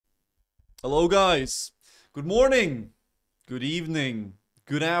Hello, guys. Good morning. Good evening.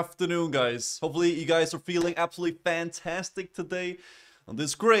 Good afternoon, guys. Hopefully, you guys are feeling absolutely fantastic today on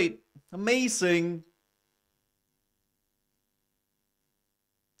this great, amazing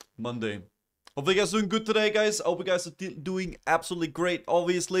Monday. Hopefully you guys are doing good today, guys. I hope you guys are doing absolutely great,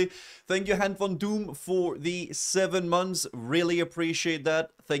 obviously. Thank you, Hand Von Doom, for the 7 months. Really appreciate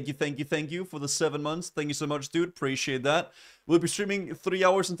that. Thank you for the 7 months. Thank you so much, dude. Appreciate that. We'll be streaming 3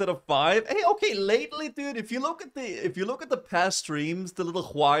 hours instead of 5. Hey, okay, lately, dude, if you look at the past streams, the little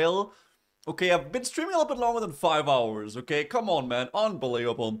while. Okay, I've been streaming a little bit longer than 5 hours, okay? Come on, man.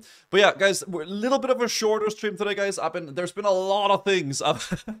 Unbelievable. But yeah, guys, we're a little bit of a shorter stream today, guys. There's been a lot of things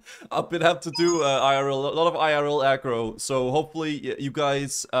I've been have to do IRL, a lot of IRL aggro. So hopefully you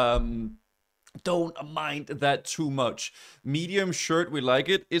guys don't mind that too much. Medium shirt, we like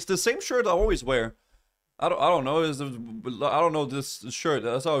it. It's the same shirt I always wear. I don't know. I don't know this shirt.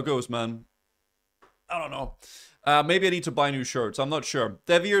 That's how it goes, man. I don't know. Maybe I need to buy new shirts. I'm not sure.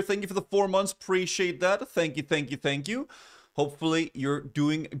 Devier, thank you for the 4 months. Appreciate that. Thank you. Hopefully you're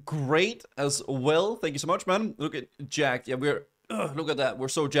doing great as well. Thank you so much, man. Look at jacked. Yeah, look at that. We're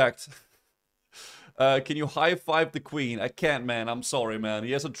so jacked. Can you high five the queen? I can't, man. I'm sorry, man.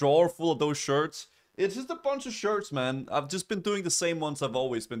 He has a drawer full of those shirts. It's just a bunch of shirts, man. I've just been doing the same ones I've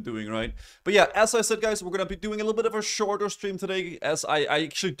always been doing, right? But yeah, as I said, guys, we're gonna be doing a little bit of a shorter stream today, as I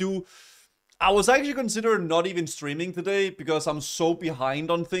actually do. I was actually considering not even streaming today because I'm so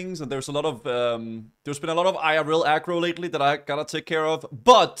behind on things, and there's a lot of there's been a lot of IRL aggro lately that I gotta take care of.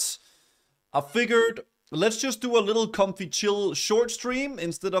 But I figured let's just do a little comfy chill short stream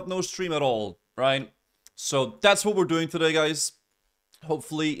instead of no stream at all, right? So that's what we're doing today, guys.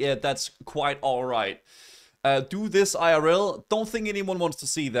 Hopefully, yeah, that's quite all right. Do this IRL. Don't think anyone wants to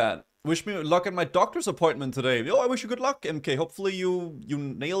see that. Wish me luck at my doctor's appointment today. Oh, I wish you good luck, MK. Hopefully you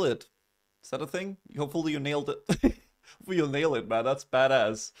nail it. Is that a thing? Hopefully you nailed it. Hopefully you'll nail it, man. That's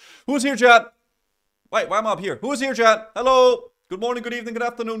badass. Who's here, chat? Wait, why am I up here? Who's here, chat? Hello? Good morning, good evening, good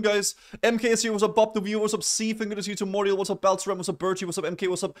afternoon, guys. MK is here. What's up, Bob the Viewer? What's up, Seafin? Good to see you tomorrow. What's up, Baltram? What's up, Birchie? What's up, MK?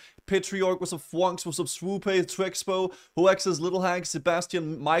 What's up, Patriarch? What's up, Fwunks? What's up, Swoope? Trexpo? Hoex's Little Hag?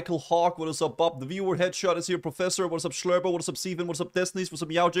 Sebastian? Michael Hawk? What is up, Bob the Viewer? Headshot is here. Professor? What's up, Schlurber? What is up, Seafin? What's up, Destinies? What's up,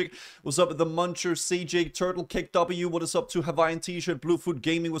 Yaujik? What's up, The Muncher? CJ? Turtle Kick W? What is up to Hawaiian T-shirt? Bluefoot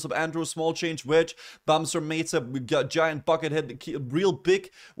Gaming? What's up, Andrew? Small Change? Wedge? Bamser Meta? We got Giant Buckethead? Real Big?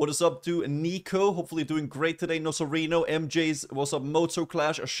 What is up to Nico? Hopefully doing great today. Nosorino? MJ's? What's up, Moto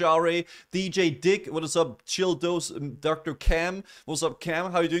Clash? Ashare, DJ Dick, what is up? Chill Dose, Dr. Cam, what's up,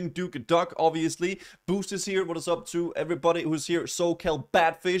 Cam? How you doing? Duke Duck, obviously. Boost is here, what is up to everybody who's here? SoCal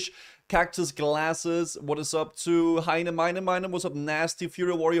Batfish, Cactus Glasses, what is up to Heine Mine, what's up? Nasty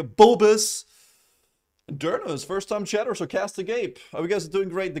Fury Warrior, Bulbus, Dernos, first time chatter, Sarcastic Ape. Hope you guys are doing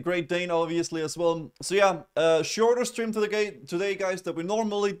great. The Great Dane, obviously, as well. So yeah, shorter stream today, guys, than we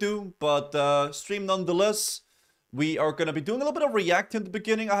normally do, but stream nonetheless. We are going to be doing a little bit of react in the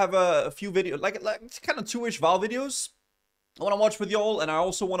beginning. I have a few videos, like kind of 2-ish Val videos I want to watch with y'all, and I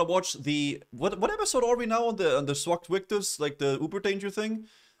also want to watch the... What episode are we now on the Swakt Victus, like the Uber Danger thing?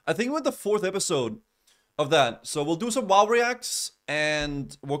 I think we're in the 4th episode of that. So we'll do some WoW reacts,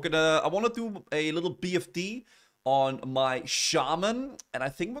 and we're gonna... I want to do a little BFD on my Shaman, and I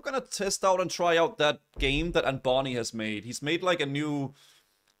think we're gonna test out and try out that game that Anbani has made. He's made like a new...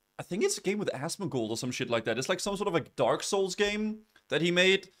 I think it's a game with Asmongold or some shit like that. It's like some sort of a Dark Souls game that he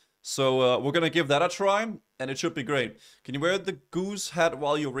made. So we're gonna give that a try, and it should be great. Can you wear the goose hat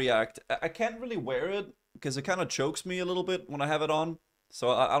while you react? I can't really wear it, because it kind of chokes me a little bit when I have it on. So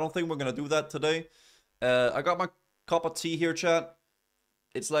I don't think we're gonna do that today. I got my cup of tea here, chat.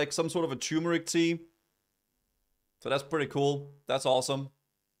 It's like some sort of a turmeric tea. So that's pretty cool. That's awesome.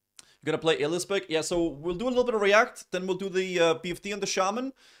 You're gonna play Illispec? Yeah, so we'll do a little bit of react, then we'll do the BFD and the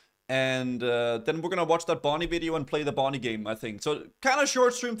Shaman. And then we're gonna watch that Bonnie video and play the Bonnie game, I think. So, kind of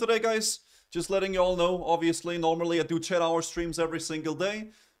short stream today, guys. Just letting you all know, obviously. Normally, I do 10-hour streams every single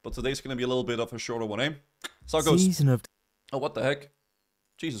day. But today's gonna be a little bit of a shorter one, eh? So it goes. Season of... Oh, what the heck?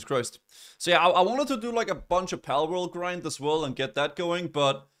 Jesus Christ. So yeah, I wanted to do like a bunch of Palworld grind as well and get that going,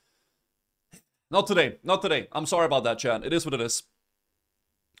 but... Not today. Not today. I'm sorry about that, chat. It is what it is.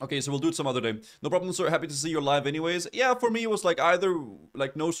 Okay, so we'll do it some other day. No problem, sir. Happy to see you live anyways. Yeah, for me, it was like either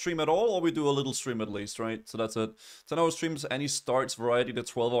like no stream at all, or we do a little stream at least, right? So that's it. 10-hour streams, any starts variety, the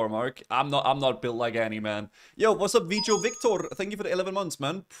 12-hour mark. I'm not built like any, man. Yo, what's up, Vijo Victor? Thank you for the 11 months,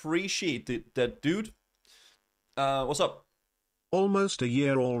 man. Appreciate it, that dude. What's up? Almost a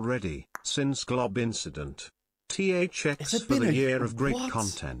year already, since Glob incident. THX for the year of great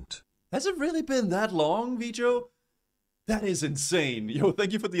content. Has it really been that long, Vijo? That is insane. Yo,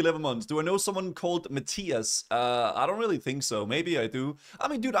 thank you for the 11 months. Do I know someone called Matthias? I don't really think so. Maybe I do. I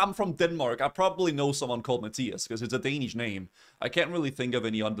mean, dude, I'm from Denmark. I probably know someone called Matthias because it's a Danish name. I can't really think of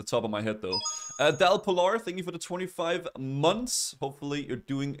any on the top of my head, though. Dal Polar, thank you for the 25 months. Hopefully, you're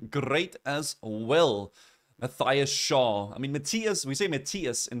doing great as well. Matthias Shaw. I mean, Matthias, we say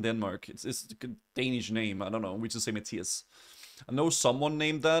Matthias in Denmark. It's a Danish name. I don't know. We just say Matthias. I know someone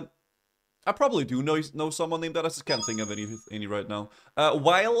named that. I probably do know someone named that. I just can't think of any right now.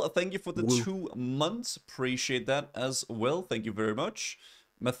 Weil, thank you for the 2 months. Appreciate that as well. Thank you very much.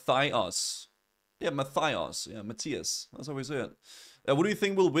 Matthias. Yeah, Matthias. Yeah, Matthias. That's how we say it. What do you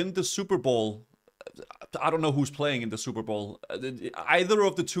think will win the Super Bowl? I don't know who's playing in the Super Bowl. Either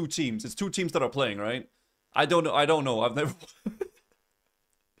of the 2 teams. It's 2 teams that are playing, right? I don't know. I don't know. I've never...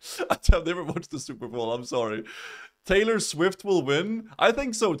 I've never watched the Super Bowl. I'm sorry. Taylor Swift will win? I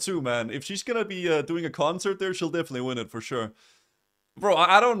think so too, man. If she's gonna be doing a concert there, she'll definitely win it for sure. Bro,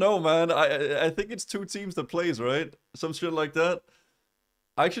 I don't know, man. I think it's 2 teams that plays, right? Some shit like that.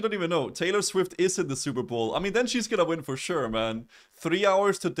 I actually don't even know. Taylor Swift is in the Super Bowl. I mean, then she's gonna win for sure, man. 3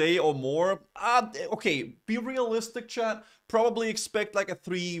 hours today or more. Okay, be realistic, chat. Probably expect like a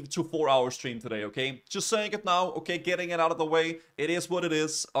 3 to 4 hour stream today, okay? Just saying it now, okay? Getting it out of the way. It is what it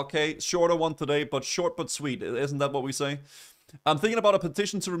is, okay? Shorter one today, but short but sweet. Isn't that what we say? I'm thinking about a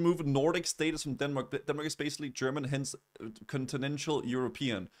petition to remove Nordic status from Denmark. Denmark is basically German, hence continental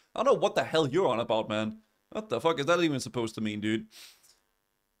European. I don't know what the hell you're on about, man. What the fuck is that even supposed to mean, dude?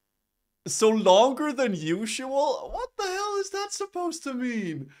 So longer than usual? What the hell is that supposed to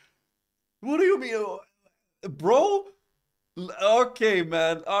mean? What do you mean? Bro? Okay,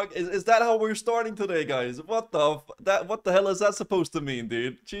 man. Is that how we're starting today, guys? What the hell is that supposed to mean,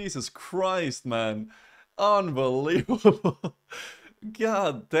 dude? Jesus Christ, man. Unbelievable.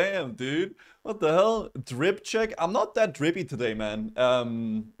 God damn, dude. What the hell? Drip check? I'm not that drippy today, man.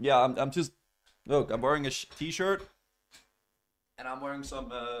 Yeah, I'm just... Look, I'm wearing a t-shirt. And I'm wearing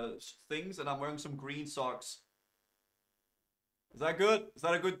some things, and I'm wearing some green socks. Is that good? Is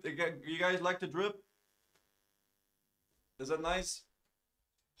that a good... You guys like to drip? Is that nice?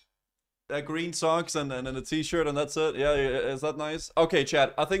 Green socks and a t-shirt, and that's it? Yeah, is that nice? Okay,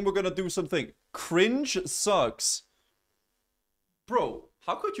 chat, I think we're gonna do something. Cringe socks. Bro,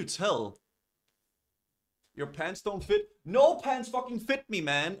 how could you tell? Your pants don't fit? No pants fucking fit me,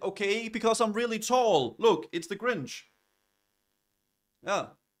 man, okay? Because I'm really tall. Look, it's the Grinch. Yeah.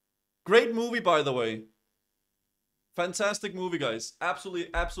 Great movie, by the way. Fantastic movie, guys.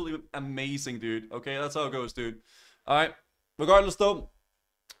 Absolutely amazing, dude. Okay, that's how it goes, dude. Alright. Regardless, though,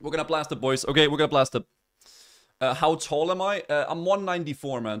 we're gonna blast it, boys. Okay, we're gonna blast it. How tall am I? I'm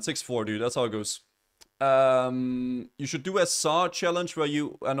 194, man. 6'4", dude. That's how it goes. You should do a SAW challenge where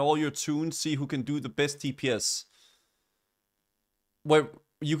you and all your tunes see who can do the best TPS. Where...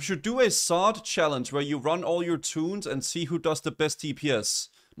 You should do a SOD challenge where you run all your tunes and see who does the best TPS.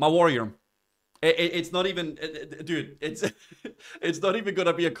 My warrior. It's not even... dude, it's not even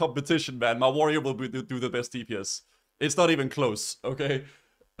gonna be a competition, man. My warrior will do the best TPS. It's not even close, okay?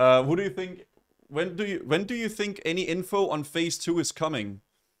 Who do you think... When do you think any info on Phase 2 is coming?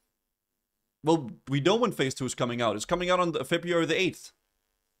 Well, we know when Phase 2 is coming out. It's coming out on February the 8th.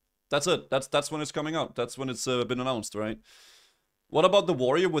 That's it. That's when it's coming out. That's when it's been announced, right? What about the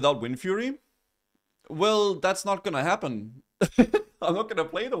warrior without Wind Fury? Well, that's not gonna happen. I'm not gonna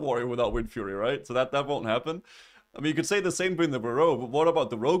play the warrior without Wind Fury, right? So that won't happen. I mean, you could say the same thing with the rogue, but what about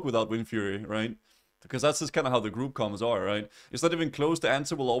the rogue without Wind Fury, right? Because that's just kind of how the group comms are, right? It's not even close. The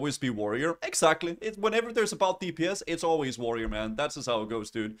answer will always be warrior. Exactly. Whenever there's about DPS, it's always warrior, man. That's just how it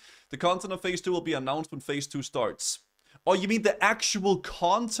goes, dude. The content of Phase 2 will be announced when Phase 2 starts. Oh, you mean the actual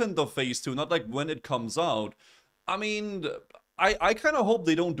content of Phase 2, not like when it comes out? I mean... I kind of hope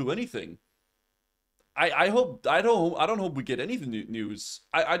they don't do anything. I don't hope we get any news.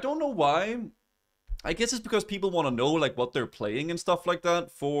 I don't know why. I guess it's because people want to know like what they're playing and stuff like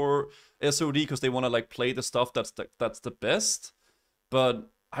that for SOD, because they want to like play the stuff that's the best.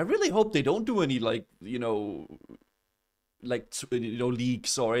 But I really hope they don't do any like, you know,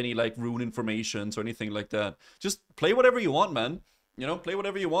 leaks or any like rune informations or anything like that. Just play whatever you want, man. You know, play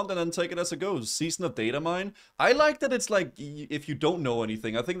whatever you want and then take it as it goes. Season of Data Mine. I like that it's like, if you don't know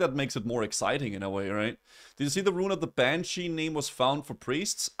anything, I think that makes it more exciting in a way, right? Did you see the rune of the Banshee name was found for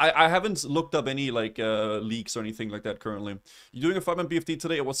priests? I haven't looked up any, like, leaks or anything like that currently. You doing a 5-man BFD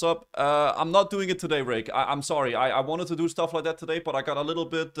today? What's up? I'm not doing it today, Rake. I'm sorry. I wanted to do stuff like that today, but I got a little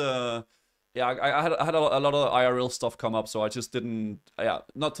bit, yeah, I had a lot of IRL stuff come up, so I just didn't, yeah,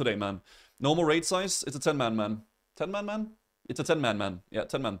 not today, man. Normal raid size? It's a 10-man, man. 10-man, man? It's a 10-man, man. Yeah,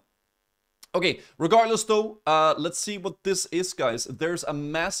 10-man. Okay, regardless though, let's see what this is, guys. There's a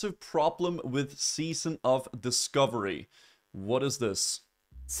massive problem with Season of Discovery. What is this?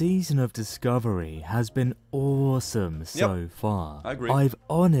 Season of Discovery has been awesome so far. I agree. I've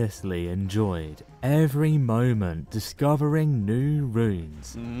honestly enjoyed every moment discovering new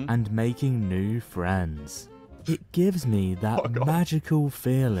runes and making new friends. It gives me that magical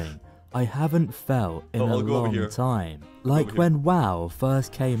feeling I haven't felt in a long time, like when WoW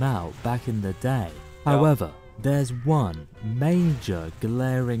first came out back in the day. However, there's one major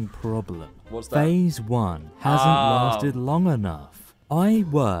glaring problem. What's that? Phase 1 hasn't lasted long enough. I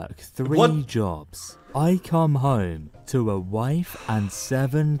work 3 jobs. I come home to a wife and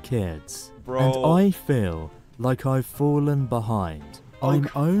 7 kids. And I feel like I've fallen behind. I'm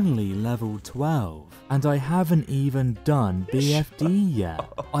only level 12. And I haven't even done BFD yet.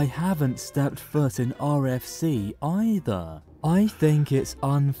 I haven't stepped foot in RFC either. I think it's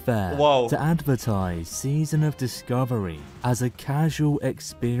unfair to advertise Season of Discovery as a casual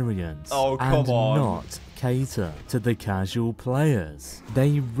experience and not cater to the casual players.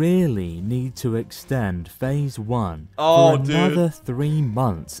 They really need to extend Phase 1 for another 3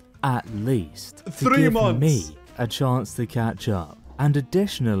 months at least to give me a chance to catch up. And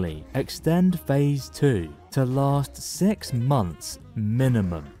additionally, extend Phase 2 to last 6 months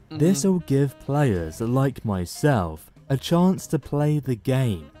minimum. This'll give players like myself a chance to play the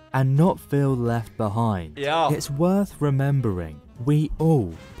game and not feel left behind. It's worth remembering, we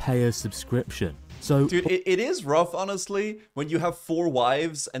all pay a subscription. So dude, it is rough, honestly, when you have 4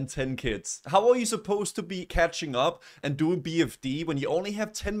 wives and 10 kids. How are you supposed to be catching up and doing BFD when you only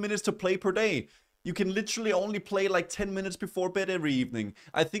have 10 minutes to play per day? You can literally only play like 10 minutes before bed every evening.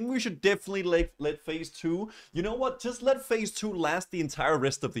 I think we should definitely let Phase 2... You know what? Just let Phase 2 last the entire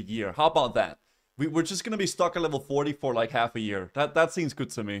rest of the year. How about that? We're just gonna be stuck at level 40 for like half a year. That seems good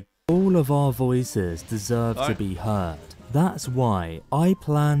to me. All of our voices deserve to be heard. That's why I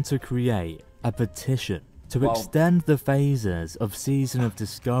plan to create a petition to extend the phases of Season of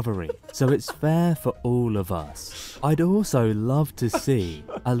Discovery so it's fair for all of us. I'd also love to see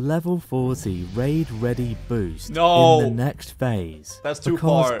a level 40 raid ready boost in the next phase. That's too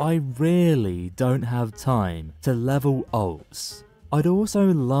far. Because I really don't have time to level ults. I'd also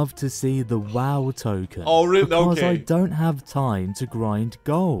love to see the WoW token because I don't have time to grind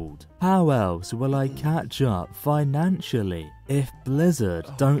gold. How else will I catch up financially? If Blizzard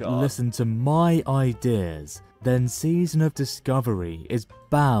don't listen to my ideas, then Season of Discovery is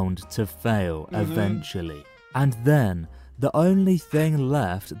bound to fail eventually. And then, the only thing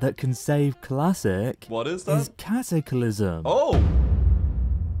left that can save Classic is Cataclysm.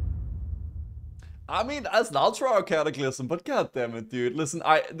 I mean, I'll try our Cataclysm, but goddammit, dude. Listen,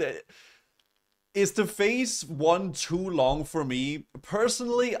 is the Phase 1 too long for me?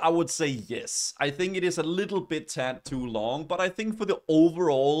 Personally, I would say yes. I think it is a little bit tad too long, but I think for the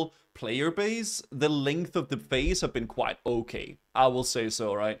overall player base, the length of the phase have been quite okay. I will say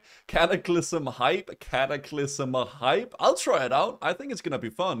so, right? Cataclysm hype. I'll try it out. I think it's gonna be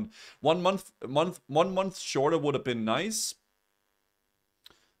fun. 1 month shorter would have been nice.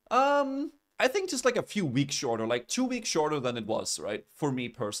 I think just like a few weeks shorter, like 2 weeks shorter than it was, right? For me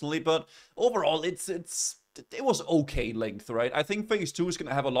personally, but overall, it was okay length, right? I think Phase 2 is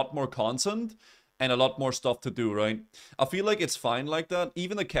gonna have a lot more content and a lot more stuff to do, right? I feel like it's fine like that.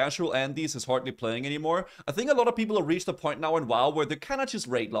 Even the casual Andes is hardly playing anymore. I think a lot of people have reached a point now in WoW where they're kind of just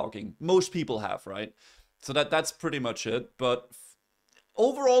raid logging. Most people have, right? So that's pretty much it. But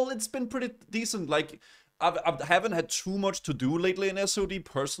overall, it's been pretty decent. Like, I haven't had too much to do lately in SOD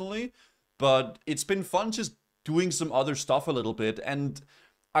personally, but it's been fun just doing some other stuff a little bit. And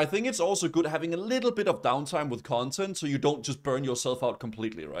I think it's also good having a little bit of downtime with content so you don't just burn yourself out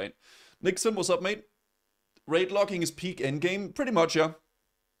completely, right? Nixon, what's up, mate? Raid locking is peak endgame? Pretty much, yeah.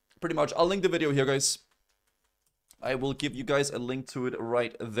 Pretty much. I'll link the video here, guys. I will give you guys a link to it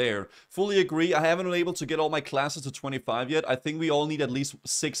right there. Fully agree. I haven't been able to get all my classes to 25 yet. I think we all need at least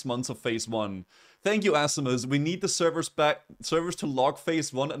 6 months of Phase 1. Thank you, Asimus. We need the servers to log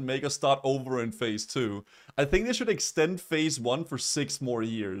Phase 1 and make us start over in Phase 2. I think they should extend Phase 1 for 6 more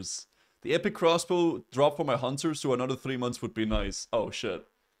years. The epic crossbow drop for my hunters to another 3 months would be nice. Oh, shit.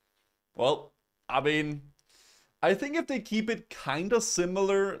 Well, I mean, I think if they keep it kind of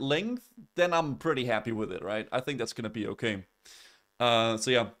similar length, then I'm pretty happy with it, right? I think that's gonna be okay. So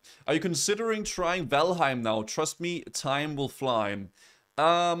yeah. Are you considering trying Valheim now? Trust me, time will fly.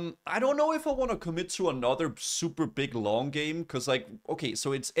 I don't know if I want to commit to another super big long game, because like, okay,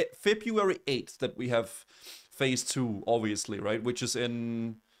 so it's February 8th that we have Phase 2, obviously, right? Which is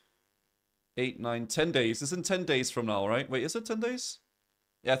in 8, 9, 10 days. It's in 10 days from now, right? Wait, is it 10 days?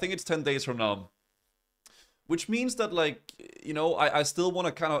 Yeah, I think it's 10 days from now. Which means that, like, you know, I still want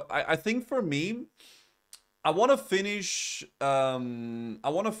to kind of... I think for me, I want to finish... I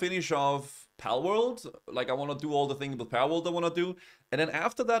want to finish off Palworld. Like, I want to do all the things with Palworld I want to do. And then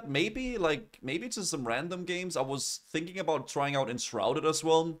after that, maybe, like, maybe just some random games. I was thinking about trying out Enshrouded as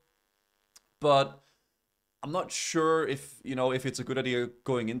well. But I'm not sure if, you know, if it's a good idea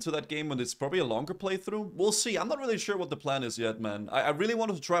going into that game when it's probably a longer playthrough. We'll see. I'm not really sure what the plan is yet, man. I really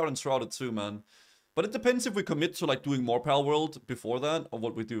wanted to try out Enshrouded too, man. But it depends if we commit to, like, doing more Palworld before that, or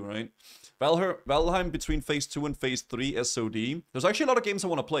what we do, right? Valheim between Phase 2 and Phase 3 SOD. There's actually a lot of games I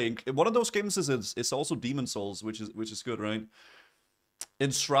want to play. One of those games is also Demon Souls, which is good, right?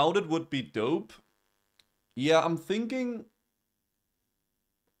 Enshrouded would be dope. Yeah, I'm thinking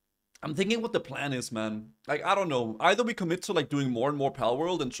what the plan is, man. Like, I don't know. Either we commit to, like, doing more and more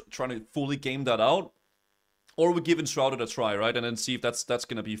Palworld and trying to fully game that out, or we give Enshrouded a try, right? And then see if that's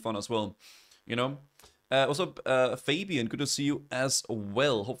gonna be fun as well. You know? What's up, Fabian? Good to see you as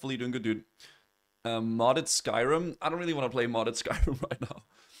well. Hopefully you're doing good, dude. Modded Skyrim. I don't really want to play modded Skyrim right now.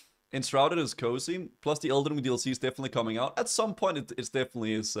 Enshrouded is cozy. Plus the Elden Ring DLC is definitely coming out. At some point it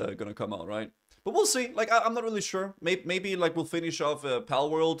definitely is gonna come out, right? But we'll see. Like, I'm not really sure. Maybe like, we'll finish off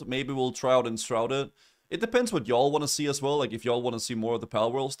Palworld. Maybe we'll try out Enshrouded. It depends what y'all want to see as well. Like, if y'all want to see more of the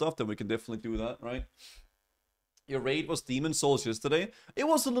Palworld stuff, then we can definitely do that, right? Your raid was Demon Souls yesterday. It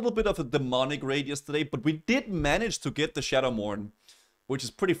was a little bit of a demonic raid yesterday, but we did manage to get the Shadowmourne, which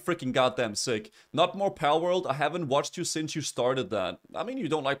is pretty freaking goddamn sick. Not more Palworld. I haven't watched you since you started that. I mean, you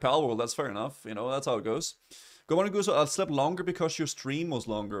don't like Palworld. That's fair enough. You know, that's how it goes. Go on, Guzu. I slept longer because your stream was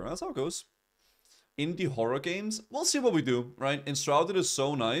longer. That's how it goes. Indie horror games. We'll see what we do, right? Enshrouded is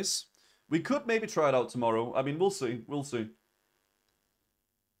so nice. We could maybe try it out tomorrow. I mean, we'll see. We'll see.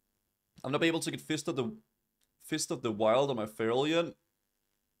 I'm not able to get Fist of the Wild on my Feral yet.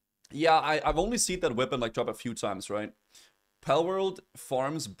 Yeah, I've only seen that weapon like drop a few times, right? Palworld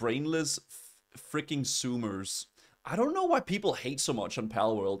farms brainless freaking Zoomers. I don't know why people hate so much on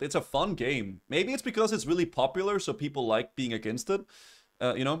Palworld. It's a fun game. Maybe it's because it's really popular, so people like being against it.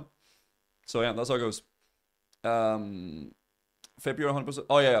 You know? So yeah, that's how it goes. February 100%.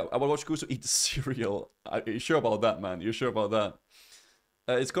 Oh yeah, I will watch Guzu eat cereal. You sure about that, man? You sure about that?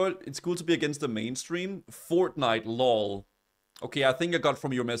 It's cool to be against the mainstream. Fortnite, lol. Okay, I think I got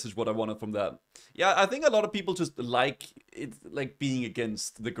from your message what I wanted from that. Yeah, I think a lot of people just like it, like being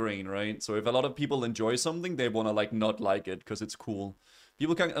against the grain, right? So if a lot of people enjoy something, they want to like not like it because it's cool.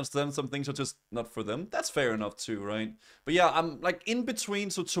 People can't understand some things are just not for them. That's fair enough too, right? But yeah, I'm like in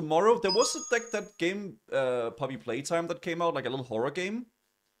between. So tomorrow there was that game, Puppy Playtime, that came out, like a little horror game.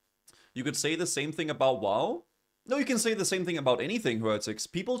 You could say the same thing about WoW. No, you can say the same thing about anything, Heretics.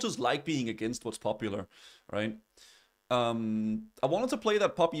 People just like being against what's popular, right? I wanted to play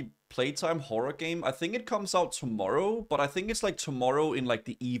that Puppy Playtime horror game. I think it comes out tomorrow, but I think it's like tomorrow in like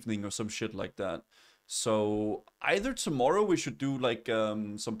the evening or some shit like that. So either tomorrow we should do like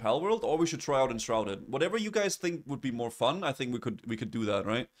some Palworld, or we should try out Enshrouded. Whatever you guys think would be more fun, I think we could do that,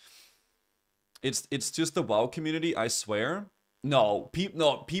 right? It's just the WoW community, I swear. No,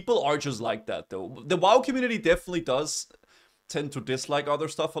 people are just like that though. The WoW community definitely does tend to dislike other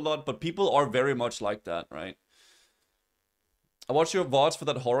stuff a lot, but people are very much like that, right? I watched your VODs for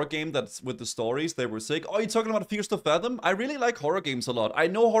that horror game that's with the stories. They were sick. Oh, you're talking about Fears to Fathom? I really like horror games a lot. I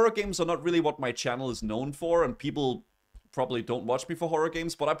know horror games are not really what my channel is known for, and people probably don't watch me for horror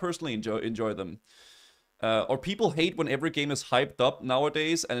games, but I personally enjoy them. Or people hate when every game is hyped up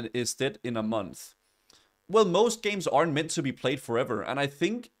nowadays and it is dead in a month. Well, most games aren't meant to be played forever, and I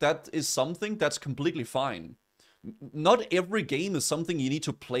think that is something that's completely fine. Not every game is something you need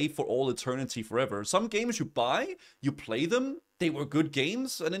to play for all eternity forever. Some games you buy, you play them, they were good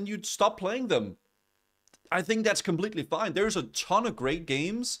games, and then you stop playing them. I think that's completely fine. There's a ton of great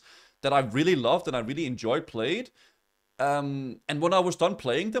games that I really loved and I really enjoyed played. And when I was done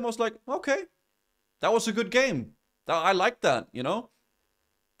playing them, I was like, okay, that was a good game. I like that, you know?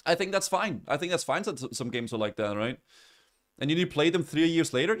 I think that's fine. I think that's fine that some games are like that, right? And then you play them 3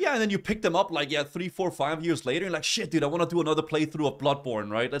 years later. Yeah, and then you pick them up like, yeah, 3, 4, 5 years later. You're like, shit, dude, I want to do another playthrough of Bloodborne,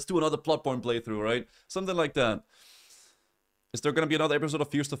 right? Let's do another Bloodborne playthrough, right? Something like that. Is there going to be another episode of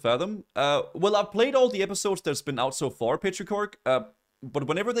Fears to Fathom? Well, I've played all the episodes that's been out so far, Petricork. But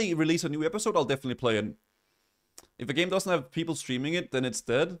whenever they release a new episode, I'll definitely play it. If a game doesn't have people streaming it, then it's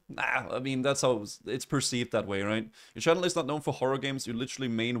dead. Nah, I mean, that's how it's perceived that way, right? Your channel is not known for horror games. You literally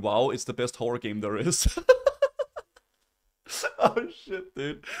main WoW. It's the best horror game there is. Oh, shit,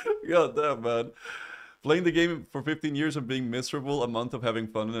 dude. God damn, man. Playing the game for 15 years and being miserable, a month of having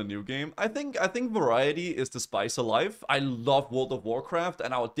fun in a new game. I think variety is the spice of life. I love World of Warcraft,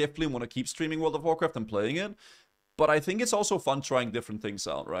 and I would definitely want to keep streaming World of Warcraft and playing it. But I think it's also fun trying different things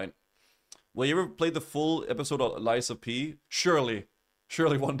out, right? Will you ever play the full episode of Lies of P? Surely.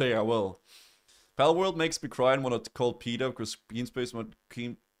 Surely one day I will. Palworld makes me cry and want to call Peter because Bean Space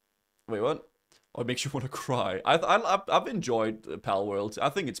Wait, what? Oh, it makes you want to cry. I've enjoyed Palworld. I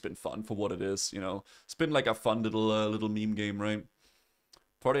think it's been fun for what it is, you know. It's been like a fun little meme game, right?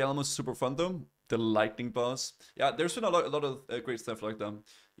 Party Animals is super fun though. The lightning boss. Yeah, there's been a lot of great stuff like that.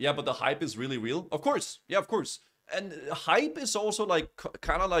 Yeah, but the hype is really real. Of course. Yeah, of course. And hype is also like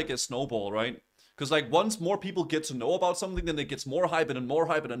kind of like a snowball, right? Because like once more people get to know about something, then it gets more hype and then more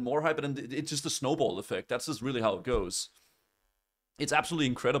hype and then more hype, and it's just a snowball effect. That's just really how it goes. It's absolutely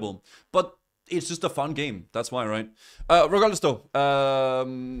incredible. But it's just a fun game. That's why, right? Regardless though,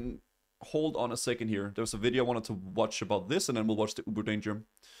 hold on a second here. There's a video I wanted to watch about this, and then we'll watch the Uber Danger.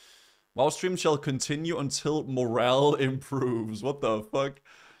 WoW stream shall continue until morale improves. What the fuck?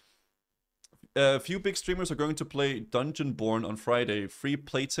 A few big streamers are going to play Dungeonborn on Friday. Free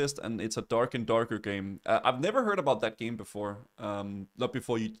playtest, and it's a dark and darker game. I've never heard about that game before. Not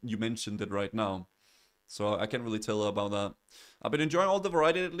before you mentioned it right now. So I can't really tell about that. I've been enjoying all the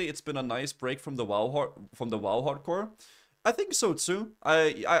variety lately. It's been a nice break from the WoW hardcore. I think so too.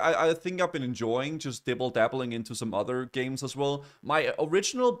 I think I've been enjoying just dabbling into some other games as well. My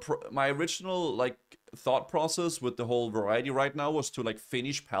original like thought process with the whole variety right now was to like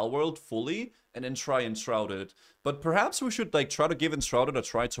finish Palworld fully and then try Enshrouded. But perhaps we should like try to give Enshrouded a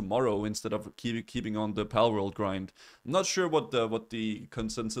try tomorrow instead of keeping on the Palworld grind. I'm not sure what the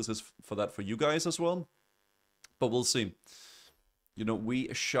consensus is for that for you guys as well, but we'll see. You know,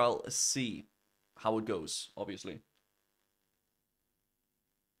 we shall see how it goes, obviously.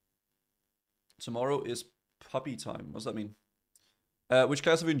 Tomorrow is puppy time. What does that mean? Which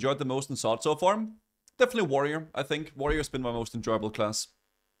class have you enjoyed the most in SOD so far? Definitely Warrior, I think. Warrior's been my most enjoyable class,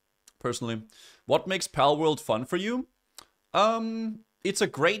 personally. What makes Palworld fun for you? It's a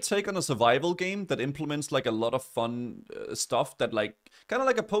great take on a survival game that implements like a lot of fun stuff that like kind of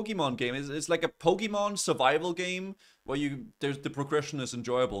like a Pokemon game. It's like a Pokemon survival game where the progression is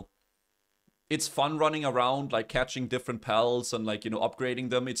enjoyable. It's fun running around, like catching different pals and like, you know, upgrading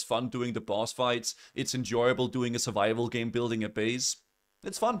them. It's fun doing the boss fights. It's enjoyable doing a survival game, building a base.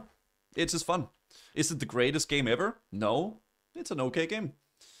 It's fun. It's just fun. Is it the greatest game ever? No. It's an okay game.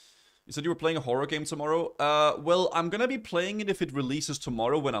 You said you were playing a horror game tomorrow? Well, I'm gonna be playing it if it releases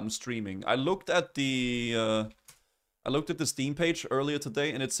tomorrow when I'm streaming. I looked at the Steam page earlier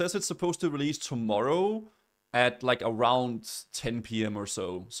today, and it says it's supposed to release tomorrow at like around 10 p.m. or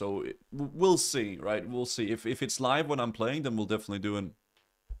so. So we'll see, right? We'll see. If it's live when I'm playing, then we'll definitely do it.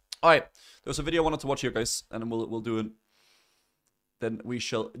 Alright, there's a video I wanted to watch here, guys, and then we'll do it. Then we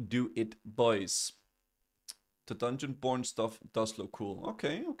shall do it, boys. The Dungeonborn stuff does look cool.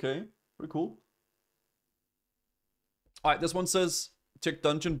 Okay, okay. Pretty cool. Alright, this one says, check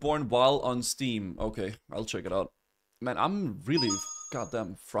Dungeonborn while on Steam. Okay, I'll check it out. Man, I'm really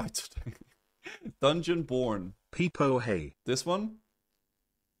goddamn fried today. Dungeonborn. Peepo hey. This one?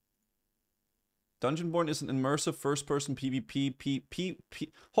 Dungeonborn is an immersive first-person PvP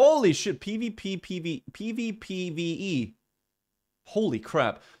Holy shit, PvPVE. Holy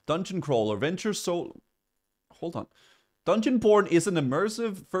crap. Dungeon crawler, venture soul. Hold on. Dungeonborn is an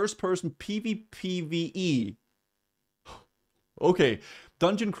immersive first-person PvPVE. Okay.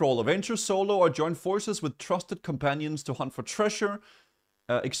 Dungeon crawler, venture solo or join forces with trusted companions to hunt for treasure,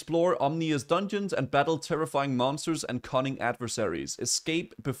 explore ominous dungeons, and battle terrifying monsters and cunning adversaries.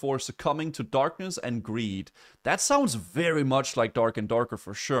 Escape before succumbing to darkness and greed. That sounds very much like Dark and Darker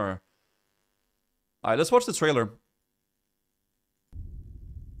for sure. Alright, let's watch the trailer.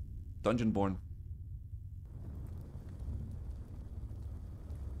 Dungeonborn.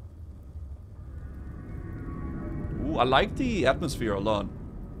 Ooh, I like the atmosphere a lot.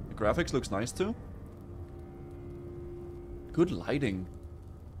 The graphics looks nice too. Good lighting.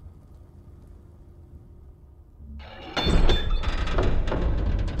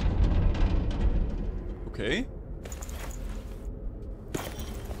 Okay.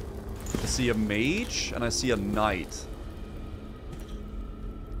 I see a mage and I see a knight.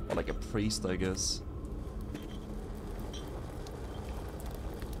 Or like a priest, I guess.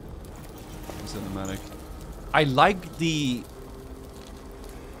 Cinematic. I like the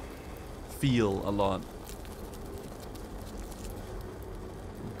feel a lot.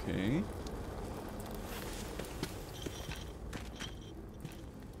 Okay.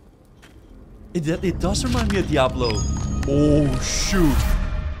 It does remind me of Diablo. Oh, shoot.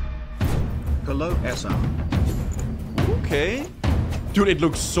 Piccolo SR. Okay. Dude, it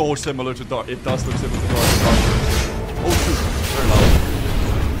looks so similar to Dark. It does look similar to Dark. Oh, shoot. Very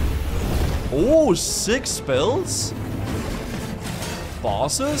loud. Oh, 6 spells?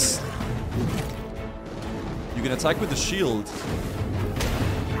 Bosses? You can attack with the shield.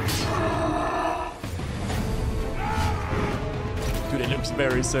 Dude, it looks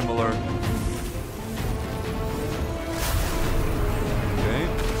very similar. Okay.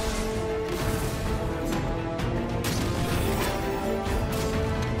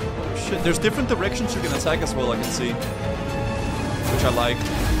 Oh shit, there's different directions you can attack as well, I can see. Which I like.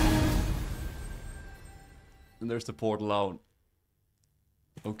 And there's the portal out.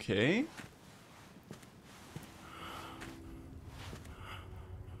 Okay.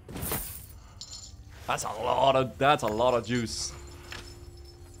 That's a lot of juice.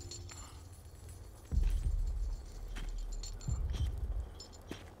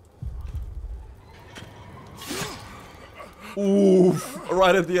 Oof,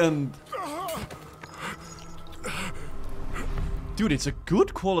 right at the end. Dude, it's a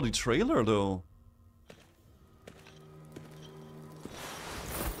good quality trailer though.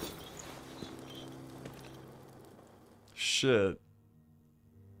 Shit.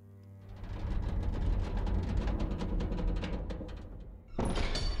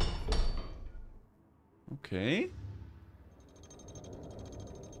 Okay.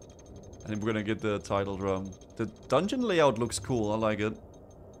 I think we're gonna get the title drum. The dungeon layout looks cool, I like it.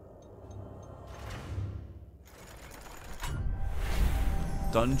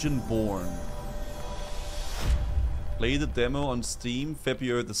 Dungeon Born. Play the demo on Steam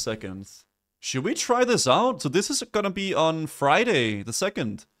February the 2nd. Should we try this out? So this is gonna be on Friday the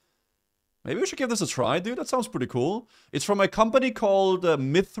 2nd. Maybe we should give this a try, dude. That sounds pretty cool. It's from a company called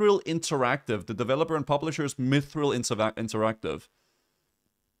Mithril Interactive. The developer and publisher is Mithril Interactive.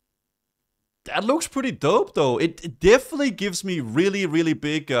 That looks pretty dope, though. It definitely gives me really, really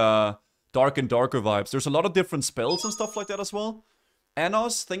big Dark and Darker vibes. There's a lot of different spells and stuff like that as well.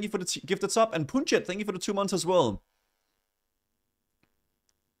 Anos, thank you for the gifted sub. And Punchet, thank you for the 2 months as well.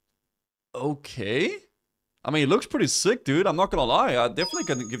 Okay. I mean, it looks pretty sick, dude. I'm not gonna lie. I definitely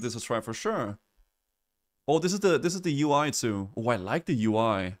gonna give this a try for sure. Oh, this is the UI too. Oh, I like the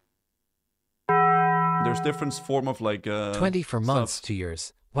UI. There's different form of like 20 for months, stuff. 2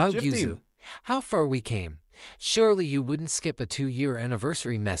 years. Wow, Shifty. Guzu. How far we came. Surely you wouldn't skip a 2-year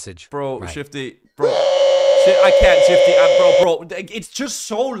anniversary message. Bro, right. Shifty. Bro. I can't, Shifty. Bro. It's just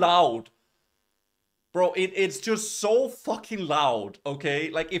so loud. Bro, it's just so fucking loud,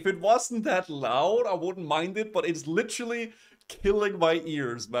 okay? Like, if it wasn't that loud, I wouldn't mind it, but it's literally killing my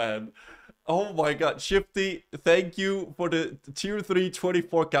ears, man. Oh my god, Shifty, thank you for the tier 3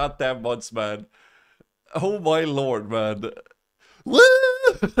 24 goddamn months, man. Oh my lord, man. Woo!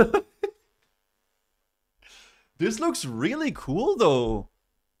 This looks really cool, though.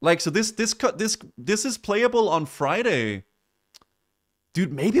 Like, so this is playable on Friday.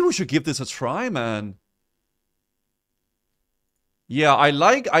 Dude, maybe we should give this a try, man. Yeah, I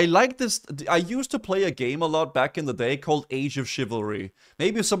like this. I used to play a game a lot back in the day called Age of Chivalry.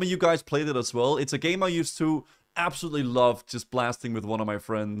 Maybe some of you guys played it as well. It's a game I used to absolutely love just blasting with one of my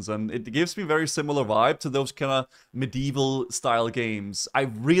friends. And it gives me very similar vibe to those kind of medieval style games. I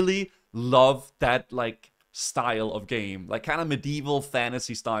really love that, like, style of game. Like, kind of medieval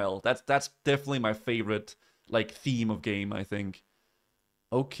fantasy style. That's definitely my favorite, like, theme of game, I think.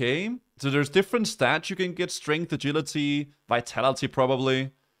 Okay, so there's different stats you can get. Strength, agility, vitality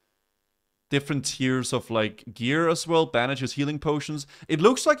probably. Different tiers of like gear as well. Bandages, healing potions. It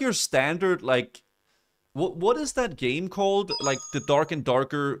looks like your standard like... What is that game called? Like the Dark and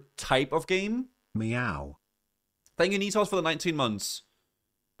Darker type of game? Meow. Thank you, Nitos, for the 19 months.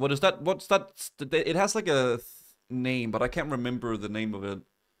 What is that? What's that? It has like a name, but I can't remember the name of it.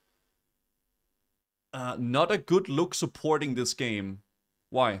 Not a good look supporting this game.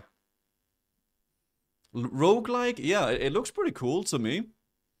 Why? Roguelike? Yeah, it looks pretty cool to me.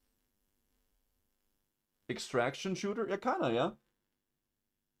 Extraction shooter? Yeah, kinda, yeah.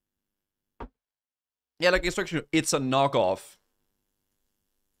 Yeah, like extraction. It's a knockoff.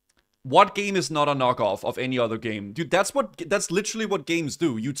 What game is not a knockoff of any other game? Dude, that's literally what games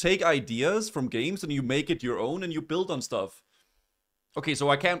do. You take ideas from games and you make it your own and you build on stuff. Okay, so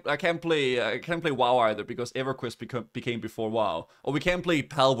I can't play WoW either because EverQuest became before WoW. Or we can't play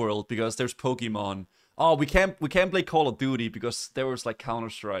Palworld because there's Pokemon. Oh, we can't play Call of Duty because there was like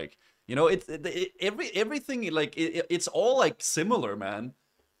Counter-Strike. You know, everything like it's all like similar, man.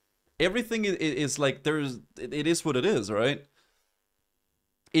 Everything is like it is what it is, right?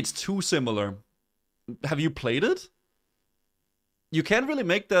 It's too similar. Have you played it? You can't really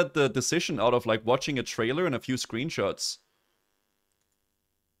make that decision out of like watching a trailer and a few screenshots.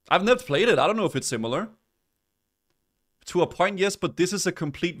 I've never played it. I don't know if it's similar. To a point, yes, but this is a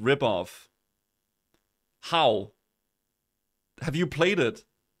complete ripoff. How? Have you played it?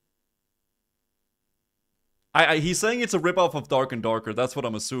 He's saying it's a ripoff of Dark and Darker. That's what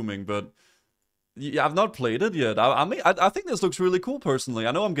I'm assuming, but yeah, I've not played it yet. I think this looks really cool, personally.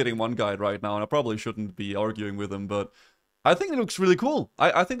 I know I'm getting one guide right now, and I probably shouldn't be arguing with him, but I think it looks really cool.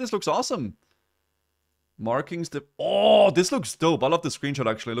 I think this looks awesome. Markings. Oh, this looks dope. I love the screenshot,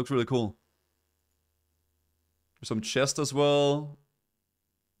 actually. It looks really cool. Some chest as well.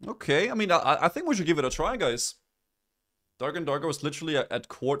 Okay, I mean, I think we should give it a try, guys. Dark and Darker was literally at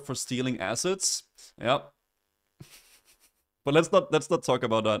court for stealing assets. Yep. But let's not talk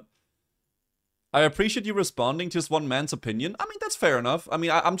about that. I appreciate you responding to just one man's opinion. I mean, that's fair enough. I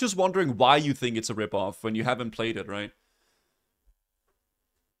mean, I'm just wondering why you think it's a ripoff when you haven't played it, right?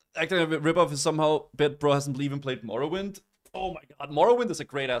 Acting a ripoff is somehow bet bro hasn't even played Morrowind. Oh my god, Morrowind is a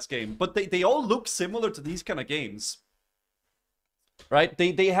great-ass game. But they all look similar to these kind of games. Right?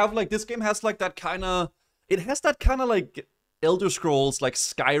 They have, like, this game has, like, that kind of... It has that kind of, like, Elder Scrolls, like,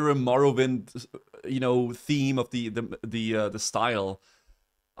 Skyrim, Morrowind, you know, theme of the style.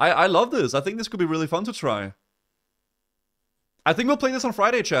 I love this. I think this could be really fun to try. I think we'll play this on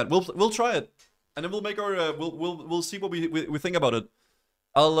Friday, chat. We'll try it. And then we'll make our... We'll see what we think about it.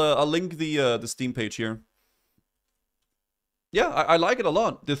 I'll link the Steam page here. Yeah, I like it a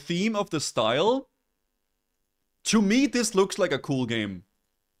lot. The theme of the style. To me, this looks like a cool game.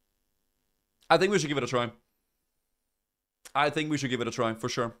 I think we should give it a try. I think we should give it a try, for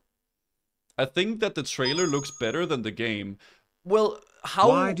sure. I think that the trailer looks better than the game. Well, how...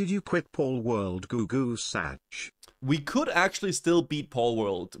 Why did you quit Paul World, Gugu Satch? We could actually still beat Paul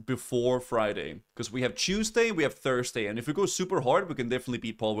World before Friday. Because we have Tuesday, we have Thursday. And if we go super hard, we can definitely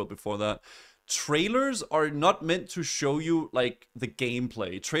beat Paul World before that. Trailers are not meant to show you, like, the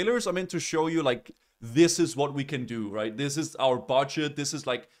gameplay. Trailers are meant to show you, like, this is what we can do, right? This is our budget. This is,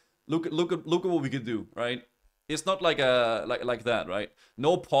 like, look at what we can do, right? It's not like like that, right?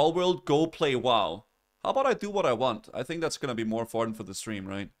 No Paul World, go play WoW. How about I do what I want? I think that's gonna be more fun for the stream,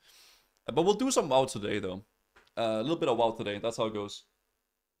 right? But we'll do some WoW today, though. A little bit of WoW today. That's how it goes.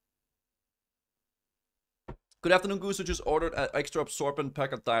 Good afternoon, Guzu. Just ordered an extra absorbent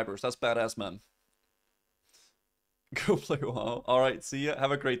pack of diapers. That's badass, man. Go play WoW. Alright, see ya.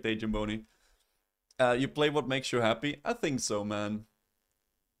 Have a great day, Jimboni. You play what makes you happy? I think so, man.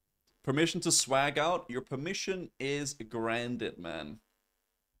 Permission to swag out? Your permission is granted, man.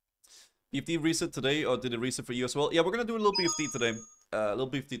 BFD reset today, or did it reset for you as well? Yeah, we're gonna do a little BFD today. A little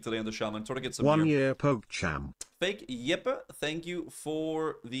BFD today on the Shaman. Try to get some 1 year PogChamp. Fake Yeppe, thank you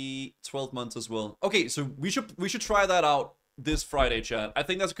for the 12 months as well. Okay, so we should try that out this Friday, chat. I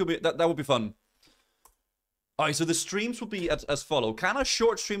think that would be fun. Alright, so the streams will be as follow. Kind of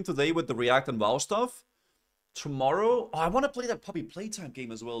short stream today with the React and WoW stuff. Tomorrow, I want to play that Puppy Playtime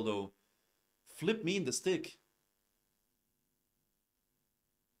game as well, though. Flip me in the stick.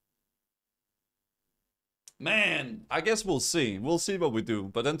 Man, I guess we'll see. We'll see what we do.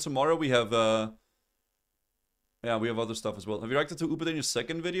 But then tomorrow we have, yeah, we have other stuff as well. Have you reacted to Uber Danger's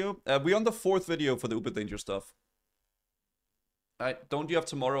second video? We're on the 4th video for the Uber Danger stuff. Alright, don't you have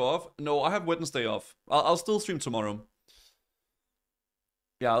tomorrow off? No, I have Wednesday off. I'll still stream tomorrow.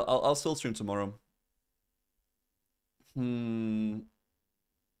 Yeah, I'll still stream tomorrow. Alright,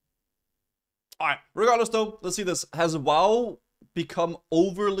 regardless though, let's see this. Has WoW become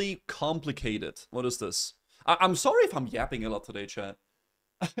overly complicated? What is this? I'm sorry if I'm yapping a lot today, chat.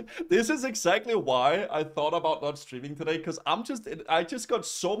 This is exactly why I thought about not streaming today, because I just got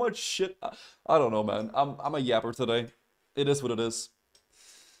so much shit. I don't know, man. I'm a yapper today. It is what it is.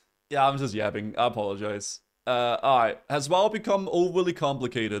 Yeah, I'm just yapping. I apologize. Alright. Has WoW become overly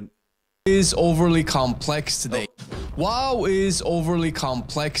complicated? Is overly complex today. WoW is overly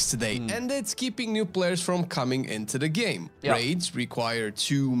complex today, and it's keeping new players from coming into the game. Yeah. Raids require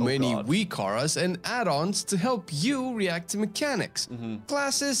too many weak auras and add-ons to help you react to mechanics.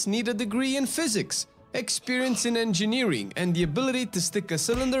 Classes need a degree in physics, experience in engineering, and the ability to stick a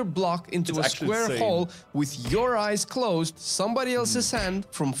cylinder block into a square hole with your eyes closed, somebody else's hand,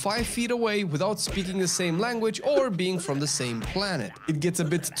 from 5 feet away without speaking the same language or being from the same planet. It gets a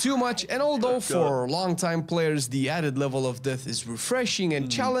bit too much, and although for long-time players the added level of death is refreshing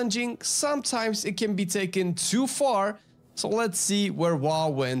and challenging, sometimes it can be taken too far. So let's see where WoW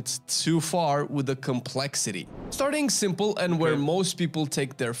went too far with the complexity. Starting simple and where most people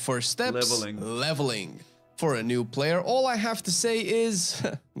take their first steps, leveling. For a new player, all I have to say is,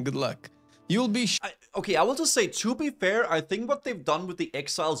 good luck. You'll be Okay, I will just say, to be fair, I think what they've done with the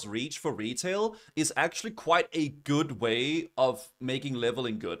Exile's Reach for retail is actually quite a good way of making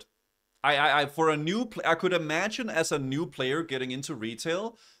leveling good. For a new I could imagine as a new player getting into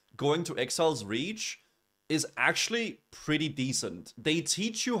retail, going to Exile's Reach is actually pretty decent. They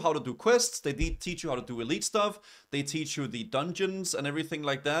teach you how to do quests, they teach you how to do elite stuff, they teach you the dungeons and everything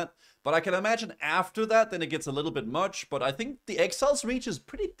like that. But I can imagine after that, then it gets a little bit much. But I think the Exile's Reach is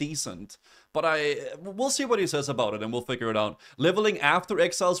pretty decent. But we'll see what he says about it and we'll figure it out. Leveling after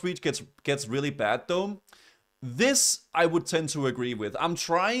Exile's Reach gets really bad though. This I would tend to agree with. I'm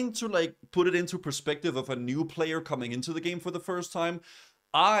trying to like put it into perspective of a new player coming into the game for the first time.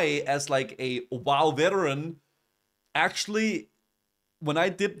 I, as like a WoW veteran, actually, when I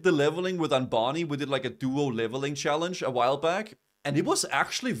did the leveling with Anbani, we did like a duo leveling challenge a while back, and it was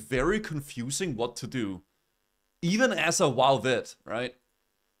actually very confusing what to do, even as a WoW vet, right?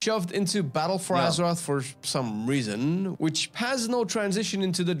 Shoved into Battle for Azeroth for some reason, which has no transition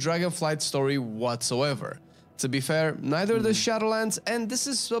into the Dragonflight story whatsoever. To be fair, neither the Shadowlands, and this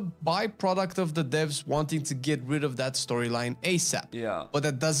is a byproduct of the devs wanting to get rid of that storyline ASAP. Yeah. But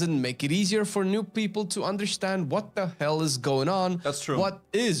that doesn't make it easier for new people to understand what the hell is going on. That's true. What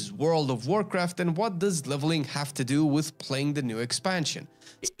is World of Warcraft and what does leveling have to do with playing the new expansion?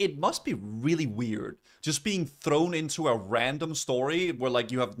 It must be really weird just being thrown into a random story where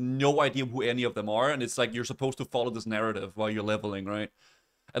like you have no idea who any of them are, and it's like you're supposed to follow this narrative while you're leveling, right?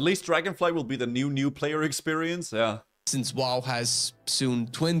 At least Dragonflight will be the new player experience, yeah. Since WoW has soon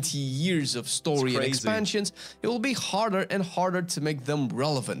 20 years of story and expansions, it will be harder and harder to make them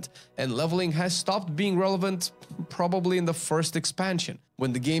relevant. And leveling has stopped being relevant probably in the first expansion,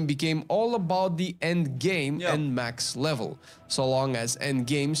 when the game became all about the end game and max level. So long as end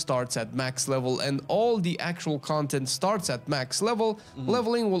game starts at max level and all the actual content starts at max level,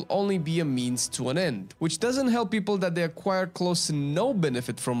 leveling will only be a means to an end, which doesn't help people that they acquire close to no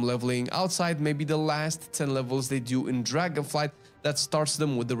benefit from leveling outside maybe the last 10 levels they do in Dragonflight that starts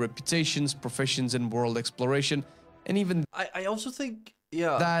them with the reputations, professions, and world exploration. And even I also think,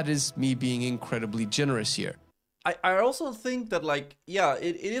 yeah, that is me being incredibly generous here. I also think that, like, yeah,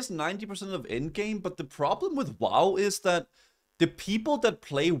 it is 90% of endgame, but the problem with WoW is that the people that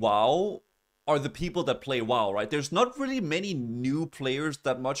play WoW are the people that play WoW, right? There's not really many new players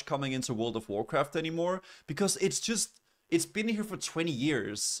that much coming into World of Warcraft anymore, because it's been here for 20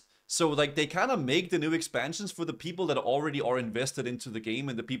 years. So, like, they kind of make the new expansions for the people that already are invested into the game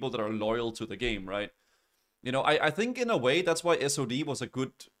and the people that are loyal to the game, right? You know, I think in a way that's why SOD was a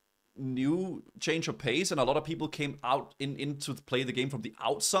good new change of pace, and a lot of people came out into play the game from the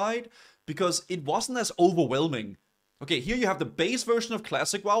outside because it wasn't as overwhelming. Okay, here you have the base version of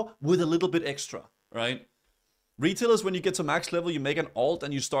Classic WoW with a little bit extra, right? Retailers, when you get to max level, you make an alt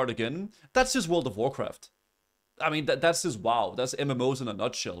and you start again. That's just World of Warcraft. I mean, that's just WoW. That's MMOs in a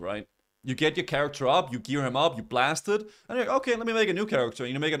nutshell, right? You get your character up, you gear him up, you blast it, and you're like, okay, let me make a new character,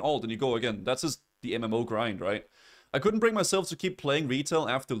 and you make an alt and you go again. That's just the MMO grind, right? I couldn't bring myself to keep playing retail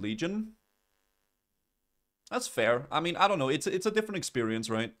after Legion. That's fair. I mean, I don't know. It's a different experience,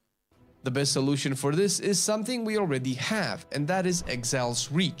 right? The best solution for this is something we already have, and that is Exile's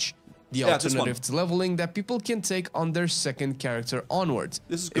Reach, the alternative to leveling that people can take on their second character onwards.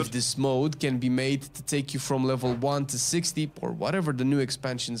 This is good. If this mode can be made to take you from level 1 to 60, or whatever the new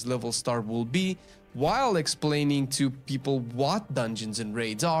expansion's level start will be, while explaining to people what dungeons and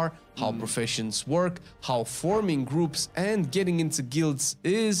raids are, how professions work, how forming groups and getting into guilds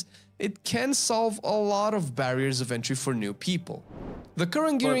is, it can solve a lot of barriers of entry for new people. The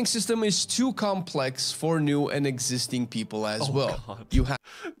current gearing system is too complex for new and existing people as well. God. You have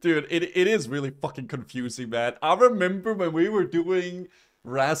Dude, it is really fucking confusing, man. I remember when we were doing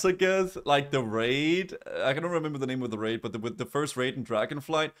Razageth, like the raid, I don't remember the name of the raid, but with the first raid in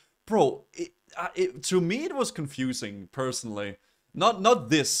Dragonflight, bro, to me it was confusing personally. Not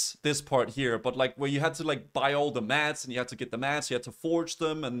this part here, but like where you had to like buy all the mats and you had to get the mats, you had to forge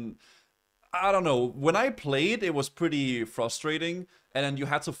them, and I don't know. When I played, it was pretty frustrating, and then you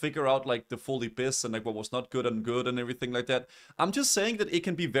had to figure out like the full abyss and like what was not good and everything like that. I'm just saying that it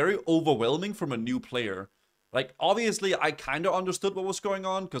can be very overwhelming from a new player. Like, obviously, I kind of understood what was going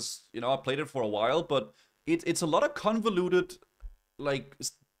on because, you know, I played it for a while, but it's a lot of convoluted, like,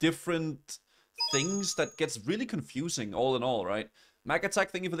 different things that gets really confusing all in all, right? Mag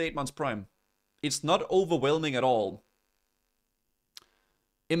Attack, thank you for the 8 months Prime. It's not overwhelming at all.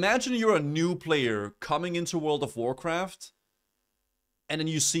 Imagine you're a new player coming into World of Warcraft, and then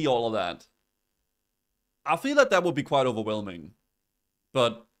you see all of that. I feel like that would be quite overwhelming,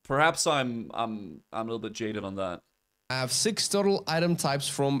 but perhaps I'm a little bit jaded on that. Have 6 total item types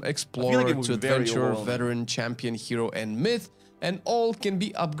from Explorer to Adventurer, Veteran, Champion, Hero, and Myth, and all can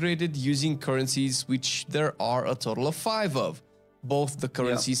be upgraded using currencies, which there are a total of 5 of. Both the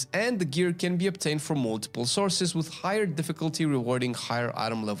currencies and the gear can be obtained from multiple sources, with higher difficulty rewarding higher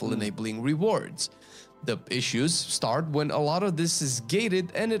item level, enabling rewards. The issues start when a lot of this is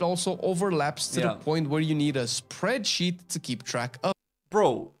gated, and it also overlaps to the point where you need a spreadsheet to keep track of.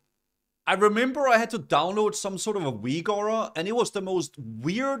 Bro, I remember I had to download some sort of a Weak Aura, and it was the most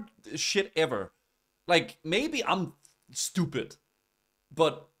weird shit ever. Like, maybe I'm stupid,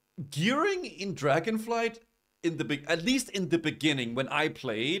 but gearing in Dragonflight, at least in the beginning when I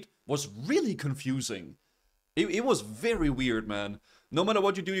played, was really confusing. It was very weird, man. No matter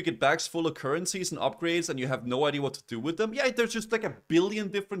what you do, you get bags full of currencies and upgrades, and you have no idea what to do with them. Yeah, there's just like a billion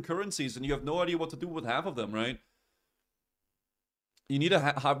different currencies, and you have no idea what to do with half of them, right? You need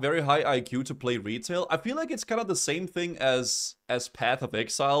a very high IQ to play retail. I feel like it's kind of the same thing as Path of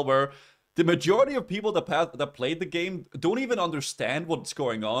Exile, where the majority of people that played the game don't even understand what's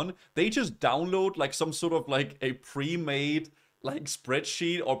going on. They just download like some sort of like a pre-made like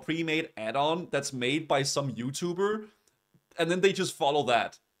spreadsheet or pre-made add-on that's made by some YouTuber, and then they just follow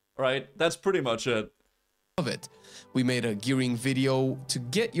that, right? That's pretty much it. Of it. We made a gearing video to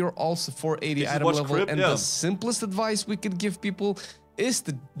get your also 480 item level, and the simplest advice we could give people is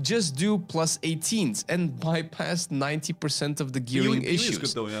to just do plus 18s and bypass 90% of the gearing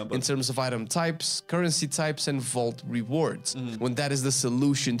issues in terms of item types, currency types, and vault rewards. When that is the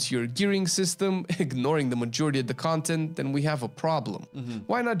solution to your gearing system, ignoring the majority of the content, then we have a problem.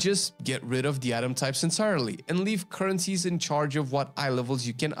 Why not just get rid of the item types entirely and leave currencies in charge of what eye levels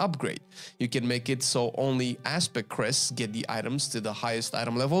you can upgrade? You can make it so only aspect crests get the items to the highest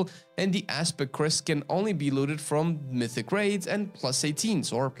item level, and the aspect crest can only be looted from mythic raids and plus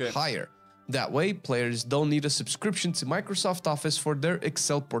 18s or higher. That way, players don't need a subscription to Microsoft Office for their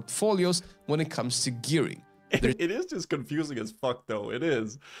Excel portfolios when it comes to gearing. It is just confusing as fuck, though. It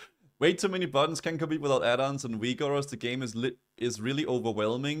is. Way too many buttons, can't compete without add-ons and weak auras. The game is really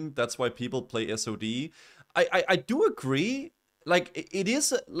overwhelming. That's why people play SOD. I do agree. Like, it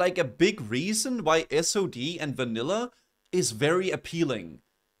is like a big reason why SOD and vanilla is very appealing.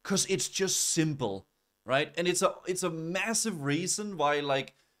 Because it's just simple, right? And it's a massive reason why,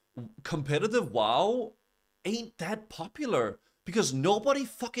 like, competitive WoW ain't that popular. Because nobody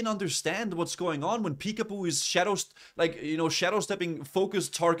fucking understands what's going on when Peekaboo is shadow stepping, focus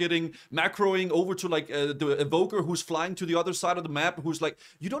targeting, macroing over to, like, the evoker who's flying to the other side of the map, who's like,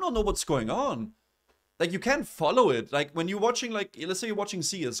 you don't know what's going on. Like, you can't follow it. Like, when you're watching, like, let's say you're watching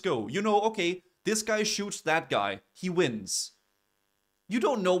CSGO, you know, okay, this guy shoots that guy, he wins. You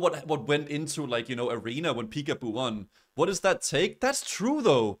don't know what went into, like, you know, arena when Peekaboo won. What does that take? That's true,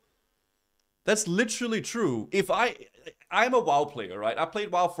 though. That's literally true. If I'm a WoW player, right? I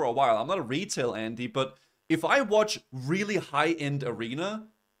played WoW for a while. I'm not a retail Andy, but if I watch really high-end arena,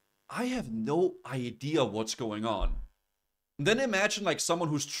 I have no idea what's going on. And then imagine, like, someone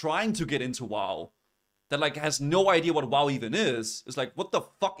who's trying to get into WoW that, like, has no idea what WoW even is. It's like, what the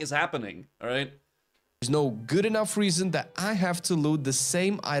fuck is happening, all right? There's no good enough reason that I have to loot the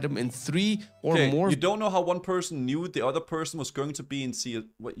same item in 3 or more. You don't know how one person knew the other person was going to be in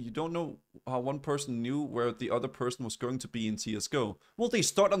You don't know how one person knew where the other person was going to be in CSGO. Well, they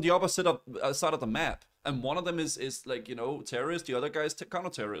start on the opposite side of the map. And one of them is like, you know, terrorist. The other guy is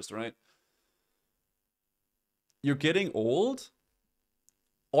counter-terrorist, right? You're getting old?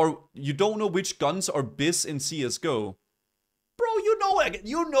 Or you don't know which guns are BIS in CSGO. Bro,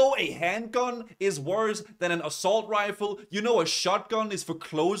 you know a handgun is worse than an assault rifle. You know a shotgun is for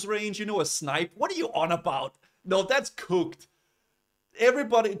close range. You know a snipe. What are you on about? No, that's cooked.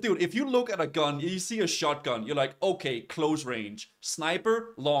 Everybody, dude, if you look at a gun, you see a shotgun, you're like, okay, close range.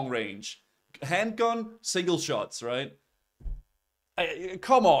 Sniper, long range. Handgun, single shots, right?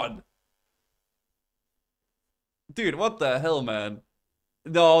 Come on. Dude, what the hell, man?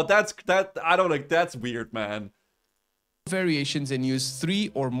 No, I don't like, that's weird, man. Variations and use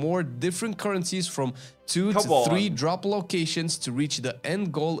 3 or more different currencies from 2 to 3 drop locations to reach the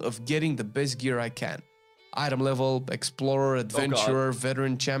end goal of getting the best gear I can. Item level, Explorer, Adventurer,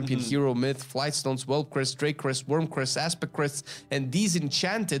 Veteran, Champion, Hero, Myth, Flightstones, Whelp Crest, Drake Crest, Worm Crest, Aspect Crests, and these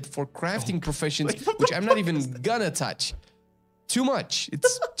enchanted for crafting professions, which I'm not even gonna touch. Too much.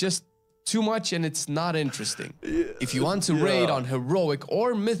 It's just too much, and it's not interesting. If you want to raid on Heroic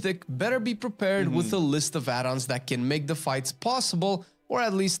or Mythic, better be prepared with a list of add-ons that can make the fights possible, or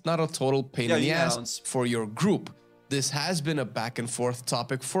at least not a total pain in the ass for your group. This has been a back and forth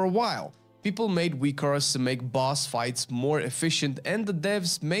topic for a while. People made WeakAuras to make boss fights more efficient, and the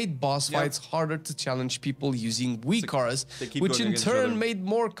devs made boss fights harder to challenge people using WeakAuras, which in turn made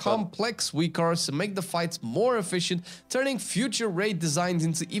more complex WeakAuras to make the fights more efficient, turning future raid designs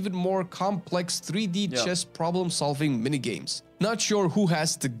into even more complex 3D chess problem-solving minigames. Not sure who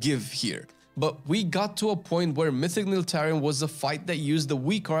has to give here, but we got to a point where Mythic Niltarion was a fight that used the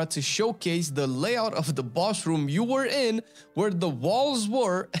WeakAura to showcase the layout of the boss room you were in, where the walls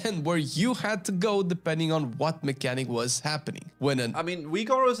were, and where you had to go depending on what mechanic was happening. I mean,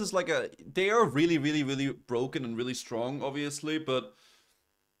 WeakAuras is like they are really, really, really broken and really strong, obviously, but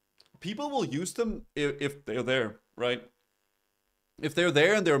people will use them if they're there, right? If they're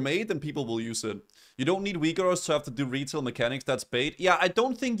there and they're made, then people will use it. You don't need WeakAuras to have to do retail mechanics, that's bait. Yeah, I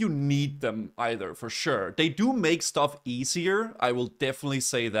don't think you need them either, for sure. They do make stuff easier, I will definitely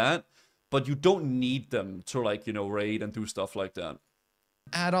say that. But you don't need them to, like, you know, raid and do stuff like that.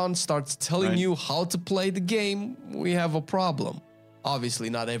 Add-on starts telling you how to play the game, we have a problem. Obviously,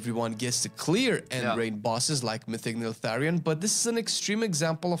 not everyone gets to clear end raid bosses like Mythic Niltarion, but this is an extreme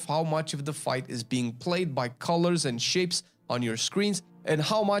example of how much of the fight is being played by colors and shapes on your screens, and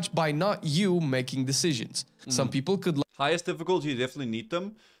how much by not you making decisions. Some people could... Highest difficulty, you definitely need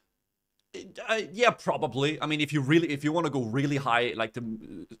them. Yeah, probably. I mean, if you want to go really high, like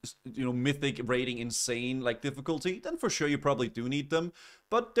the, you know, mythic rating insane, like difficulty, then for sure you probably do need them.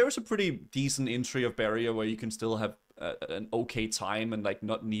 But there's a pretty decent entry of barrier where you can still have an okay time and like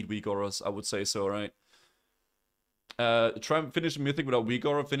not need WeakAuras, I would say so, right? Try and finish mythic without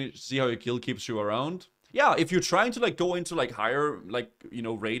WeakAura, see how your kill keeps you around. Yeah, if you're trying to like go into like higher, like, you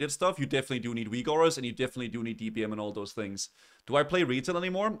know, rated stuff, you definitely do need WeakAuras, and you definitely do need DPM and all those things. Do I play retail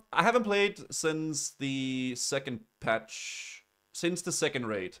anymore? I haven't played since the second patch, since the second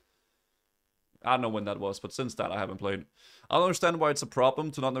raid. I don't know when that was, but since that I haven't played. I don't understand why it's a problem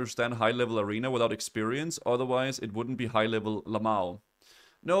to not understand high-level arena without experience, otherwise it wouldn't be high-level Lamau.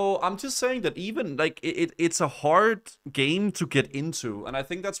 No, I'm just saying that even, like, it's a hard game to get into. And I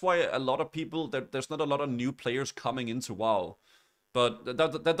think that's why a lot of people, there's not a lot of new players coming into WoW. But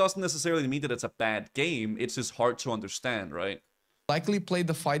that doesn't necessarily mean that it's a bad game. It's just hard to understand, right? Likely play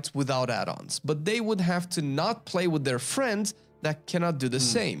the fights without add-ons, but they would have to not play with their friends that cannot do the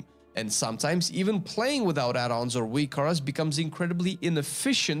same. And sometimes even playing without add-ons or WeakAuras becomes incredibly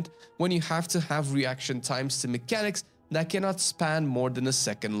inefficient when you have to have reaction times to mechanics that cannot span more than a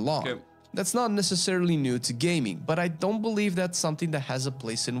second long. Okay. That's not necessarily new to gaming, but I don't believe that's something that has a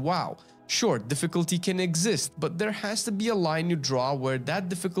place in WoW. Sure, difficulty can exist, but there has to be a line you draw where that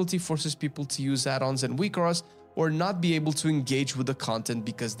difficulty forces people to use add-ons and WeakAuras or not be able to engage with the content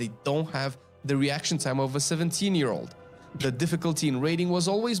because they don't have the reaction time of a 17-year-old. The difficulty in raiding was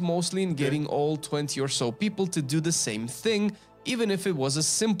always mostly in getting all 20 or so people to do the same thing, even if it was a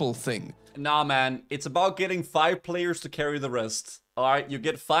simple thing. Nah, man, it's about getting 5 players to carry the rest. Alright, you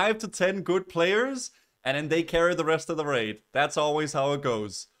get 5 to 10 good players, and then they carry the rest of the raid. That's always how it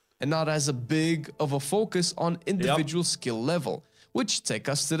goes. And not as a big of a focus on individual skill level, which take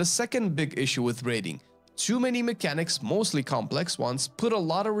us to the second big issue with raiding. Too many mechanics, mostly complex ones, put a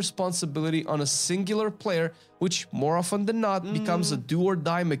lot of responsibility on a singular player, which more often than not becomes a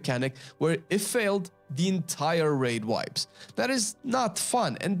do-or-die mechanic where if failed, the entire raid wipes. That is not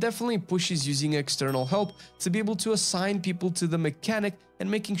fun and definitely pushes using external help to be able to assign people to the mechanic and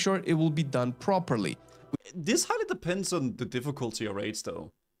making sure it will be done properly. This highly depends on the difficulty of raids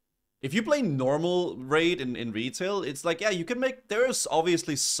though. If you play normal raid in retail, it's like, yeah, you can make, there's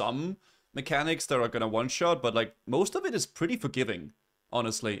obviously some mechanics that are gonna one-shot, but like most of it is pretty forgiving,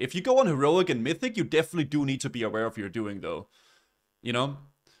 honestly. If you go on heroic and mythic, you definitely do need to be aware of what you're doing though. You know?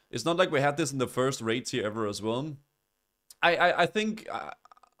 It's not like we had this in the first raid tier ever as well. I think,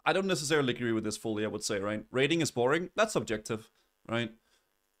 I don't necessarily agree with this fully, I would say, right? Raiding is boring, that's subjective, right?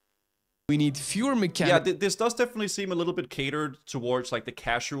 We need fewer mechanics. Yeah, this does definitely seem a little bit catered towards like the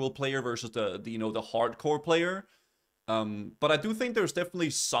casual player versus the you know, the hardcore player. But I do think there's definitely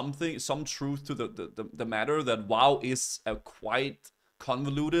some truth to the matter that WoW is a quite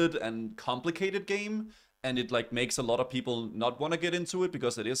convoluted and complicated game, and it like makes a lot of people not want to get into it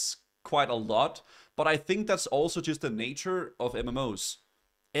because it is quite a lot. But I think that's also just the nature of MMOs.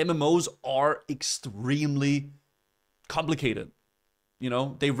 MMOs are extremely complicated. You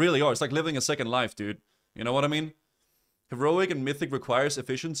know, they really are. It's like living a second life, dude. You know what I mean? Heroic and mythic requires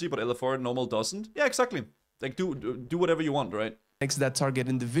efficiency, but LFR normal doesn't. Yeah, exactly. Like, do whatever you want, right? That target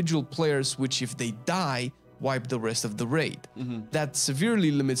individual players, which if they die, wipe the rest of the raid. That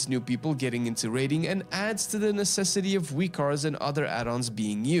severely limits new people getting into raiding and adds to the necessity of weakars and other add-ons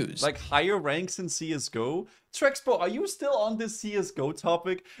being used. Like higher ranks in CSGO? Trexpo, are you still on this CSGO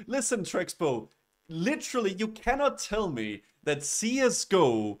topic? Listen, Trexpo, literally you cannot tell me that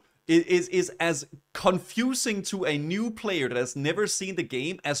CSGO is as confusing to a new player that has never seen the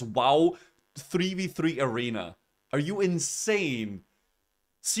game as WoW 3v3 Arena. Are you insane?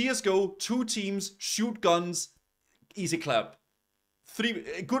 CSGO, 2 teams, shoot guns, easy clap.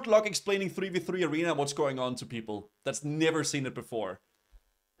 Good luck explaining 3v3 Arena and what's going on to people that's never seen it before.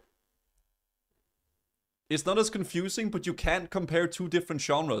 It's not as confusing, but you can't compare 2 different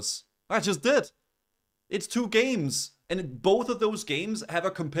genres. I just did. It's 2 games, and both of those games have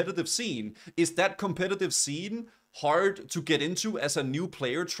a competitive scene. Is that competitive scene hard to get into as a new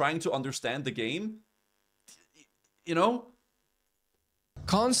player trying to understand the game? You know?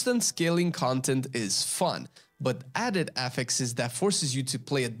 Constant scaling content is fun, but added affixes that forces you to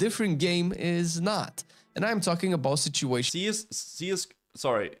play a different game is not. And I'm talking about situations.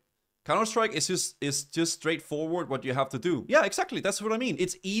 Counter-Strike is just straightforward what you have to do. Yeah, exactly. That's what I mean.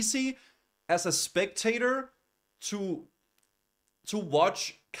 It's easy as a spectator to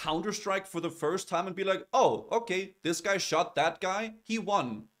watch Counter-Strike for the first time and be like, oh, okay, this guy shot that guy, he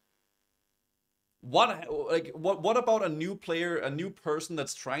won. What about a new player, a new person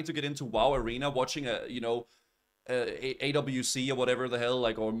that's trying to get into WoW Arena, watching a, you know, AWC or whatever the hell,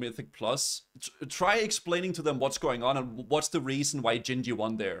 like, or Mythic Plus? Try explaining to them what's going on and what's the reason why Gingy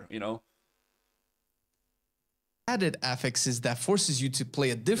won there, you know? Added affixes that forces you to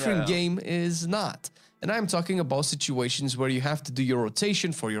play a different game is not. And I'm talking about situations where you have to do your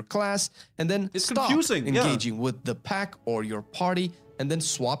rotation for your class and then stop engaging with the pack or your party and then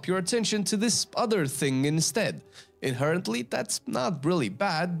swap your attention to this other thing instead. Inherently, that's not really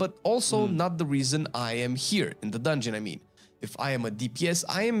bad, but also not the reason I am here in the dungeon, I mean. If I am a DPS,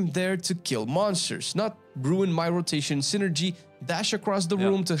 I am there to kill monsters, not ruin my rotation synergy, dash across the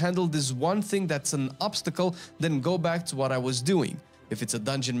room to handle this one thing that's an obstacle, then go back to what I was doing. If it's a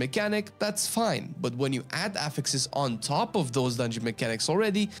dungeon mechanic, that's fine, but when you add affixes on top of those dungeon mechanics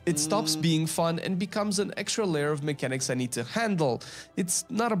already, it stops being fun and becomes an extra layer of mechanics I need to handle. It's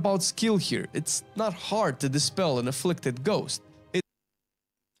not about skill here, it's not hard to dispel an afflicted ghost.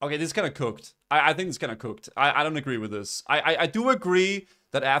 Okay, this is kind of cooked. I think it's kind of cooked. I don't agree with this. I do agree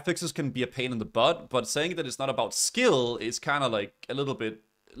that affixes can be a pain in the butt, but saying that it's not about skill is kind of like a little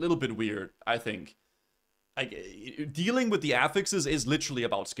bit weird, I think. Like, dealing with the affixes is literally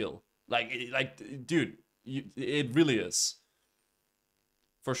about skill. Like dude, it really is.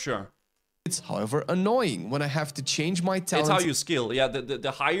 For sure. It's, however, annoying when I have to change my talent. It's how you skill. Yeah,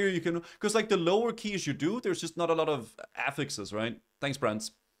 the higher you can... Because, like, the lower keys you do, there's just not a lot of affixes, right? Thanks,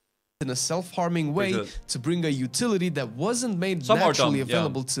 Brands. In a self-harming way to bring a utility that wasn't made naturally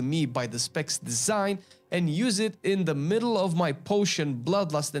available to me by the spec's design and use it in the middle of my potion,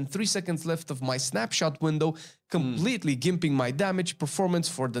 bloodlust, and 3 seconds left of my snapshot window, completely gimping my damage performance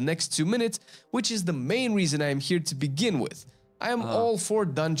for the next 2 minutes, which is the main reason I am here to begin with. I am all for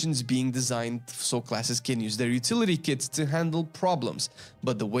dungeons being designed so classes can use their utility kits to handle problems,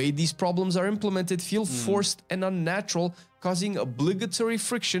 but the way these problems are implemented feel forced and unnatural, causing obligatory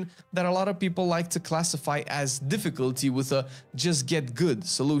friction that a lot of people like to classify as difficulty with a just get good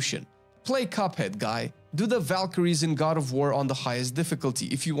solution. Play Cuphead, guy. Do the Valkyries in God of War on the highest difficulty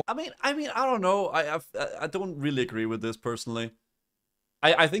if you want. I mean, I don't know. I don't really agree with this personally.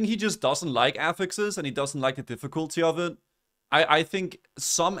 I think he just doesn't like affixes and he doesn't like the difficulty of it. I think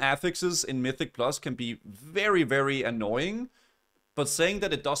some affixes in Mythic Plus can be very, very annoying, but saying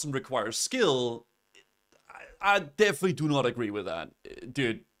that it doesn't require skill, I definitely do not agree with that.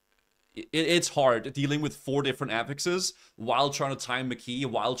 Dude, it's hard dealing with 4 different affixes while trying to time the key,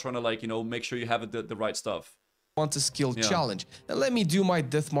 while trying to, like, you know, make sure you have the right stuff. Want a skill challenge, and let me do my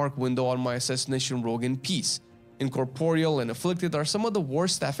Deathmark window on my Assassination Rogue in peace. Incorporeal and Afflicted are some of the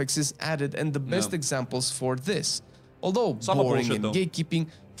worst affixes added and the best examples for this. Although boring and gatekeeping,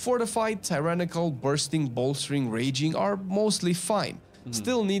 Fortified, Tyrannical, Bursting, Bolstering, Raging are mostly fine.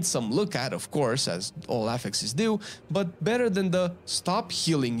 Still need some look at, of course, as all affixes do, but better than the stop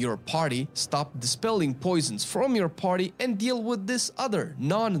healing your party, stop dispelling poisons from your party, and deal with this other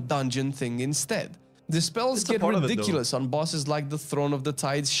non-dungeon thing instead. Dispels get ridiculous on bosses like the Throne of the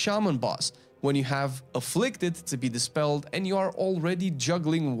Tides Shaman boss, when you have Afflicted to be dispelled and you are already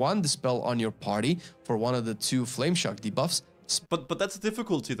juggling 1 dispel on your party for one of the 2 Flame Shock debuffs. But that's the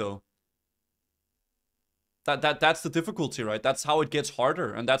difficulty though. That's the difficulty, right? That's how it gets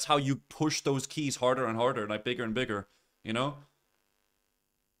harder, and that's how you push those keys harder and harder, like bigger and bigger, you know?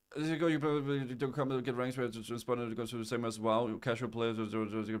 You don't come to get ranks where it's responded to go to the same as WoW. Casual players, it's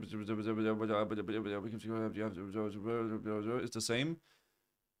the same.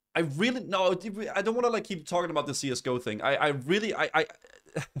 I really no. I don't want to like keep talking about the CS:GO thing. I really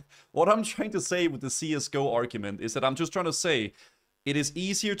what I'm trying to say with the CS:GO argument is that I'm just trying to say it is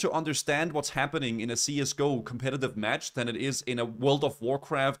easier to understand what's happening in a CS:GO competitive match than it is in a World of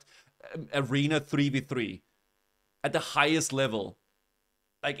Warcraft arena 3v3 at the highest level.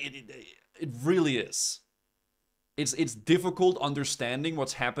 Like it really is. It's difficult understanding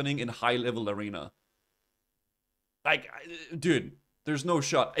what's happening in high level arena. Like, dude, there's no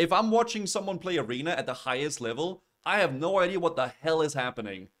shot. If I'm watching someone play arena at the highest level, I have no idea what the hell is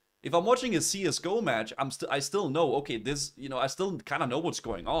happening. If I'm watching a CS:GO match, I still know, okay, this, you know, I still kind of know what's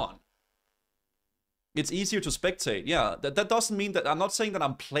going on. It's easier to spectate. Yeah, that doesn't mean that I'm not saying that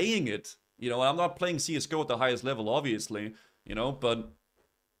I'm playing it. You know, I'm not playing CS:GO at the highest level, obviously, you know, but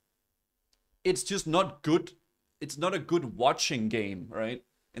it's just not good. It's not a good watching game, right?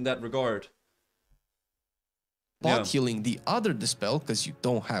 In that regard. Bot healing the other dispel because you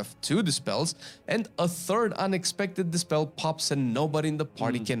don't have two dispels, and a third unexpected dispel pops and nobody in the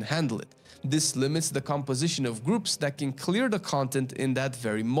party can handle it. This limits the composition of groups that can clear the content in that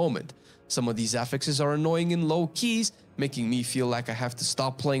very moment. Some of these affixes are annoying in low keys, making me feel like I have to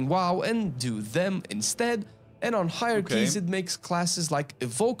stop playing WoW and do them instead. And on higher keys, it makes classes like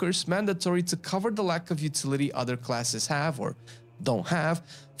Evokers mandatory to cover the lack of utility other classes have or don't have,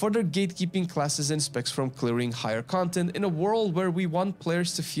 further gatekeeping classes and specs from clearing higher content in a world where we want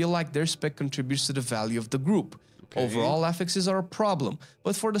players to feel like their spec contributes to the value of the group. Overall, affixes are a problem,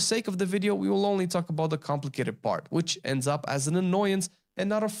 but for the sake of the video, we will only talk about the complicated part, which ends up as an annoyance and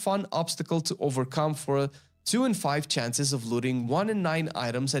not a fun obstacle to overcome for a 2 in 5 chances of looting 1 in 9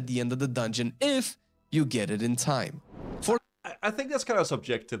 items at the end of the dungeon if you get it in time. I think that's kind of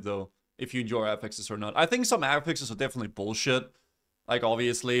subjective though, if you enjoy affixes or not. I think some affixes are definitely bullshit, like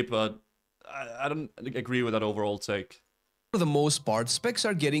obviously, but I don't agree with that overall take. For the most part, specs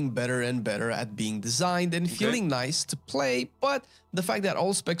are getting better and better at being designed and feeling nice to play, but the fact that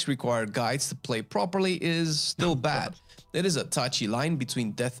all specs require guides to play properly is still bad. It is a touchy line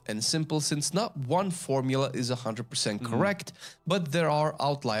between death and simple since not one formula is 100% correct, but there are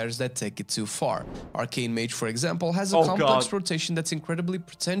outliers that take it too far. Arcane Mage, for example, has a complex rotation that's incredibly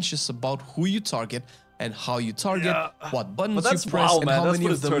pretentious about who you target and how you target, what buttons you press, and how many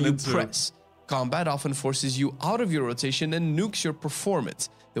of them you press. Combat often forces you out of your rotation and nukes your performance.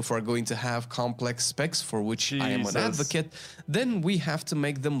 If we're going to have complex specs, for which I am an advocate, then we have to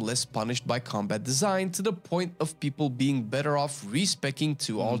make them less punished by combat design to the point of people being better off respecking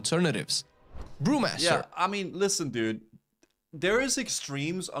two alternatives. Brewmaster. Yeah, I mean, listen, dude. There is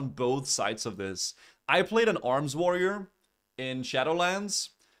extremes on both sides of this. I played an Arms Warrior in Shadowlands.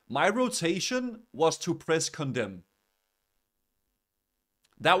 My rotation was to press Condemn.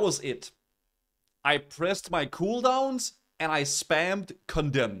 That was it. I pressed my cooldowns and I spammed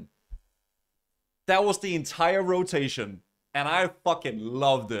Condemn. That was the entire rotation, and I fucking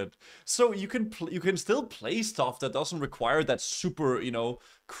loved it. So you can still play stuff that doesn't require that super, you know,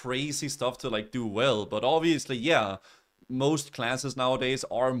 crazy stuff to like do well. But obviously, yeah, most classes nowadays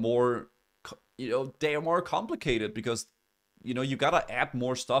are more, you know, they are more complicated because, you know, you gotta add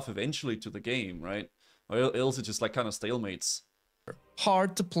more stuff eventually to the game, right? Or else it just like kind of stalemates.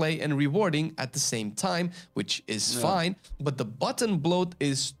 Hard to play and rewarding at the same time, which is fine, but the button bloat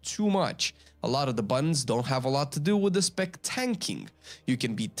is too much. A lot of the buttons don't have a lot to do with the spec tanking. You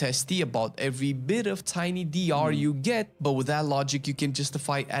can be testy about every bit of tiny DR you get, but with that logic you can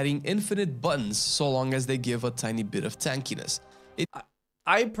justify adding infinite buttons so long as they give a tiny bit of tankiness.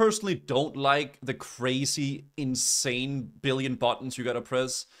 I personally don't like the crazy, insane billion buttons you gotta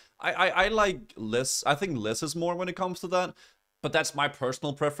press. I like less. I think less is more when it comes to that. But that's my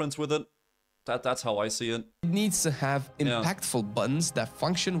personal preference with it. That's how I see it. It needs to have impactful buttons that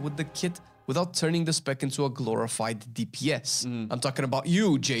function with the kit without turning the spec into a glorified DPS. I'm talking about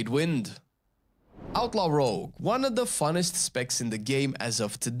you, Jadewind. Outlaw Rogue, one of the funnest specs in the game as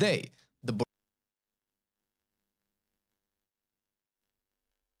of today.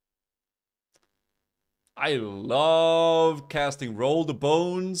 I love casting Roll the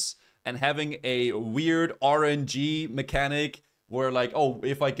Bones and having a weird RNG mechanic where like, oh,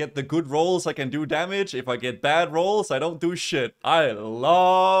 if I get the good rolls, I can do damage. If I get bad rolls, I don't do shit. I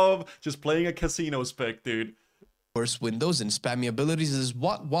love just playing a casino spec, dude. Burst windows and spammy abilities is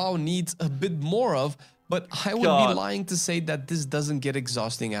what WoW needs a bit more of, but I would be lying to say that this doesn't get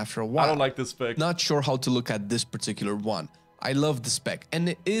exhausting after a while. I don't like this spec. Not sure how to look at this particular one. I love the spec, and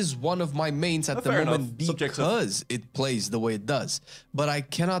it is one of my mains at the moment because it plays the way it does. But I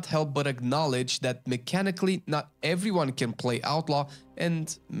cannot help but acknowledge that mechanically, not everyone can play Outlaw,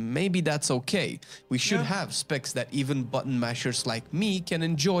 and maybe that's okay. We should have specs that even button mashers like me can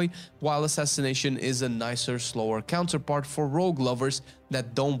enjoy, while Assassination is a nicer, slower counterpart for rogue lovers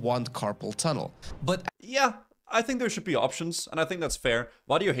that don't want carpal tunnel. But yeah, I think there should be options, and I think that's fair.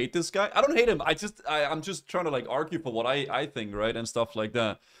 Why do you hate this guy? I don't hate him. I'm just trying to like argue for what I think, right, and stuff like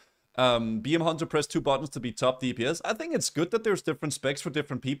that. BM Hunter press 2 buttons to be top DPS. I think it's good that there's different specs for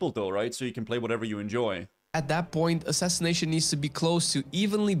different people, though, right? So you can play whatever you enjoy. At that point, Assassination needs to be close to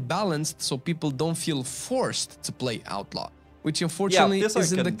evenly balanced, so people don't feel forced to play Outlaw, which unfortunately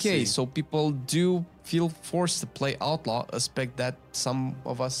isn't the case. So people do feel forced to play Outlaw, a spec that some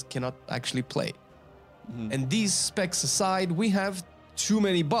of us cannot actually play. And these specs aside, we have too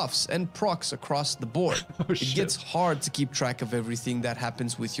many buffs and procs across the board. It gets hard to keep track of everything that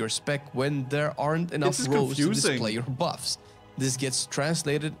happens with your spec when there aren't enough rows to display your buffs. This gets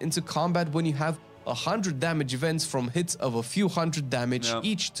translated into combat when you have 100 damage events from hits of a few hundred damage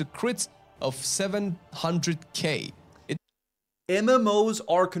each to crits of 700k. MMOs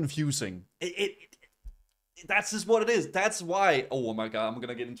are confusing. That's just what it is. That's why, oh my god, I'm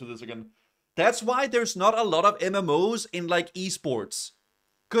gonna get into this again. That's why there's not a lot of MMOs in like esports.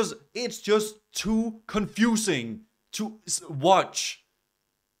 Because it's just too confusing to watch.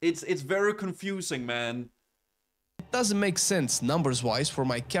 It's very confusing, man. It doesn't make sense numbers-wise for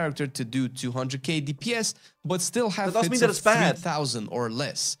my character to do 200k DPS, but still have hits of 3,000 or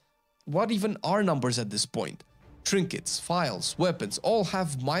less. What even are numbers at this point? Trinkets, files, weapons all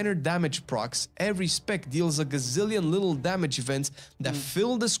have minor damage procs. Every spec deals a gazillion little damage events that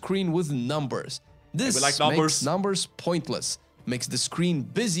fill the screen with numbers. This makes numbers pointless, makes the screen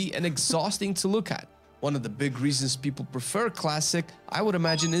busy and exhausting to look at. One of the big reasons people prefer Classic, I would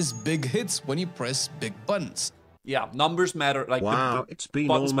imagine, is big hits when you press big buttons. Yeah, numbers matter. Like wow, it's been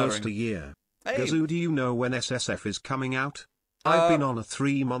almost a year. Hey. Guzu, do you know when SSF is coming out? I've been on a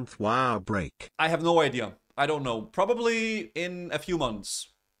 3-month break. I have no idea. I don't know. Probably in a few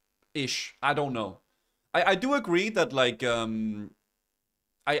months-ish. I don't know. I do agree that, like, I mean,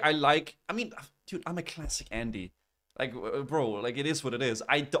 dude, I'm a classic Andy. Like, bro, like, it is what it is.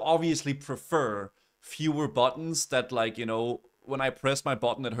 I obviously prefer fewer buttons that, like, you know, when I press my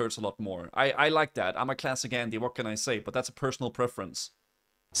button, it hurts a lot more. I like that. I'm a classic Andy, what can I say? But that's a personal preference.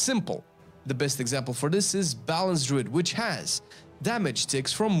 Simple. The best example for this is Balance Druid, which has damage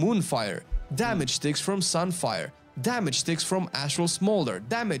ticks from Moonfire, damage ticks from Sunfire, damage ticks from Astral Smolder,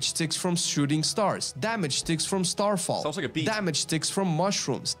 damage ticks from Shooting Stars, damage ticks from Starfall, sounds like a beat. Damage ticks from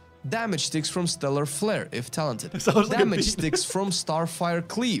Mushrooms, damage ticks from Stellar Flare, if talented, damage ticks from Starfire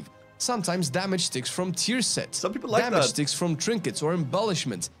Cleave, sometimes damage ticks from tier sets, some people like damage ticks from trinkets or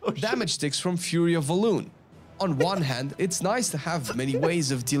embellishments, damage ticks from Fury of Valoon. On one hand, it's nice to have many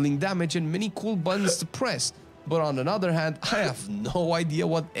ways of dealing damage and many cool buttons to press, but on another hand, I have no idea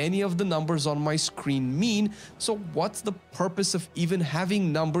what any of the numbers on my screen mean, so what's the purpose of even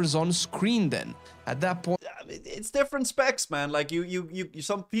having numbers on screen then? At that point, it's different specs, man. Like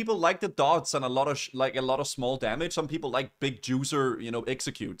some people like the dots and a lot of small damage. Some people like big juicer, you know,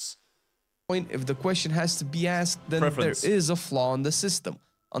 executes. If the question has to be asked, then there is a flaw in the system.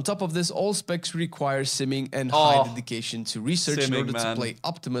 On top of this, all specs require simming and high dedication to research in order to play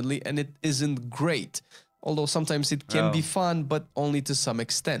optimally, and it isn't great. Although sometimes it can be fun, but only to some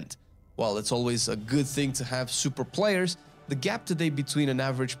extent. While it's always a good thing to have super players, the gap today between an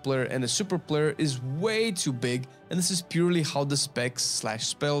average player and a super player is way too big, and this is purely how the specs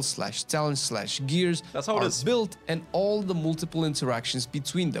 /spells /talents /gears are built and all the multiple interactions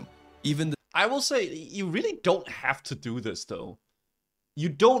between them. I will say, you really don't have to do this, though. You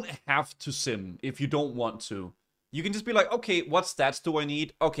don't have to sim if you don't want to. You can just be like, okay, what stats do I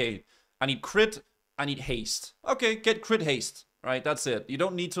need? Okay, I need crit, I need haste. Okay, get crit haste, right? That's it. You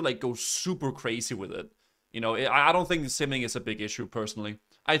don't need to, like, go super crazy with it. You know, I don't think simming is a big issue, personally.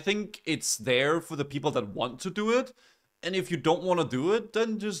 I think it's there for the people that want to do it. And if you don't want to do it,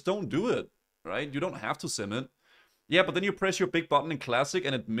 then just don't do it, right? You don't have to sim it. Yeah, but then you press your big button in Classic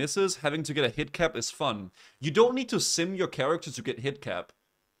and it misses. Having to get a hit cap is fun. You don't need to sim your character to get hit cap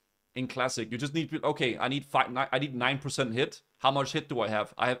in Classic. You just need, okay, I need 9% hit. How much hit do I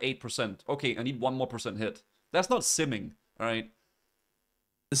have? I have 8%. Okay, I need 1% more hit. That's not simming, alright?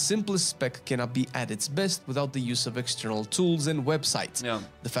 The simplest spec cannot be at its best without the use of external tools and websites. Yeah.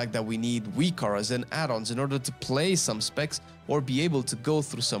 The fact that we need weak auras and add-ons in order to play some specs or be able to go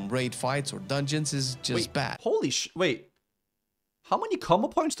through some raid fights or dungeons is just bad. Holy wait. How many combo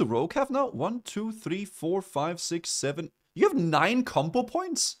points do Rogue have now? 1, 2, 3, 4, 5, 6, 7. You have 9 combo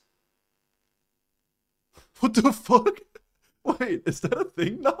points? What the fuck? Wait, is that a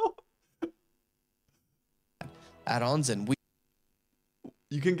thing now? Add-ons and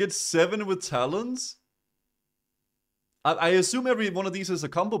you can get 7 with talents? I assume every one of these is a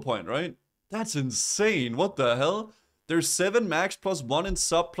combo point, right? That's insane. What the hell? There's 7 max plus 1 in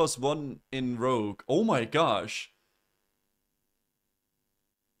sub plus 1 in rogue. Oh my gosh.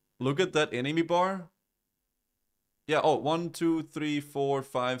 Look at that enemy bar. Yeah, oh, 1, 2, 3, 4,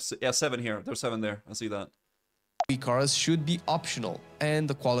 5, 6. Yeah, 7 here. There's 7 there. I see that. Cars should be optional and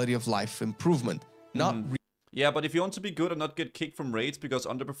the quality of life improvement, not yeah, but if you want to be good and not get kicked from raids because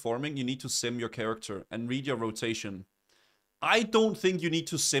underperforming, you need to sim your character and read your rotation. I don't think you need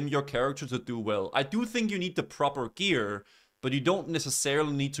to sim your character to do well. I do think you need the proper gear, but you don't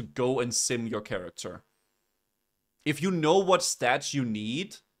necessarily need to go and sim your character. If you know what stats you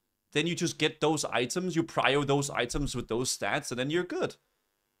need, then you just get those items, you prio those items with those stats, and then you're good.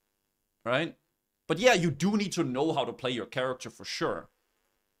 Right? But yeah, you do need to know how to play your character for sure.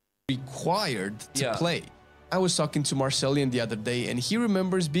 Required to play. I was talking to Marcellian the other day, and he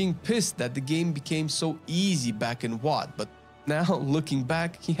remembers being pissed that the game became so easy back in WoD, but now, looking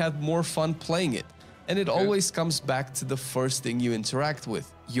back, he had more fun playing it. And it always comes back to the first thing you interact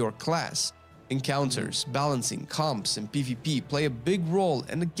with, your class. Encounters, balancing, comps, and PvP play a big role,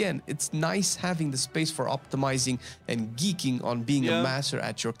 and again, it's nice having the space for optimizing and geeking on being a master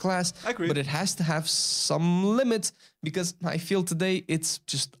at your class, but it has to have some limits, because I feel today it's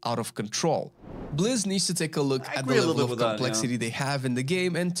just out of control. Blizz needs to take a look at the level of complexity they have in the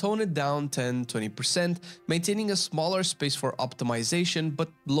game and tone it down 10-20%, maintaining a smaller space for optimization, but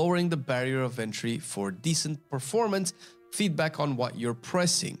lowering the barrier of entry for decent performance, feedback on what you're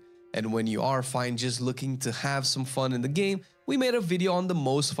pressing. And when you are fine just looking to have some fun in the game, we made a video on the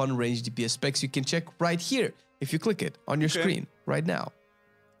most fun range DPS specs you can check right here, if you click it on your screen right now.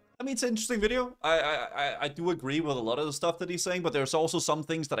 I mean, it's an interesting video. I do agree with a lot of the stuff that he's saying, but there's also some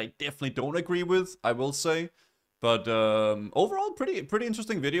things that I definitely don't agree with, I will say. But overall, pretty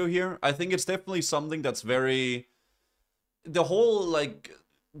interesting video here. I think it's definitely something that's very... The whole, like,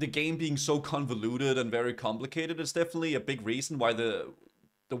 the game being so convoluted and very complicated is definitely a big reason why the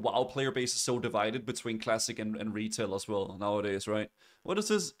WoW player base is so divided between classic and retail as well nowadays, right? What is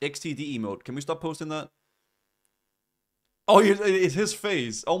this XTD emote? Can we stop posting that? Oh, it's his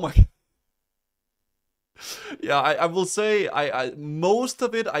face. Oh my. Yeah, I will say, most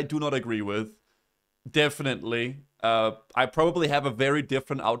of it I do not agree with. Definitely. I probably have a very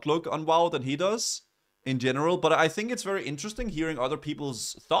different outlook on WoW than he does in general, but I think it's very interesting hearing other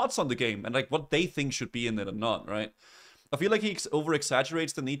people's thoughts on the game and like what they think should be in it and not, right? I feel like he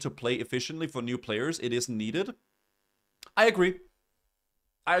over-exaggerates the need to play efficiently for new players. It isn't needed. I agree.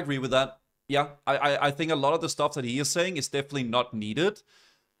 I agree with that. Yeah, I think a lot of the stuff that he is saying is definitely not needed.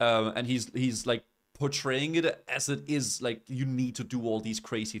 And he's like portraying it as it is, like you need to do all these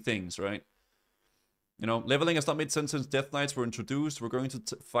crazy things, right? You know, leveling has not made sense since Death Knights were introduced. We're going to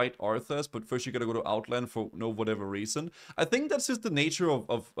fight Arthas, but first you gotta go to Outland for no whatever reason. I think that's just the nature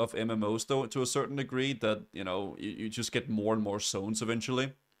of MMOs, though, to a certain degree, that, you know, you just get more and more zones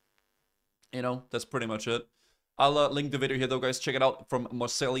eventually. You know, that's pretty much it. I'll link the video here, though, guys. Check it out from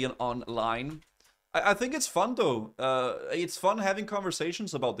Marcellian Online. I think it's fun, though. It's fun having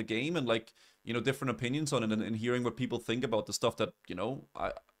conversations about the game and, like, you know, different opinions on it and hearing what people think about the stuff that, you know,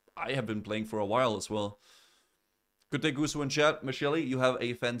 I have been playing for a while as well. Good day, Guzu and chat. Michelle, you have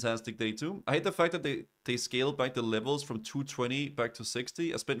a fantastic day too. I hate the fact that they scaled back the levels from 220 back to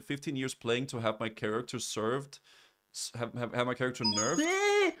 60. I spent 15 years playing to have my character served. Have my character nerfed.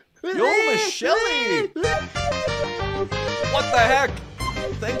 Yo, Michelle! What the heck?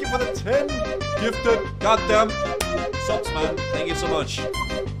 Thank you for the 10 gifted goddamn subs, man. Thank you so much.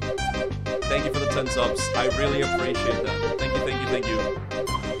 Thank you for the 10 subs. I really appreciate that. Thank you, thank you, thank you.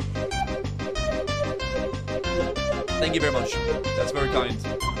 Thank you very much. That's very kind.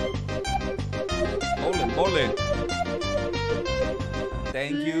 Holy moly.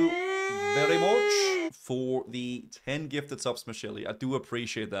 Thank you very much for the 10 gifted subs, Michelle. I do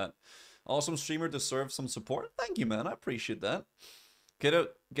appreciate that. Awesome streamer, deserves some support. Thank you, man. I appreciate that. Get a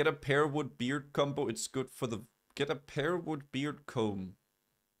pearwood beard combo. It's good for the... Get a pearwood beard comb.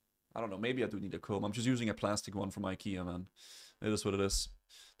 I don't know. Maybe I do need a comb. I'm just using a plastic one from IKEA, man. It is what it is.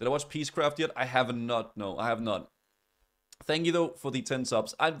 Did I watch Peacecraft yet? I have not. No, I have not. Thank you, though, for the 10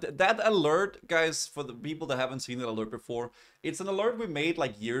 subs. That alert, guys, for the people that haven't seen that alert before, it's an alert we made,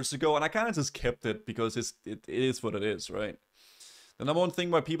 like, years ago, and I kind of just kept it because it is what it is, right? The number one thing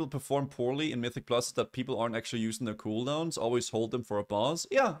why people perform poorly in Mythic Plus is that people aren't actually using their cooldowns, always hold them for a boss.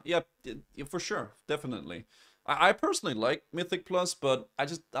 Yeah, for sure, definitely. I personally like Mythic Plus, but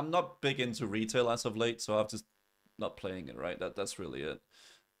I'm not big into retail as of late, so I'm just not playing it, right? That's really it.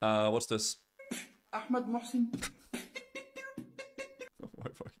 What's this? Ahmed Mohsin. Oh my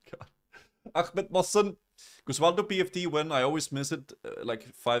god. Ahmed Mohsin. Guswaldo BFD when I always miss it like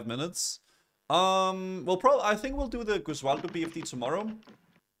 5 minutes. I think we'll do the Guswaldo BFD tomorrow.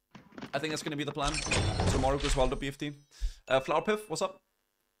 I think that's gonna be the plan. Tomorrow Guswaldo BFD. Flower Piff, what's up?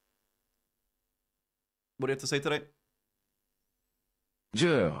 What do you have to say today?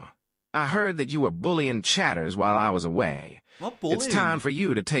 Joe, I heard that you were bullying chatters while I was away. Not bullying. It's time for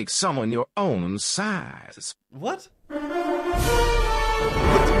you to take someone your own size. What?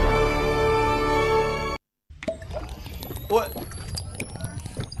 What?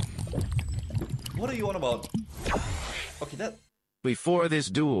 What are you on about? Okay, that... Before this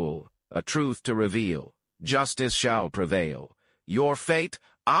duel, a truth to reveal. Justice shall prevail. Your fate,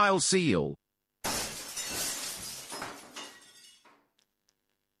 I'll seal.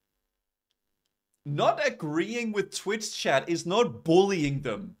 Not agreeing with Twitch chat is not bullying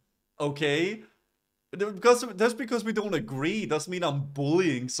them, okay? Because that's because we don't agree. Doesn't mean I'm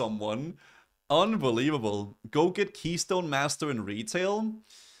bullying someone. Unbelievable. Go get Keystone Master in retail.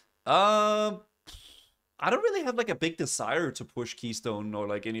 I don't really have like a big desire to push Keystone or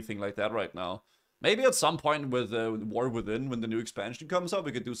like anything like that right now. Maybe at some point with War Within, when the new expansion comes out,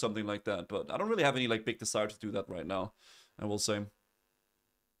 we could do something like that. But I don't really have any like big desire to do that right now, I will say.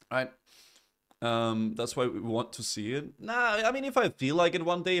 Alright. That's why we want to see it. Nah, I mean, if I feel like it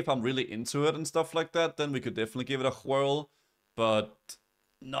one day, if I'm really into it and stuff like that, then we could definitely give it a whirl. But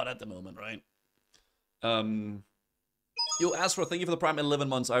not at the moment, right? Yo, Astro, thank you for the Prime 11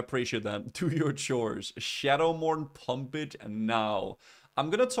 months. I appreciate that. Do your chores. Shadowmourne, pump it now. I'm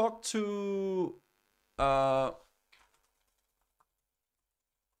gonna talk to...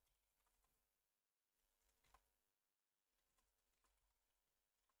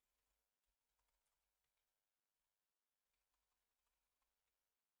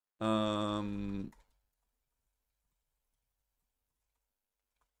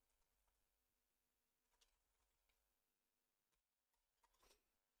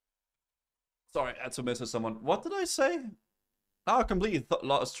 Sorry, I had to message someone. What did I say? Oh, I completely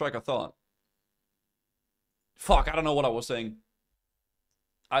lost track of thought. Fuck, I don't know what I was saying.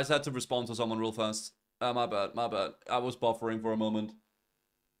 I just had to respond to someone real fast. My bad, my bad. I was buffering for a moment.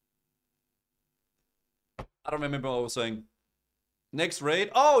 I don't remember what I was saying. Next raid?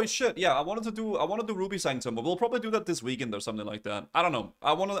 Oh shit, yeah, I wanted to do Ruby Sanctum, but we'll probably do that this weekend or something like that. I don't know.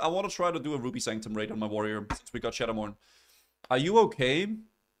 I wanna try to do a Ruby Sanctum raid on my warrior since we got Shadowmourne. Are you okay?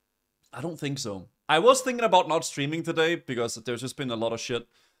 I don't think so. I was thinking about not streaming today because there's just been a lot of shit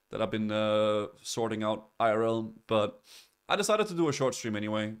that I've been sorting out IRL, but I decided to do a short stream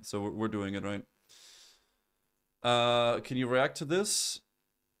anyway, so we're doing it, right? Can you react to this?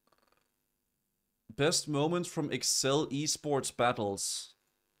 Best moments from Excel esports battles.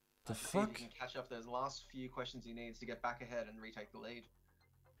 The fuck? You can catch up those last few questions he needs to get back ahead and retake the lead.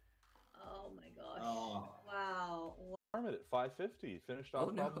 Oh my gosh. Oh. Wow. At 550, finished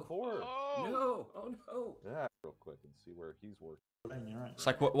off top 4. Oh no! Oh no! Yeah, real quick and see where he's working. It's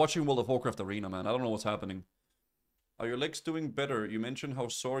like watching World of Warcraft Arena, man. I don't know what's happening. Are your legs doing better? You mentioned how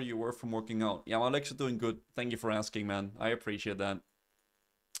sore you were from working out. Yeah, my legs are doing good. Thank you for asking, man. I appreciate that.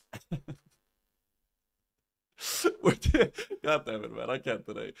 God damn it, man. I can't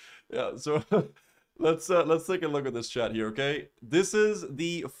today. Yeah, so let's take a look at this chat here, okay? This is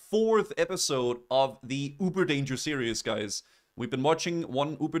the 4th episode of the Uber Danger series, guys. We've been watching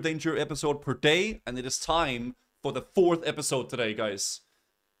one Uber Danger episode per day, and it is time for the 4th episode today, guys.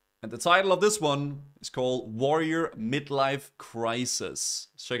 And the title of this one is called Warrior Midlife Crisis.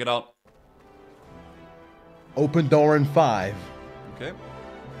 Let's check it out. Open door in 5. Okay.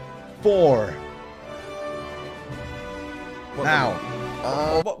 4. What, now.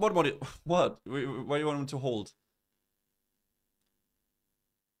 What? Why do you want him to hold?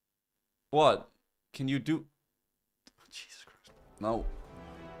 What? Can you do... Jesus Christ. No.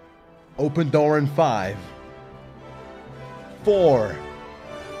 Open door in 5. 4.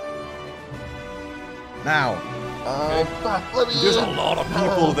 Now. Okay. Fuck, let me There's in. a lot of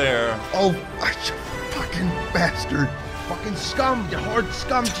people there. Oh, you fucking bastard. Fucking scum. You hard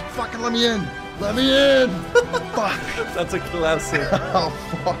scum. Just fucking let me in. Let me in. Fuck. That's a classic. Oh,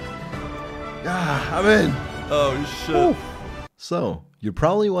 fuck. Yeah, I'm in. Oh, shit. Ooh. So, You're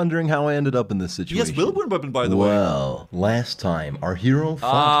probably wondering how I ended up in this situation. He has Whirlwind Weapon, by the way. Well, last time, our hero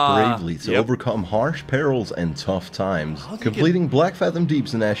fought bravely to overcome harsh perils and tough times, completing Black Fathom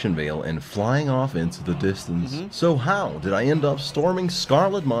Deeps in Ashenvale and flying off into the distance. So how did I end up storming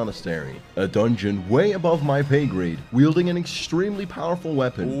Scarlet Monastery, a dungeon way above my pay grade, wielding an extremely powerful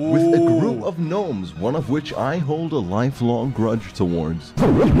weapon with a group of gnomes, one of which I hold a lifelong grudge towards,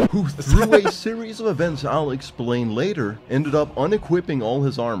 who through a series of events I'll explain later, ended up unequipping all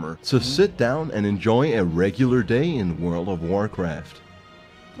his armor to sit down and enjoy a regular day in World of Warcraft.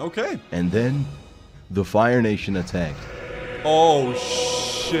 Okay. And then, the Fire Nation attacked. Oh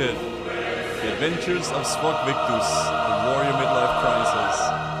shit. The Adventures of Svog Victus, the Warrior Midlife Crisis.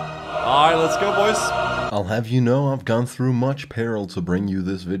 Alright, let's go, boys. I'll have you know I've gone through much peril to bring you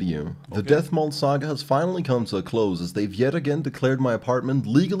this video. The Deathmold saga has finally come to a close as they've yet again declared my apartment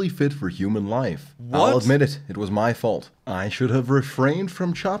legally fit for human life. I'll admit it was my fault. I should have refrained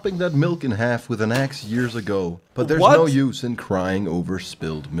from chopping that milk in half with an axe years ago, but there's no use in crying over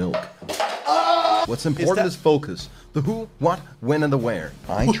spilled milk. What's important is focus. The who, what, when, and the where.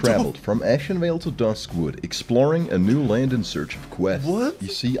 I traveled from Ashenvale to Duskwood, exploring a new land in search of quests. You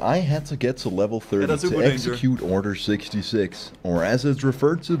see, I had to get to level 30 to execute Order 66, or as it's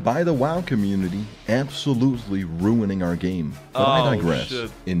referred to by the WoW community, absolutely ruining our game. But I digress.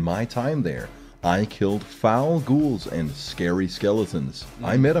 Shit. In my time there, I killed foul ghouls and scary skeletons.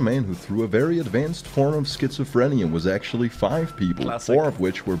 I met a man who through a very advanced form of schizophrenia was actually 5 people, 4 of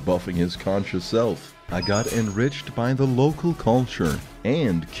which were buffing his conscious self. I got enriched by the local culture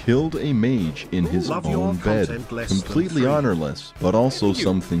and killed a mage in his own bed. Completely honorless, but also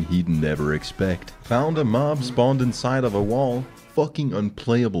something he'd never expect. Found a mob spawned inside of a wall. Fucking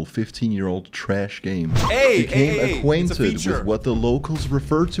unplayable 15-year-old trash game. Became acquainted with what the locals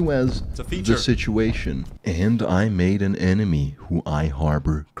refer to as the situation. And I made an enemy who I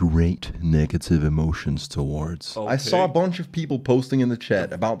harbor great negative emotions towards. I saw a bunch of people posting in the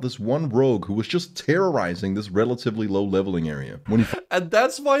chat about this one rogue who was just terrorizing this relatively low leveling area. And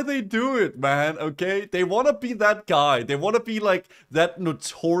that's why they do it, man, okay? They want to be that guy. They want to be like that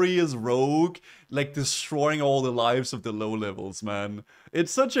notorious rogue, like destroying all the lives of the low levels, man.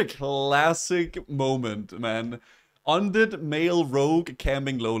 It's such a classic moment, man. Undead male rogue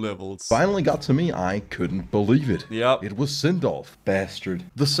camping low levels. Finally got to me, I couldn't believe it. Yep. It was Sindolf, bastard.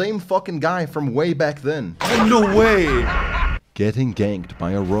 The same fucking guy from way back then. Oh, no way! Getting ganked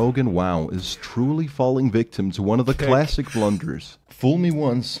by a rogue in WoW is truly falling victim to one of the classic blunders. Fool me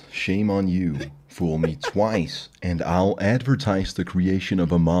once, shame on you. Fool me twice, and I'll advertise the creation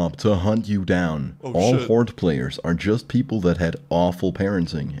of a mob to hunt you down. All Horde players are just people that had awful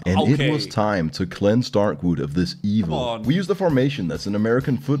parenting, and it was time to cleanse Darkwood of this evil. We used a formation that's in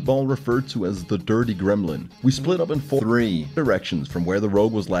American football referred to as the Dirty Gremlin. We split up in 3 directions from where the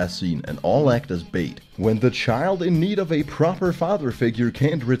rogue was last seen, and all act as bait. When the child in need of a proper father figure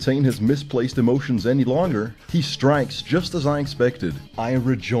can't retain his misplaced emotions any longer, he strikes just as I expected. I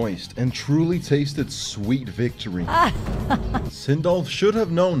rejoiced and truly tasted sweet victory. Sindolf should have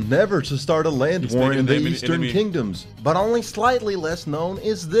known never to start a land war in the Eastern Kingdoms, but only slightly less known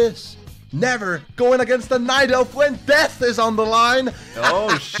is this. Never going against the Night Elf when death is on the line!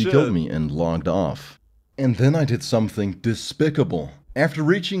 Oh shit. He killed me and logged off. And then I did something despicable. After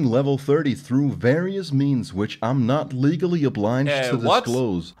reaching level 30 through various means which I'm not legally obliged to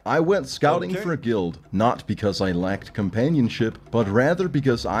disclose, I went scouting for a guild, not because I lacked companionship, but rather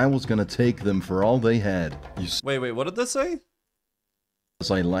because I was gonna take them for all they had. Wait, what did this say? Because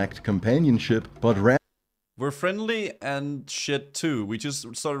I lacked companionship, but rather... We're friendly and shit too. We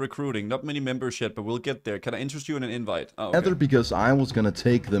just started recruiting. Not many members yet, but we'll get there. Can I interest you in an invite? Oh, Rather because I was gonna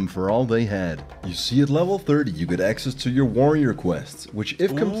take them for all they had. You see, at level 30 you get access to your warrior quests, which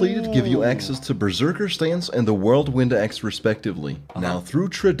if completed give you access to Berserker Stance and the Whirlwind Axe respectively. Now through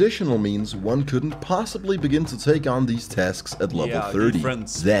traditional means, one couldn't possibly begin to take on these tasks at level 30.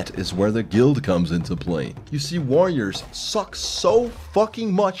 That is where the guild comes into play. You see, warriors suck so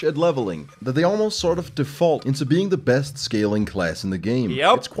fucking much at leveling that they almost sort of default into being the best scaling class in the game.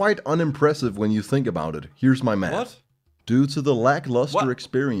 It's quite unimpressive when you think about it. Here's my math. Due to the lackluster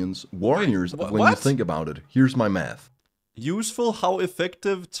experience, warriors, when you think about it, here's my math. Useful, how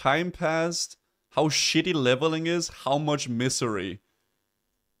effective, time passed, how shitty leveling is, how much misery.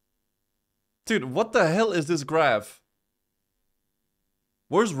 Dude, what the hell is this graph?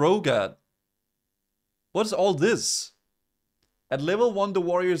 Where's Rogue at? What's all this? At level 1, the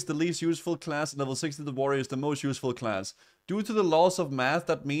warrior is the least useful class. At level 60, the warrior is the most useful class. Due to the laws of math,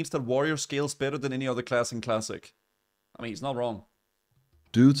 that means that warrior scales better than any other class in Classic. I mean, he's not wrong.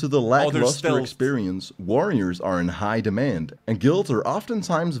 Due to the lackluster stealth. experience, warriors are in high demand, and guilds are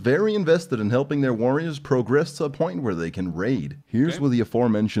oftentimes very invested in helping their warriors progress to a point where they can raid. Here's where the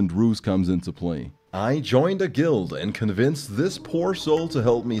aforementioned ruse comes into play. I joined a guild and convinced this poor soul to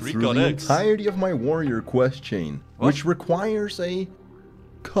help me through the entirety of my warrior quest chain, which requires a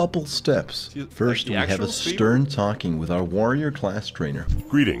couple steps. First, we have a stern talking with our warrior class trainer.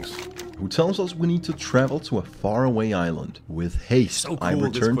 Greetings. Who tells us we need to travel to a faraway island. With haste, I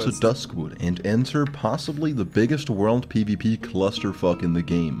return to Duskwood and enter possibly the biggest world PvP clusterfuck in the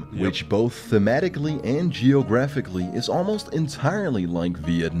game, which both thematically and geographically is almost entirely like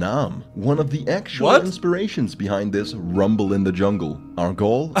Vietnam. One of the actual inspirations behind this rumble in the jungle. Our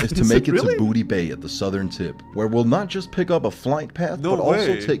goal is to make it to Booty Bay at the southern tip, where we'll not just pick up a flight path, but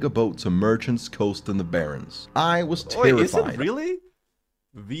also take a boat to Merchant's Coast in the Barrens. I was terrified. Wait, is it really?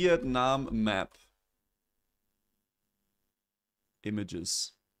 Vietnam map.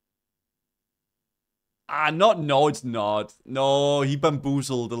 Images. No, it's not. No, he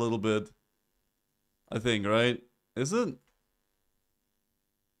bamboozled a little bit. I think, right? Is it?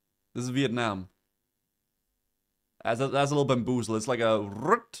 This is Vietnam. That's a little bamboozle. It's like a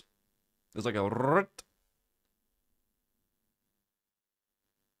rut. It's like a rut.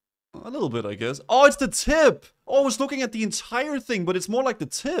 A little bit, I guess. Oh, it's the tip! Oh, I was looking at the entire thing, but it's more like the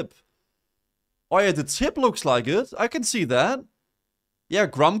tip. Oh yeah, the tip looks like it. I can see that. Yeah,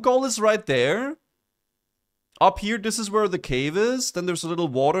 Grumgol is right there. Up here, this is where the cave is. Then there's a little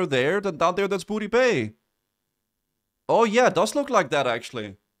water there. Then down there, that's Booty Bay. Oh yeah, it does look like that,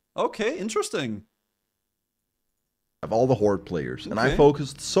 actually. Okay, interesting. Of all the Horde players, and I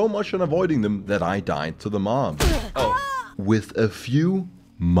focused so much on avoiding them that I died to the mob. With a few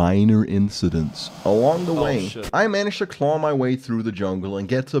minor incidents along the way, I managed to claw my way through the jungle and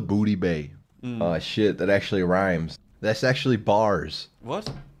get to Booty Bay. Oh shit, that actually rhymes. That's actually bars. What?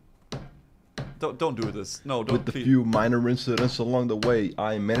 Don't do this. No, don't. With the few minor incidents along the way,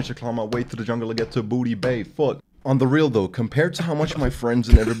 I managed to claw my way through the jungle and get to Booty Bay. Fuck. On the real though, compared to how much my friends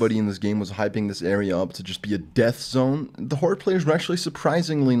and everybody in this game was hyping this area up to just be a death zone, the Horde players were actually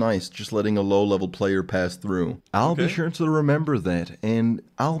surprisingly nice, just letting a low-level player pass through. I'll be sure to remember that, and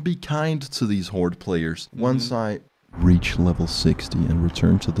I'll be kind to these Horde players once I reach level 60 and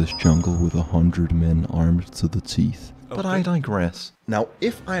return to this jungle with 100 men armed to the teeth. But I digress. Now,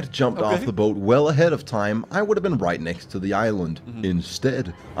 if I had jumped off the boat well ahead of time, I would have been right next to the island.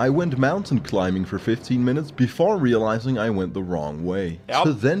 Instead, I went mountain climbing for 15 minutes before realizing I went the wrong way.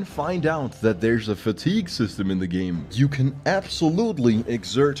 To then find out that there's a fatigue system in the game. You can absolutely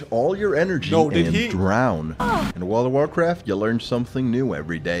exert all your energy and drown. In World of Warcraft, you learn something new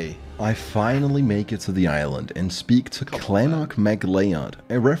every day. I finally make it to the island and speak to Clannoch MacLeod,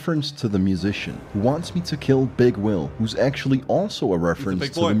 a reference to the musician, who wants me to kill Big Will, who's actually also a reference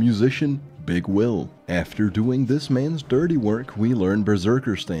to the musician Big Will. After doing this man's dirty work, we learn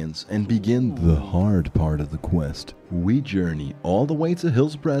Berserker stance and begin the hard part of the quest. We journey all the way to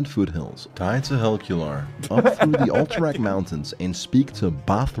Hillsbrad Foothills, tied to Helcular, up through the Alterac Mountains, and speak to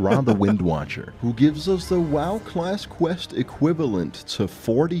Bathra the Windwatcher, who gives us the WoW class quest equivalent to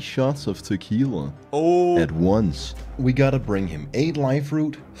 40 shots of tequila at once. We gotta bring him 8 life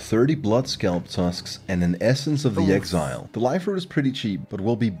root, 30 blood scalp tusks, and an essence of the exile. The life root is pretty cheap, but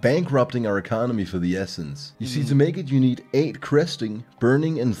we'll be bankrupting our economy for the essence. You see, to make it you need 8 cresting,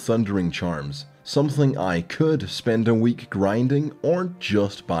 burning, and thundering charms. Something I could spend a week grinding or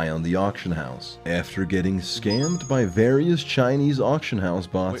just buy on the auction house. After getting scammed by various Chinese auction house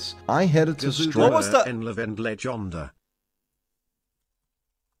bots, I headed to What was that?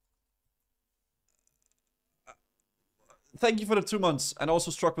 Thank you for the 2 months, and also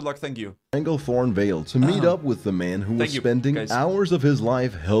Struck with Luck, thank you. Stranglethorn Vale to meet up with the man who was spending hours of his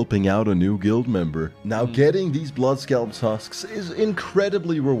life helping out a new guild member. Now getting these blood scalp tusks is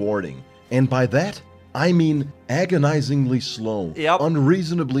incredibly rewarding, and by that, I mean agonizingly slow,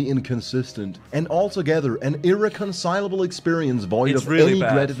 unreasonably inconsistent, and altogether an irreconcilable experience void of any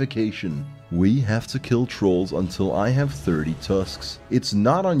gratification. We have to kill trolls until I have 30 tusks. It's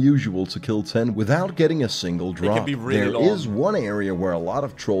not unusual to kill 10 without getting a single drop. It can be really There is one area where a lot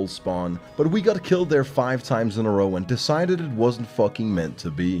of trolls spawn, but we got killed there 5 times in a row and decided it wasn't fucking meant to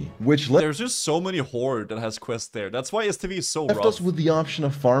be. There's just so many Horde that has quests there. That's why STV is so rough. Left us with the option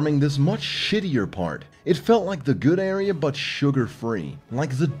of farming this much shittier part. It felt like the good area, but sugar-free.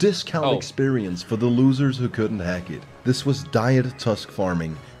 Like the discount experience for the losers who couldn't hack it. This was diet tusk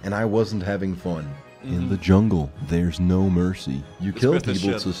farming, and I wasn't having fun. In the jungle, there's no mercy. You kill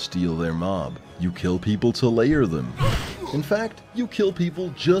people to steal their mob. You kill people to layer them. In fact, you kill people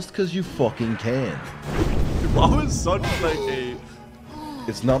just because you fucking can. Wow is such like a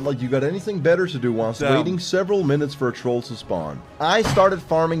It's not like you got anything better to do whilst waiting several minutes for a troll to spawn. I started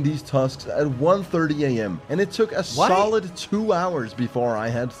farming these tusks at 1:30 AM, and it took a solid 2 hours before I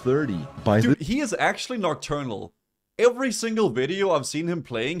had 30. Dude, he is actually nocturnal. Every single video I've seen him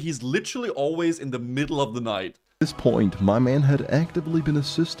playing, he's literally always in the middle of the night. At this point, my man had actively been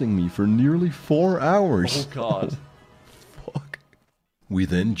assisting me for nearly 4 hours. Oh god. Fuck. We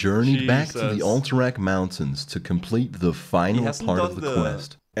then journeyed back to the Alterac Mountains to complete the final part of the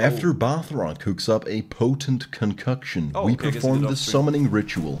quest. After Bathrock hooks up a potent concoction, we perform the summoning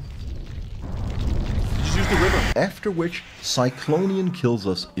ritual. Use the river. After which, Cyclonian kills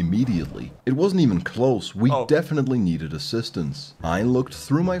us immediately. It wasn't even close, we definitely needed assistance. I looked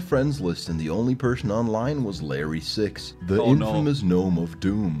through my friends list and the only person online was Larry6, the infamous gnome of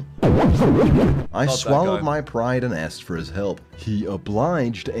doom. I swallowed my pride and asked for his help. He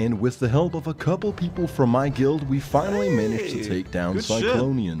obliged, and with the help of a couple people from my guild, we finally managed to take down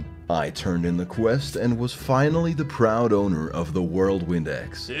Cyclonian. I turned in the quest and was finally the proud owner of the Whirlwind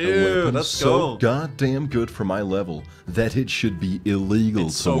Axe. Dude, a weapon so goddamn good for my level that it should be illegal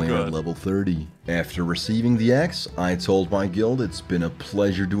to wear at level 30. After receiving the axe, I told my guild it's been a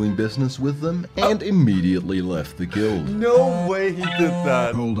pleasure doing business with them and immediately left the guild. No way he did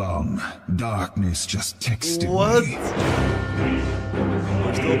that. Hold on. Darkness just texted me.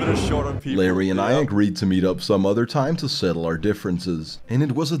 We're still a bit short on people. Larry and I agreed to meet up some other time to settle our differences. And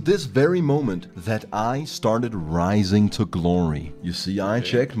it was at this very moment that I started rising to glory. You see, I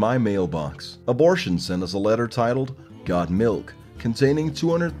checked my mailbox. Abortion sent us a letter titled, "Got Milk," containing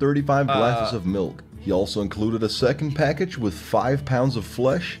 235 glasses of milk. He also included a second package with 5 pounds of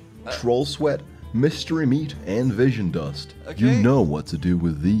flesh, troll sweat, mystery meat, and vision dust. You know what to do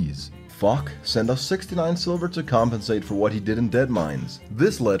with these. Fuck sent us 69 silver to compensate for what he did in Dead Mines.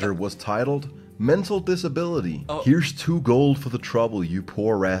 This letter was titled, "Mental Disability. Here's 2 gold for the trouble, you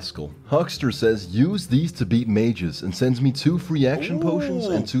poor rascal." Huckster says use these to beat mages and sends me 2 free action potions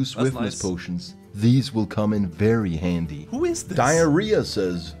and 2 swiftness potions. These will come in very handy. Who is this? Diarrhea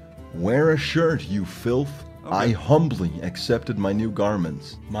says, "Wear a shirt, you filth." I humbly accepted my new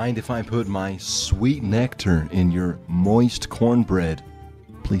garments. Mind if I put my sweet nectar in your moist cornbread?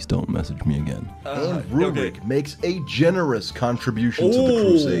 Please don't message me again. And Rurik makes a generous contribution to the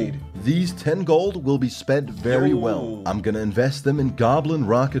crusade. These 10 gold will be spent very well. I'm gonna invest them in goblin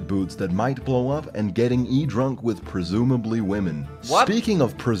rocket boots that might blow up and getting e-drunk with presumably women. What? Speaking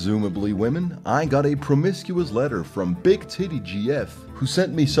of presumably women, I got a promiscuous letter from Big Titty GF, who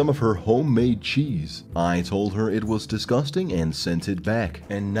sent me some of her homemade cheese. I told her it was disgusting and sent it back.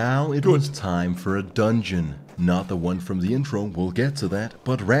 And now it was time for a dungeon. Not the one from the intro, we'll get to that,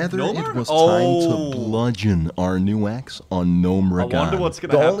 but rather it was time to bludgeon our new axe on Gnome Ragan. I wonder what's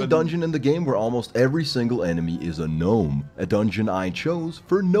gonna happen. The only dungeon in the game where almost every single enemy is a gnome. A dungeon I chose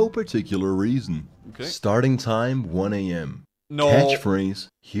for no particular reason. Starting time 1 AM. Catchphrase,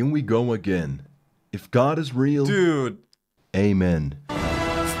 here we go again. If God is real, dude. Amen.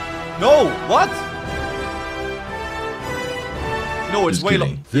 No, what? No, it's way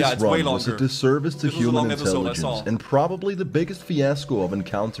long. This run was a disservice to human intelligence and probably the biggest fiasco I've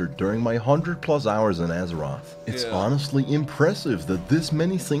encountered during my 100+ hours in Azeroth. It's honestly impressive that this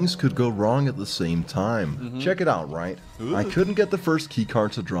many things could go wrong at the same time. Check it out, right? I couldn't get the first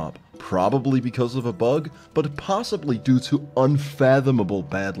keycard to drop, probably because of a bug, but possibly due to unfathomable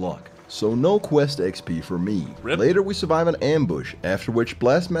bad luck. So no quest XP for me. Later we survive an ambush, after which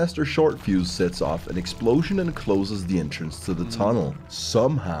Blastmaster Shortfuse sets off an explosion and closes the entrance to the tunnel.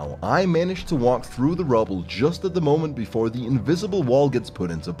 Somehow, I managed to walk through the rubble just at the moment before the invisible wall gets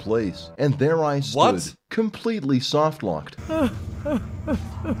put into place. And there I stood, completely soft-locked.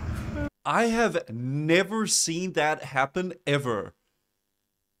 I have never seen that happen ever.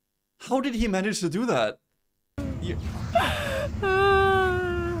 How did he manage to do that?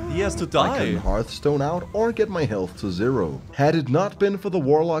 He has to die. I couldn't Hearthstone out or get my health to 0. Had it not been for the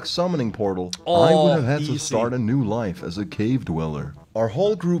Warlock summoning portal, I would have had to start a new life as a cave dweller. Our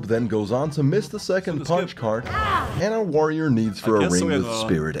whole group then goes on to miss the second punch card, and our warrior needs for a ring with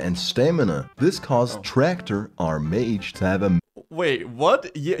spirit and stamina. This caused Tractor, our mage, to have a... Wait,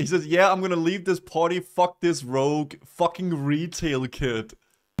 what? Yeah, he says, yeah, I'm gonna leave this party, fuck this rogue, fucking retail kid.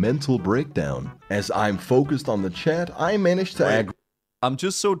 Mental breakdown. As I'm focused on the chat, I managed to I'm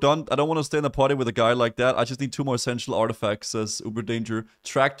just so done. I don't want to stay in a party with a guy like that. I just need 2 more essential artifacts, says Uber Danger.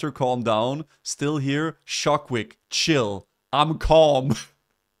 Tractor, calm down. Still here. Shockwick, chill. I'm calm.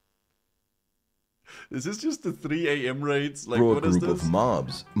 This is just the 3 a.m. raids. Like, Through a what is group this? of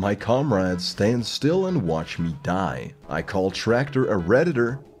mobs, my comrades stand still and watch me die. I call Tractor a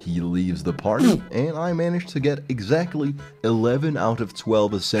Redditor, he leaves the party, and I manage to get exactly 11 out of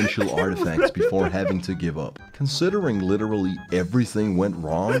 12 essential artifacts before having to give up. Considering literally everything went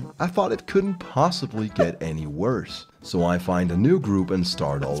wrong, I thought it couldn't possibly get any worse. So I find a new group and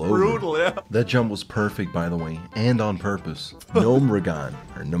start all over. Brutal, yeah. That jump was perfect, by the way, and on purpose. Gnome Regan,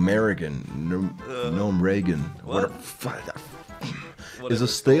 or Gnomerigan, Gnome Reagan, What? is a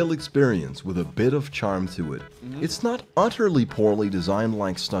stale experience with a bit of charm to it. It's not utterly poorly designed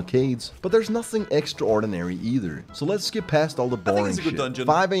like Stockades, but there's nothing extraordinary either. So let's skip past all the boring it's a good shit. dungeon.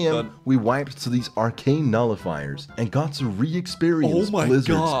 5 a.m. Done. we wiped to these arcane nullifiers and got to re-experience Oh my Blizzard's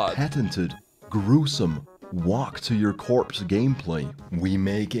God. patented, gruesome, walk to your corpse gameplay. We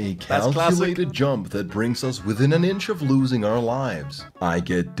make a calculated jump that brings us within an inch of losing our lives. I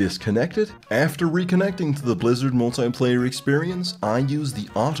get disconnected. After reconnecting to the Blizzard multiplayer experience, I use the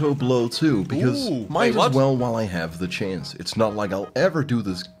auto blow too, because might as well while I have the chance. It's not like I'll ever do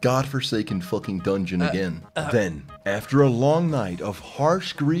this godforsaken fucking dungeon again. Then, after a long night of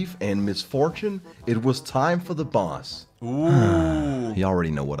harsh grief and misfortune, it was time for the boss. You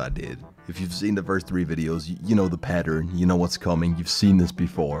already know what I did. If you've seen the first 3 videos, you know the pattern, you know what's coming, you've seen this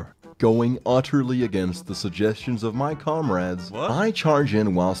before. Going utterly against the suggestions of my comrades, I charge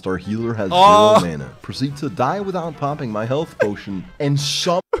in whilst our healer has 0 mana, proceed to die without popping my health potion, and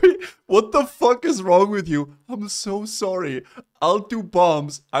What the fuck is wrong with you? I'm so sorry. I'll do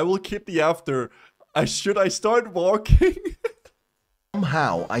bombs. I will kit the after. Should I start walking?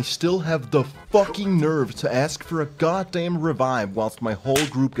 Somehow, I still have the fucking nerve to ask for a goddamn revive whilst my whole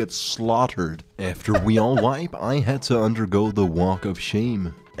group gets slaughtered. After we all wipe, I had to undergo the walk of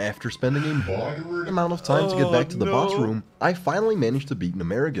shame. After spending a moderate amount of time to get back to the boss room, I finally managed to beat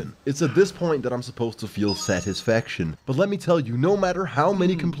Gnomerigan. It's at this point that I'm supposed to feel satisfaction. But let me tell you, no matter how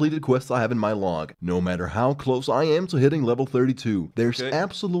many completed quests I have in my log, no matter how close I am to hitting level 32, there's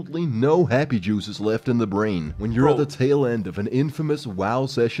absolutely no happy juices left in the brain when you're at the tail end of an infamous WoW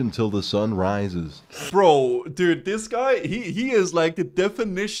session till the sun rises. Bro, dude, this guy, he is like the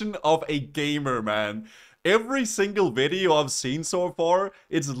definition of a gamer, man. Every single video I've seen so far,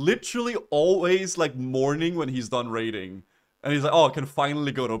 it's literally always like morning when he's done raiding. And he's like, oh, I can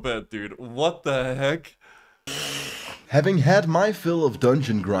finally go to bed, dude. What the heck? Having had my fill of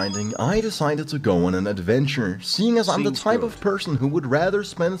dungeon grinding, I decided to go on an adventure, seeing as I'm the type of person who would rather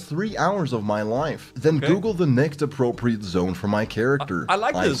spend 3 hours of my life than Google the next appropriate zone for my character. I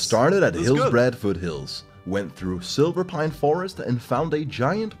like this. I started at Hillsbrad Foothills, went through Silverpine Forest, and found a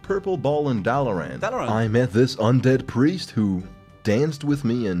giant purple ball in Dalaran. I met this undead priest who danced with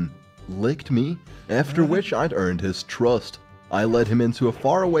me and licked me, after which I'd earned his trust. I led him into a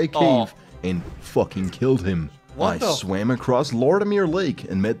faraway cave and fucking killed him. I swam across Lordamere Lake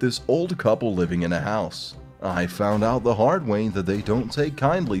and met this old couple living in a house. I found out the hard way that they don't take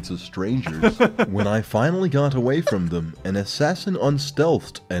kindly to strangers. When I finally got away from them, an assassin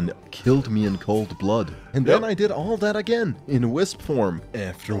unstealthed and killed me in cold blood. And then I did all that again, in wisp form,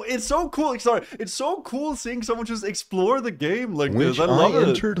 after... It's so cool, sorry, it's so cool seeing someone just explore the game like this, I love it. I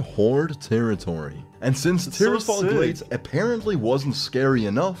entered Horde territory. And since Tirisfal Glades apparently wasn't scary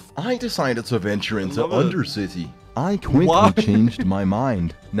enough, I decided to venture into Undercity. I quickly changed my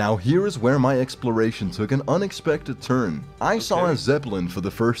mind. Now here is where my exploration took an unexpected turn. I saw a Zeppelin for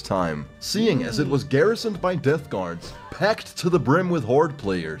the first time, seeing as it was garrisoned by death guards, packed to the brim with Horde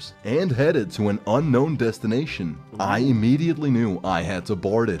players, and headed to an unknown destination. I immediately knew I had to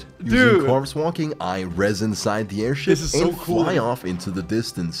board it. Using corpse walking, I res inside the airship and fly off into the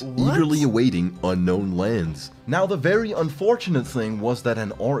distance, eagerly awaiting unknown lands. Now the very unfortunate thing was that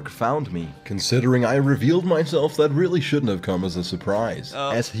an orc found me. Considering I revealed myself, that really shouldn't have come as a surprise.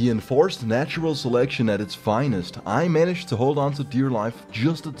 As he enforced natural selection at its finest, I managed to hold on to dear life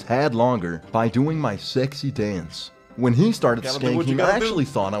just a tad longer by doing my sexy dance. When he started skanking, I actually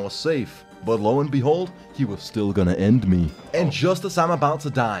thought I was safe. But lo and behold, he was still gonna end me. And just as I'm about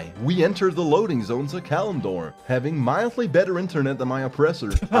to die, we entered the loading zone to Kalimdor. Having mildly better internet than my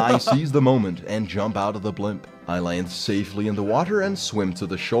oppressor, I seize the moment and jump out of the blimp. I land safely in the water and swim to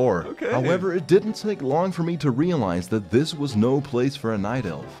the shore. However, it didn't take long for me to realize that this was no place for a night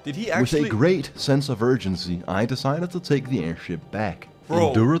elf. Did he actually... With a great sense of urgency, I decided to take the airship back.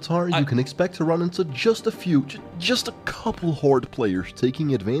 In Durotar, you can expect to run into just a couple Horde players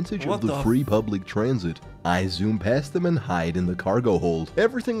taking advantage of the free public transit. I zoom past them and hide in the cargo hold.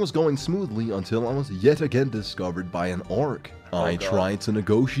 Everything was going smoothly until I was yet again discovered by an orc. I tried to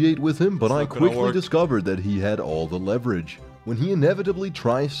negotiate with him, but I quickly discovered that he had all the leverage. When he inevitably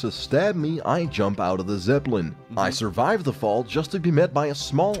tries to stab me, I jump out of the Zeppelin. I survive the fall just to be met by a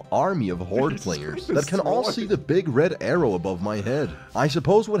small army of Horde players that can all see the big red arrow above my head. I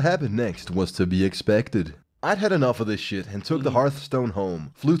suppose what happened next was to be expected. I'd had enough of this shit and took the Hearthstone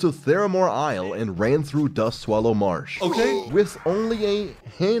home, flew to Theramore Isle and ran through Dust Swallow Marsh. Okay. With only a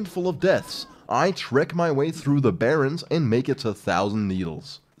handful of deaths, I trek my way through the Barrens and make it to Thousand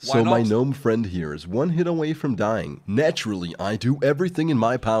Needles. So my gnome friend here is one hit away from dying. Naturally, I do everything in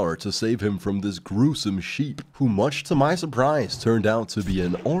my power to save him from this gruesome sheep, who much to my surprise turned out to be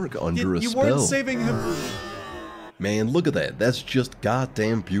an orc under a spell. You weren't saving him. Man, look at that. That's just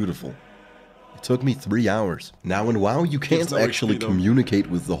goddamn beautiful. It took me 3 hours. Now in WoW, you can't actually communicate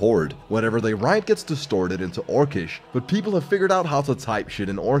with the Horde. Whatever they write gets distorted into Orcish, but people have figured out how to type shit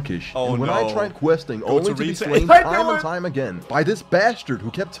in Orcish. And when I tried questing, only to be slain time and time again by this bastard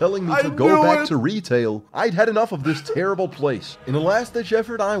who kept telling me to go back to retail, I'd had enough of this terrible place. In a last-ditch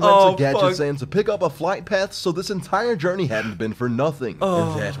effort, I went to Gadgetsand to pick up a flight path, so this entire journey hadn't been for nothing.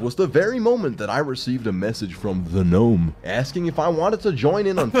 And that was the very moment that I received a message from the gnome, asking if I wanted to join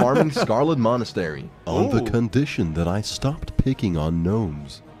in on farming Scarlet Monastery. On the condition that I stopped picking on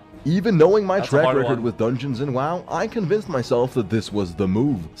gnomes. Even knowing my track record with dungeons in WoW, I convinced myself that this was the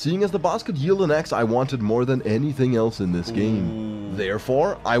move, seeing as the boss could yield an X I wanted more than anything else in this game.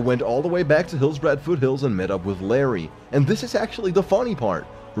 Therefore, I went all the way back to Hillsbrad Foothills and met up with Larry. And this is actually the funny part.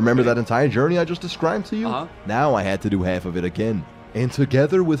 Remember that entire journey I just described to you? Now I had to do half of it again. And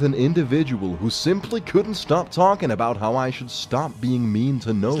together with an individual who simply couldn't stop talking about how I should stop being mean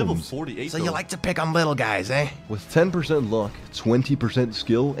to gnomes. Level 48, so you like to pick on little guys, eh? With 10% luck, 20%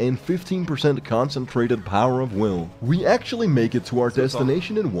 skill, and 15% concentrated power of will, we actually make it to our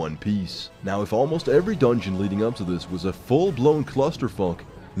destination in one piece. Now, if almost every dungeon leading up to this was a full-blown clusterfuck,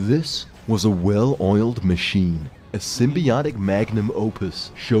 this was a well-oiled machine. A symbiotic magnum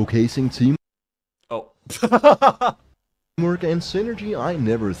opus, showcasing team... Teamwork and synergy I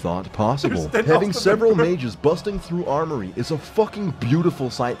never thought possible. Having several mages busting through armory is a fucking beautiful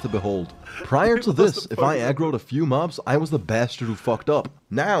sight to behold. Prior to this, if I aggroed a few mobs, I was the bastard who fucked up.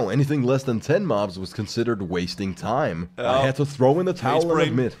 Now, anything less than 10 mobs was considered wasting time. I had to throw in the towel and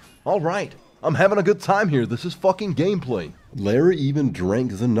admit, alright, I'm having a good time here, this is fucking gameplay. Larry even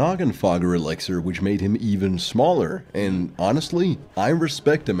drank the Noggenfogger elixir, which made him even smaller, and honestly, I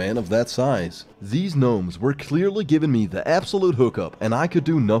respect a man of that size. These gnomes were clearly giving me the absolute hookup, and I could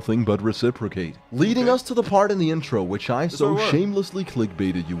do nothing but reciprocate. Leading us to the part in the intro which I so shamelessly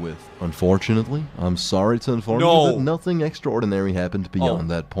clickbaited you with. Unfortunately, I'm sorry to inform you that nothing extraordinary happened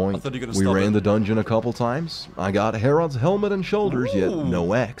beyond that point. We ran the dungeon a couple times, I got Herod's helmet and shoulders, yet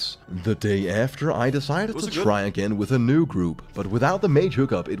no axe. The day after, I decided to try again with a new group. But without the mage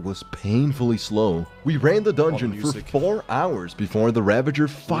hookup, it was painfully slow. We ran the dungeon for 4 hours before the Ravager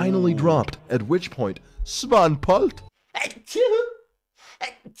finally dropped, at which point, Svan pult.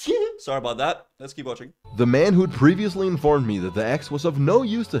 Sorry about that. Let's keep watching. The man who'd previously informed me that the axe was of no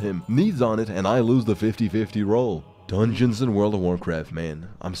use to him needs on it, and I lose the 50-50 roll. Dungeons in World of Warcraft, man.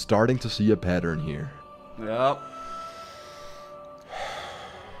 I'm starting to see a pattern here. Yep.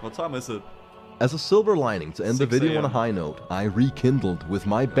 What time is it? As a silver lining to end the video on a high note, I rekindled with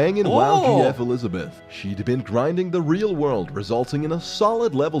my bangin' WoW GF Elizabeth. She'd been grinding the real world, resulting in a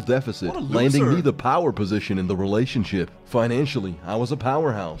solid level deficit, landing me the power position in the relationship. Financially, I was a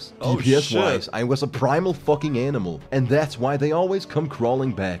powerhouse. DPS-wise, I was a primal fucking animal. And that's why they always come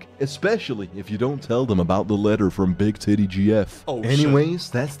crawling back, especially if you don't tell them about the letter from Big Titty GF.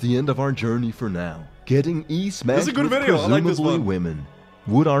 Anyways, that's the end of our journey for now. Getting E-smashed with presumably women.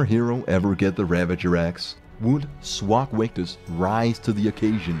 Would our hero ever get the Ravager axe? Would Swak Wictus rise to the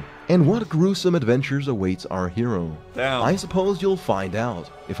occasion? And what gruesome adventures awaits our hero? I suppose you'll find out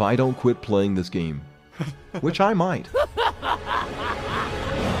if I don't quit playing this game. Which I might.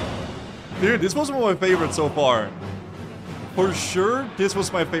 Dude, this was one of my favorites so far. For sure, this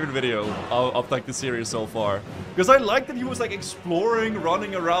was my favorite video of like the series so far. Because I liked that he was like exploring,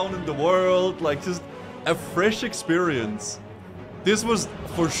 running around in the world, like just a fresh experience. This was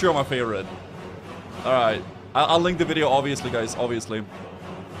for sure my favorite. Alright, I'll link the video obviously, guys, obviously.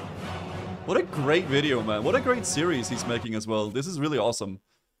 What a great video, man. What a great series he's making as well. This is really awesome.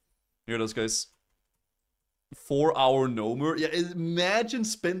 Here it is, guys. 4-hour Nomer. Yeah, imagine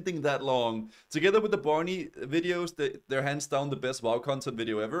spending that long. Together with the Barney videos, they're hands down the best WoW content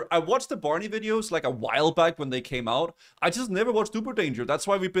video ever. I watched the Barney videos like a while back when they came out. I just never watched Uber Danger. That's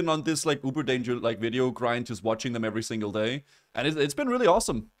why we've been on this like Uber Danger like video grind, just watching them every single day. And it's been really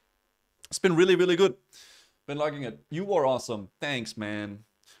awesome. It's been really, really good. Been liking it. You are awesome. Thanks, man.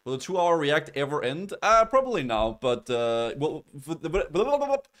 Will the 2-hour react ever end? Probably now, but we'll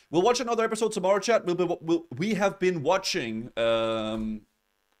watch another episode tomorrow, chat. We have been watching a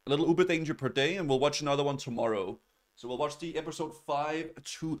little Uber Danger per day, and we'll watch another one tomorrow. So we'll watch the episode 5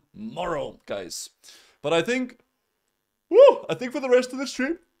 tomorrow, guys. But I think, for the rest of the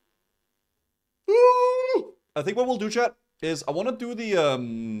stream, I think what we'll do, chat, is I want to do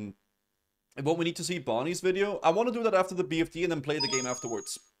the what we need to see Bonnie's video. I want to do that after the BFD and then play the game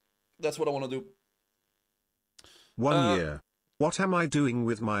afterwards. That's what I want to do. 1 year. What am I doing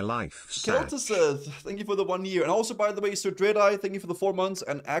with my life? Kelta says, thank you for the 1 year. And also, by the way, Sir Dreadeye, thank you for the 4 months.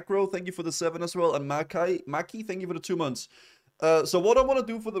 And Acro, thank you for the 7 as well. And Maki, thank you for the 2 months. So what I want to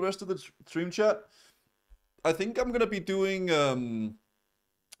do for the rest of the stream, chat, I think I'm going to be doing... I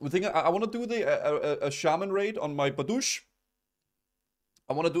want to do a Shaman raid on my Badouche.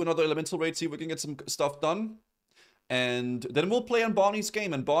 I want to do another Elemental raid, see if we can get some stuff done. And then we'll play on Bonnie's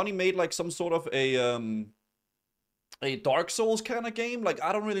game. And Bonnie made like some sort of a Dark Souls kind of game. Like,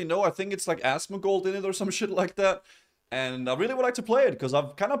 I don't really know. I think it's like Asmongold in it or some shit like that. And I really would like to play it, because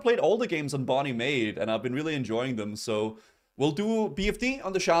I've kind of played all the games on Bonnie made, and I've been really enjoying them. So we'll do BFD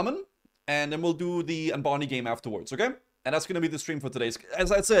on the Shaman, and then we'll do the Bonnie game afterwards, okay? And that's going to be the stream for today.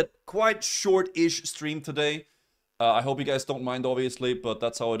 As I said, quite short-ish stream today. I hope you guys don't mind, obviously, but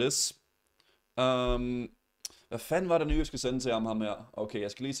that's how it is. Hvad fanden var det nye, jeg skal sende til ham her? Okay,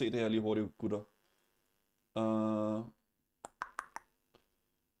 jeg skal lige se det her lige hurtigt, gutter.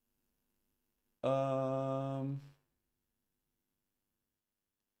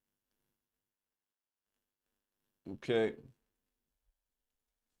 Okay.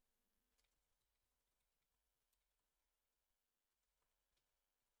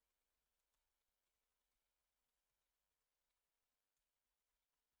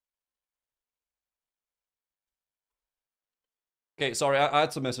 Okay, sorry, I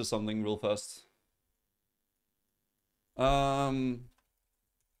had to message something real fast.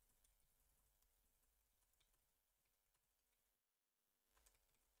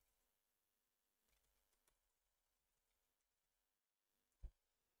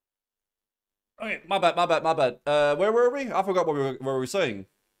 Okay, my bad. Where were we? I forgot what we were saying.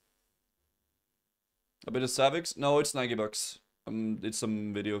 A bit of Savix? No, it's 90 bucks. It's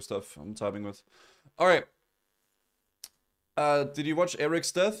some video stuff I'm typing with. Alright. Did you watch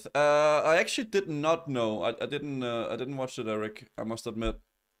Eric's death? I actually did not know. I didn't watch it, Eric. I must admit.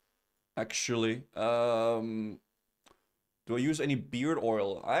 Actually. Do I use any beard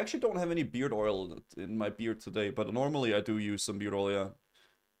oil? I actually don't have any beard oil in my beard today, but normally I do use some beard oil, yeah.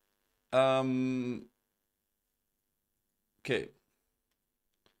 Okay.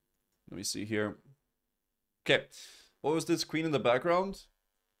 Let me see here. Okay. What was this queen in the background?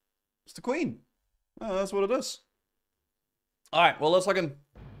 It's the queen. Oh, that's what it is. Alright, well, let's fucking...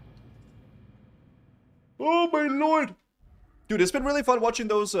 Oh my lord! Dude, it's been really fun watching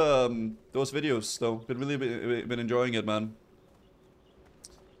those videos, though. Been enjoying it, man.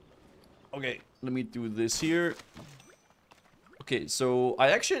 Okay, let me do this here. Okay, so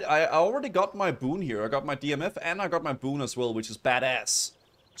I already got my boon here. I got my DMF and I got my boon as well, which is badass.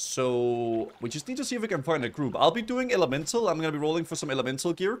 So we just need to see if we can find a group. I'll be doing Elemental. I'm gonna be rolling for some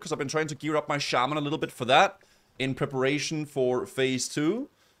Elemental gear, because I've been trying to gear up my Shaman a little bit for that, in preparation for phase 2.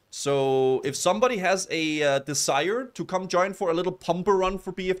 So if somebody has a desire to come join for a little pumper run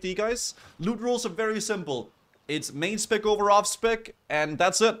for BFD, guys, loot rules are very simple. It's main spec over off spec, and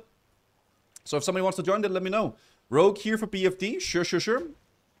that's it. So if somebody wants to join, then let me know. Rogue here for BFD, sure.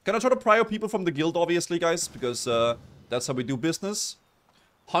 Gonna try to prio people from the guild, obviously, guys, because that's how we do business.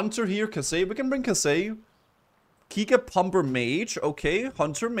 Hunter here, Kasei, we can bring Kasei. Kika Pumper Mage, okay.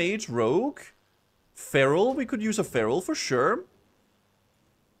 Hunter Mage, Rogue. Feral, we could use a Feral for sure.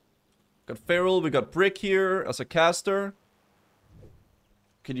 Got Feral, we got Brick here as a caster.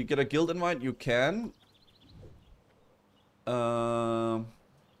 Can you get a guild invite? You can.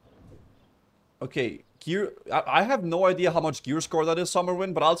 Okay, gear. I have no idea how much gear score that is,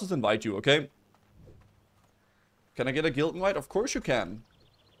 Summerwind, but I'll just invite you, okay? Can I get a guild invite? Of course you can.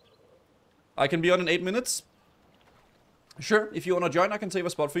 I can be on in 8 minutes. Sure, if you want to join, I can save a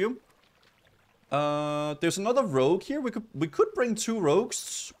spot for you. There's another rogue here. We could bring 2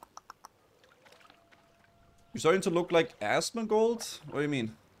 rogues. You're starting to look like Asmongold? What do you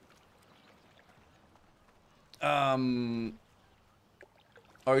mean? Are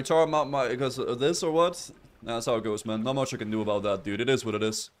you talking about because of this or what? Nah, that's how it goes, man. Not much I can do about that, dude. It is what it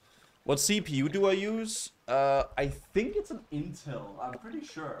is. What CPU do I use? I think it's an Intel. I'm pretty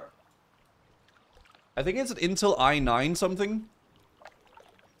sure. I think it's an Intel i9 something.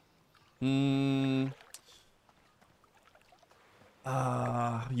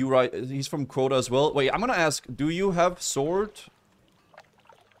 You right. He's from Crota as well. Wait, I'm gonna ask, do you have sword?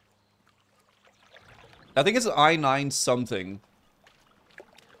 I think it's I9 something.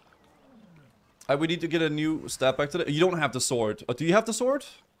 We need to get a new stat back to that. You don't have the sword. Do you have the sword?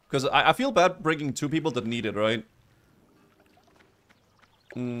 Because I feel bad bringing 2 people that need it, right?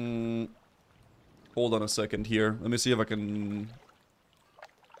 Hold on a second here. Let me see if I can...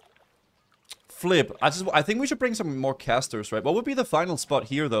 Flip. I think we should bring some more casters, right? What would be the final spot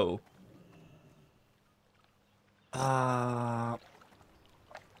here, though? What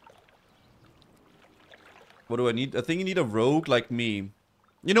do I need? I think you need a rogue like me.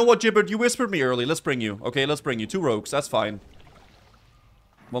 You know what, Gibbert? You whispered me early. Let's bring you. Okay, let's bring you. 2 rogues. That's fine.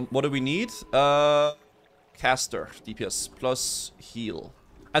 Well, what do we need? Caster. DPS plus heal.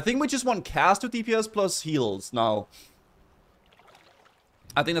 I think we just want caster DPS plus heals now.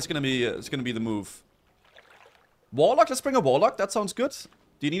 I think that's gonna be it's gonna be the move. Warlock. Let's bring a warlock. That sounds good.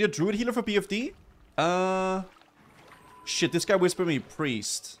 Do you need a druid healer for BFD? Shit. This guy whispered me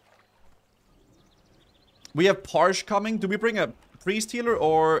priest. We have Parsh coming. Do we bring a priest healer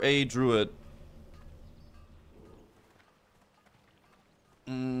or a druid?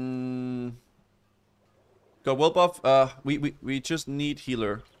 Got well buff. We just need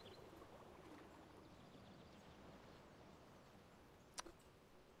healer.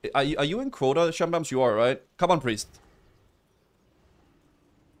 Are you in Crota, Shambams? You are, right? Come on, priest.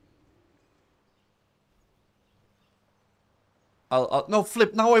 No,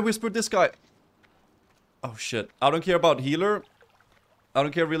 flip. Now I whispered this guy. Oh shit. I don't care about healer. I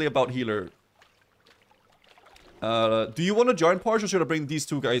don't care really about healer. Do you want to join Parsh or should I bring these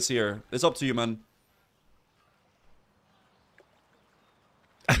 2 guys here? It's up to you, man.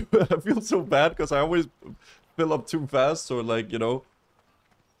 I feel so bad because I always fill up too fast, so like, you know.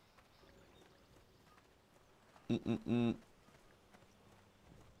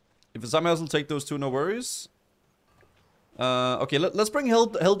 If someone else will take those 2, no worries. Okay, let's bring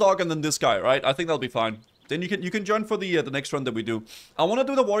Helldog and then this guy, right? I think that'll be fine. Then you can join for the next run that we do. I want to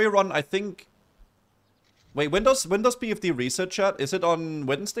do the warrior run. I think. Wait, when does BFD reset, chat? Is it on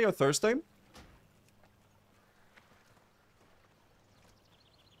Wednesday or Thursday?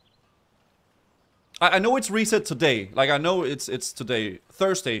 I know it's reset today. Like I know it's today,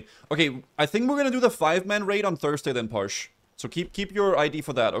 Thursday. Okay, I think we're gonna do the 5-man raid on Thursday then, Parsh. So keep your ID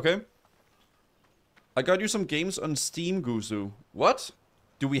for that, okay? I got you some games on Steam, Guzu. What?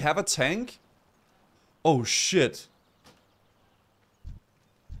 Do we have a tank? Oh, shit.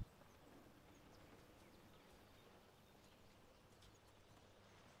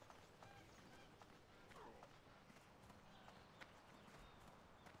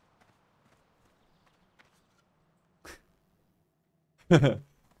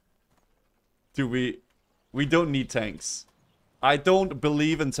 Do we don't need tanks. I don't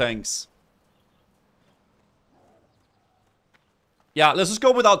believe in tanks. Yeah, let's just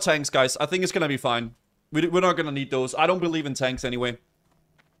go without tanks, guys. I think it's gonna be fine. We're not gonna need those. I don't believe in tanks anyway.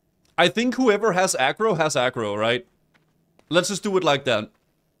 I think whoever has aggro, right? Let's just do it like that.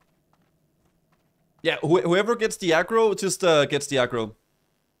 Yeah, whoever gets the aggro, just gets the aggro.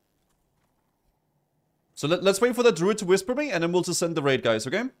 So let's wait for the druid to whisper me, and then we'll just send the raid, guys,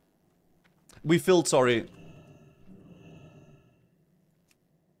 okay? We filled, sorry.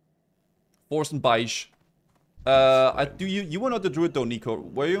 Forsen Baish. You were not the druid though, Nico,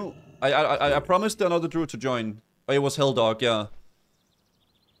 were you? I promised another druid to join. Oh, it was Helldog, yeah.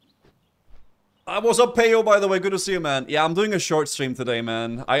 What's up, Payo, by the way? Good to see you, man. Yeah, I'm doing a short stream today,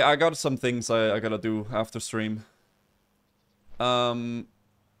 man. I got some things I gotta do after stream. I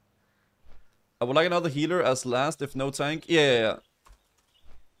would like another healer as last, if no tank. Yeah.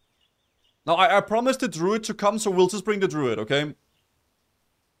 Now, I promised the druid to come, so we'll just bring the druid, okay?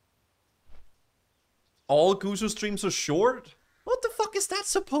 All Guzu streams are short? What the fuck is that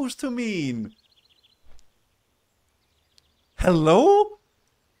supposed to mean? Hello?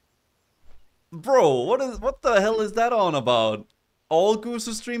 Bro, what the hell is that on about? All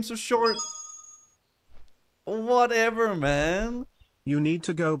Guzu streams are short? Whatever, man. You need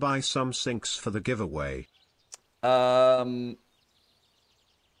to go buy some sinks for the giveaway. What?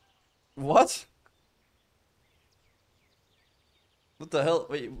 What the hell?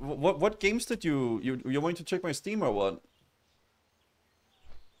 Wait, what games did you're going to check my Steam or what?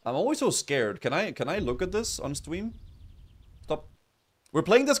 I'm always so scared. Can I look at this on stream? Stop. We're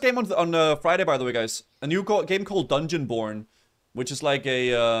playing this game on Friday, by the way, guys. A new game called Dungeonborn, which is like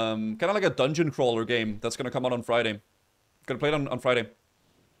a kind of like a dungeon crawler game that's gonna come out on Friday. Gonna play it on Friday.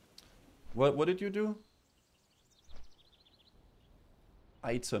 What did you do?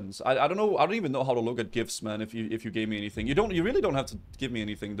 Items. I don't know. I don't even know how to look at gifts, man. If you gave me anything, you really don't have to give me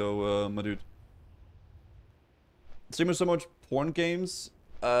anything though, my dude. Streamers so much porn games.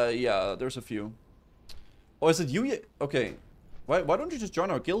 Yeah, there's a few. Oh, is it you? Okay. Why don't you just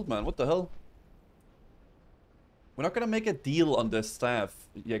join our guild, man? What the hell? We're not gonna make a deal on this staff,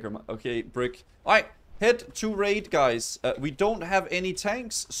 Jägerman. Okay, Brick. All right, head to raid, guys. We don't have any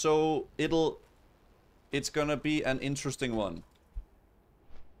tanks, so it's gonna be an interesting one.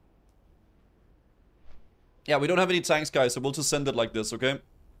 Yeah, we don't have any tanks, guys, so we'll just send it like this, okay?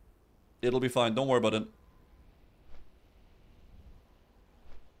 It'll be fine. Don't worry about it.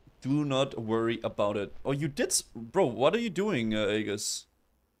 Do not worry about it. Oh, you did... Bro, what are you doing, Aegis?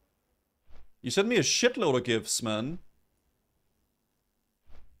 You sent me a shitload of gifts, man.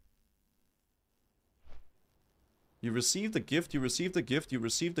 You received the gift, you received the gift, you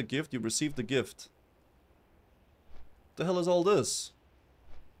received the gift, you received the gift. What the hell is all this?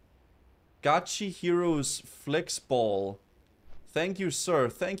 Gachi Heroes Flex Ball. Thank you, sir.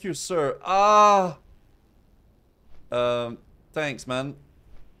 Thank you, sir. Ah! Thanks, man.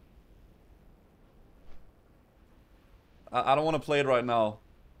 I don't want to play it right now.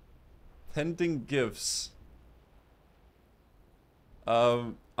 Pending gifts.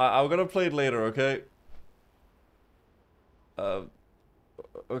 I'm gonna play it later, okay?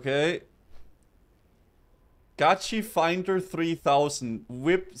 Okay. Gachi Finder 3000.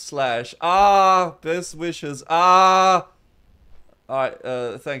 Whip slash. Ah! Best wishes. Ah!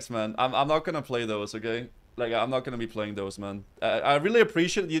 Alright, thanks, man. I'm not gonna play those, okay? Like, I'm not gonna be playing those, man. I really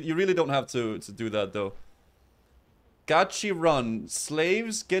appreciate it. You really don't have to do that, though. Gachi Run.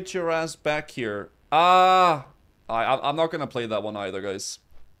 Slaves, get your ass back here. Ah! I'm not gonna play that one either, guys.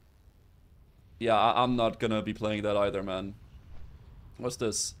 Yeah, I'm not gonna be playing that either, man. What's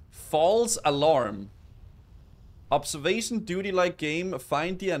this? False Alarm. Observation duty-like game.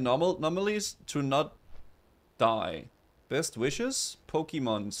 Find the anomalies to not die. Best wishes?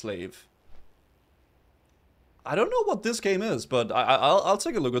 Pokemon Slave. I don't know what this game is, but I'll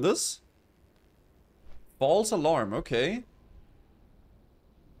take a look at this. False Alarm, okay.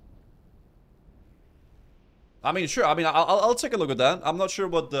 I mean, sure. I mean, I'll take a look at that. I'm not sure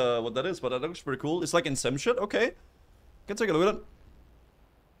what that is, but that looks pretty cool. It's like in shit. Okay, can take a look at it.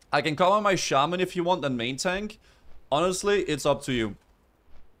 I can call on my Shaman if you want and main tank. Honestly, it's up to you.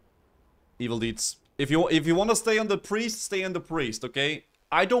 Evil Deeds. If you want to stay on the priest, stay on the priest. Okay.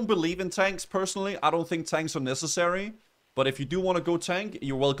 I don't believe in tanks personally. I don't think tanks are necessary. But if you do want to go tank,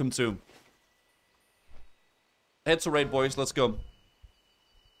 you're welcome to. Head to raid, boys. Let's go.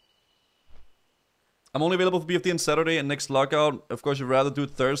 I'm only available for BFD on Saturday and next lockout. Of course, you'd rather do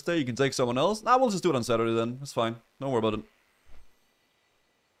it Thursday. You can take someone else. Nah, we'll just do it on Saturday then. It's fine. Don't worry about it.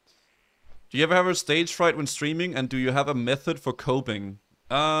 Do you ever have a stage fright when streaming? And do you have a method for coping?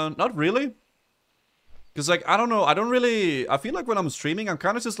 Not really. Because, like, I don't know. I don't really... I feel like when I'm streaming, I'm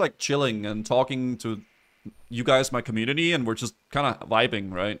kind of just, like, chilling and talking to you guys, my community. And we're just kind of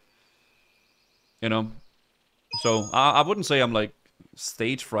vibing, right? You know? So, I wouldn't say I'm, like,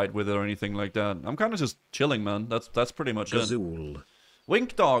 stage fright with it or anything like that. I'm kind of just chilling, man. That's pretty much Guzu. it.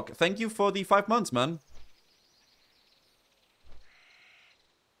 Wink Dog, thank you for the 5 months, man.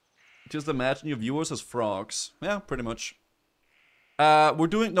 Just imagine your viewers as frogs. Yeah, pretty much. We're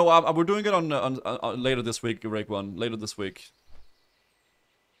doing it on later this week, Rake One. Later this week.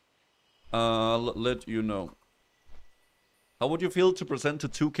 Let you know. How would you feel to present to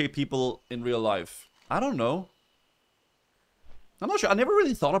 2K people in real life? I don't know. I'm not sure. I never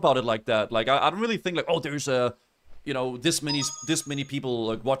really thought about it like that. Like, I don't really think like, oh, there's you know, this many people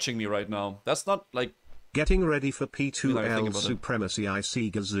like watching me right now. That's not like getting ready for P2L supremacy. I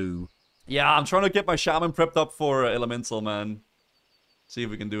see Guzu. Yeah, I'm trying to get my Shaman prepped up for Elemental, man. See if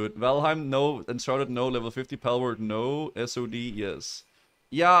we can do it. Valheim, no. Uncharted, no. Level 50 Palworld, no. SOD, yes.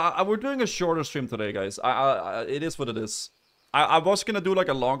 Yeah, we're doing a shorter stream today, guys. It is what it is. I was gonna do like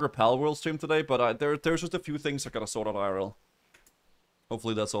a longer Palworld stream today, but there's just a few things I gotta sort out IRL.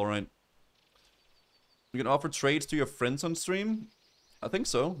 Hopefully that's alright. You can offer trades to your friends on stream? I think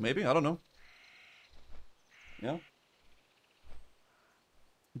so. Maybe. I don't know. Yeah.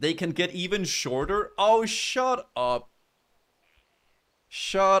 They can get even shorter? Oh, shut up.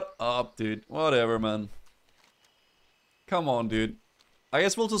 Shut up, dude. Whatever, man. Come on, dude. I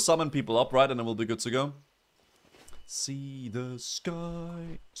guess we'll just summon people up, right? And then we'll be good to go. See the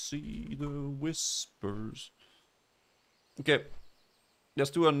sky. See the whispers. Okay. Let's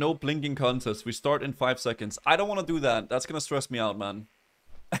do a no blinking contest. We start in 5 seconds. I don't want to do that. That's gonna stress me out, man.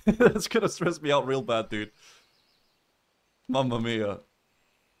 That's gonna stress me out real bad, dude. Mamma mia.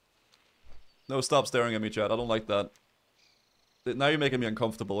 No, stop staring at me, chat. I don't like that. Now you're making me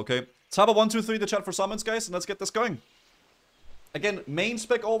uncomfortable, okay? Taba 1, 2, 3 the chat for summons, guys, and let's get this going. Again, main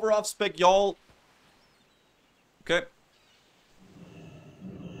spec over, off spec, y'all. Okay.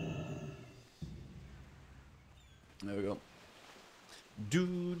 There we go.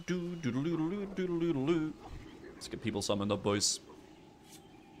 Let's get people summoned up, boys.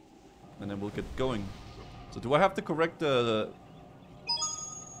 And then we'll get going. So do I have to correct the...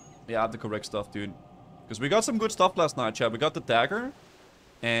 Yeah, I have the correct stuff, dude. Because we got some good stuff last night, chat. We got the dagger.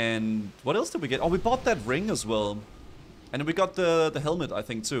 And what else did we get? Oh, we bought that ring as well. And then we got the helmet, I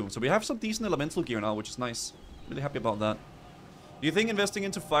think, too. So we have some decent elemental gear now, which is nice. Really happy about that. Do you think investing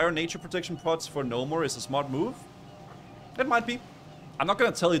into fire nature protection pots for no more is a smart move? It might be. I'm not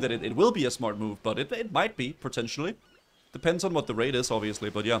going to tell you that it will be a smart move, but it might be, potentially. Depends on what the rate is, obviously,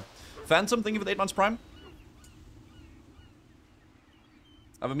 but yeah. Phantom, thank you for the 8 months prime.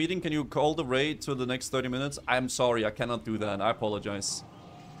 I have a meeting, can you call the raid to the next 30 minutes? I'm sorry, I cannot do that, I apologize.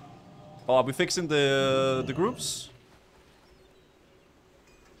 Oh, are we fixing the groups?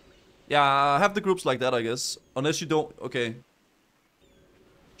 Yeah, I have the groups like that, I guess. Unless you don't... Okay.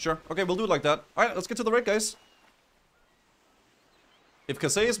 Sure. Okay, we'll do it like that. Alright, let's get to the raid, guys. If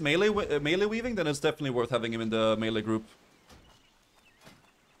Kase is melee weaving, then it's definitely worth having him in the melee group.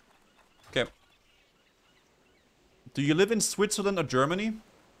 Okay. Do you live in Switzerland or Germany?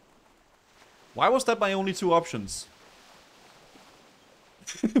 Why was that my only 2 options?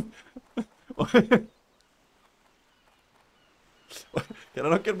 Can I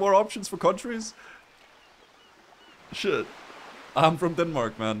not get more options for countries? Shit. I'm from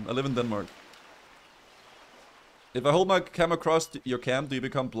Denmark, man. I live in Denmark. If I hold my camera across your cam, do you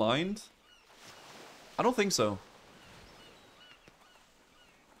become blind? I don't think so.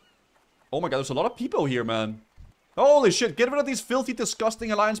 Oh my god, there's a lot of people here, man. Holy shit, get rid of these filthy,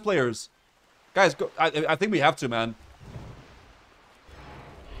 disgusting Alliance players. Guys, go. I think we have to, man.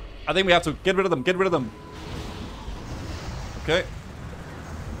 I think we have to. Get rid of them, get rid of them. Okay.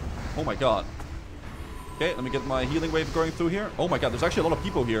 Oh my god. Okay, let me get my healing wave going through here. Oh my god, there's actually a lot of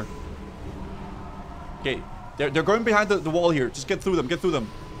people here. Okay, they're going behind the wall here. Just get through them, get through them.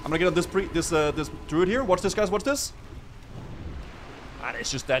 I'm gonna get on this druid here. Watch this, guys, watch this. And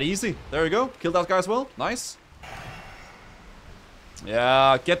it's just that easy. There we go. Kill that guy as well. Nice.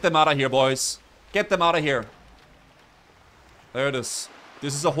 Yeah, get them out of here, boys. Get them out of here. There it is.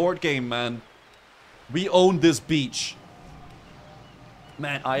 This is a horde game, man. We own this beach.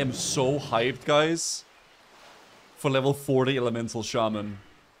 Man, I am so hyped, guys. For level 40 Elemental Shaman.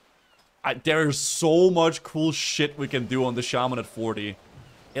 There's so much cool shit we can do on the Shaman at 40.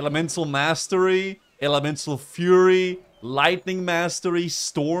 Elemental Mastery, Elemental Fury, Lightning Mastery,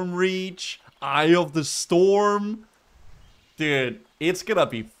 Storm Reach, Eye of the Storm. Dude, it's gonna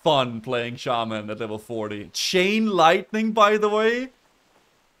be fun playing Shaman at level 40. Chain Lightning, by the way.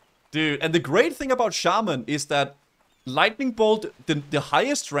 Dude, and the great thing about Shaman is that Lightning Bolt, the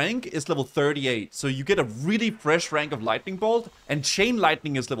highest rank is level 38. So you get a really fresh rank of Lightning Bolt. And Chain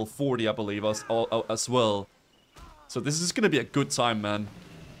Lightning is level 40, I believe, as well. So this is gonna be a good time, man.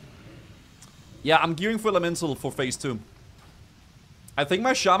 Yeah, I'm gearing for Elemental for phase 2. I think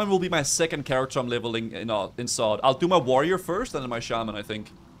my Shaman will be my second character I'm leveling in SOD. I'll do my Warrior first, and then my Shaman, I think.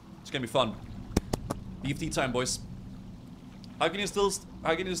 It's gonna be fun. BFD time, boys. How can you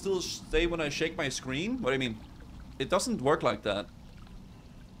still stay when I shake my screen? What do you mean? It doesn't work like that.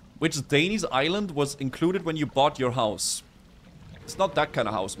 Which Danish island was included when you bought your house? It's not that kind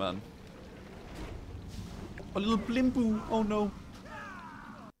of house, man. A little blimbo. Oh no.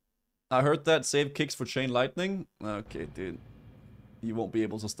 I heard that save kicks for Chain Lightning. Okay, dude. You won't be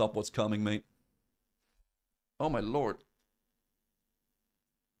able to stop what's coming, mate. Oh my lord.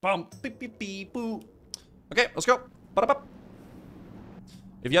 Bum, beep, beep, beep, boo. Okay, let's go. Ba-da-ba.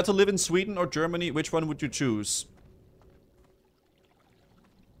 If you had to live in Sweden or Germany, which one would you choose?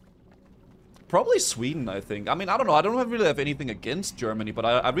 Probably Sweden, I think. I mean, I don't know. I don't really have anything against Germany, but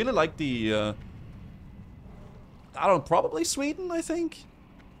I really like the... I don't know, probably Sweden, I think.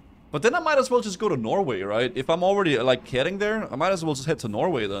 But then I might as well just go to Norway, right? If I'm already, like, heading there, I might as well just head to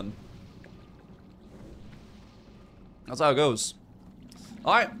Norway, then. That's how it goes.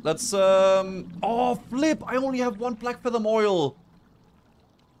 Alright, let's, Oh, flip! I only have 1 Black Feather Oil!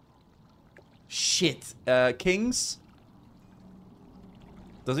 Shit. Kings?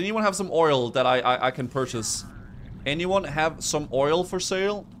 Does anyone have some oil that I can purchase? Anyone have some oil for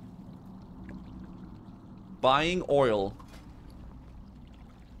sale? Buying oil.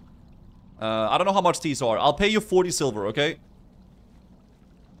 I don't know how much these are. I'll pay you 40 silver, okay?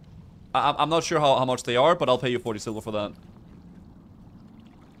 I'm not sure how much they are, but I'll pay you 40 silver for that.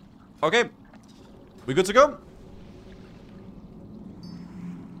 Okay. We good to go?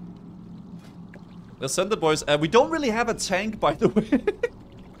 Let's send it, boys. We don't really have a tank, by the way.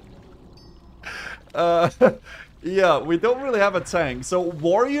 Yeah, we don't really have a tank. So,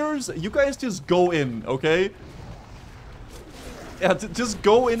 warriors, you guys just go in, okay? Yeah, just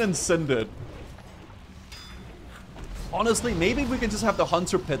go in and send it. Honestly, maybe we can just have the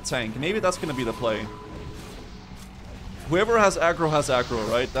hunter pet tank. Maybe that's gonna be the play. Whoever has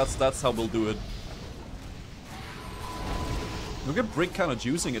aggro, right? That's how we'll do it. Look at Brick kind of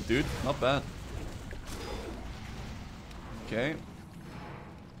juicing it, dude. Not bad. Okay.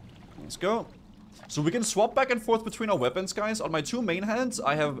 Let's go. So we can swap back and forth between our weapons, guys. On my two main hands,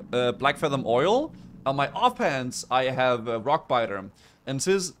 I have Black Fathom Oil. On my off hands, I have Rockbiter. And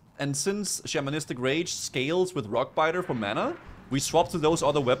since Shamanistic Rage scales with Rockbiter for mana, we swap to those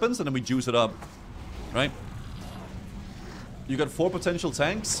other weapons and then we juice it up. Right? You got 4 potential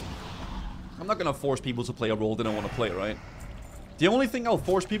tanks. I'm not gonna force people to play a role they don't want to play, right? The only thing I'll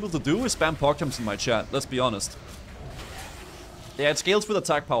force people to do is spam PogChamps in my chat. Let's be honest. Yeah, it scales with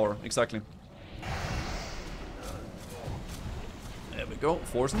attack power. Exactly. There we go.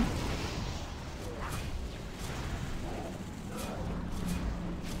 Forcing.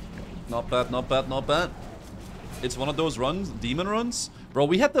 Not bad, not bad, not bad. It's one of those runs, demon runs. Bro,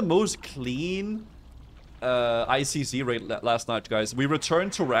 we had the most clean ICC rate last night, guys. We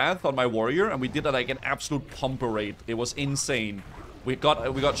returned to Wrath on my warrior, and we did like an absolute pumper rate. It was insane. We got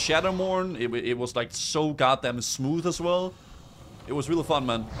Shadowmourne. It was like so goddamn smooth as well. It was really fun,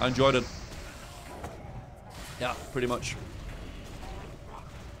 man. I enjoyed it. Yeah, pretty much.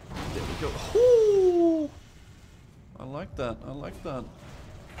 There we go. Ooh. I like that. I like that.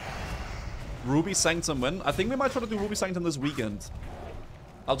 Ruby Sanctum when? I think we might try to do Ruby Sanctum this weekend.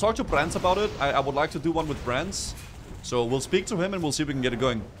 I'll talk to Brands about it. I would like to do one with Brands. So we'll speak to him and we'll see if we can get it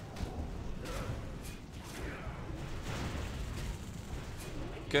going.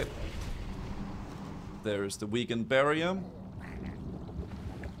 Okay. There's the weekend barrier.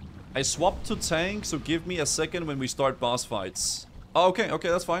 I swapped to tank, so give me a second when we start boss fights. Oh, okay, okay,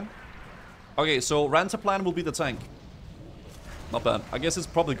 that's fine. Okay, so Rantaplan will be the tank. Not bad. I guess it's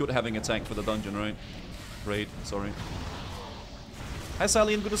probably good having a tank for the dungeon, right? Great, sorry. Hi,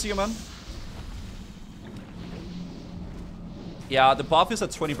 Salian, good to see you, man. Yeah, the buff is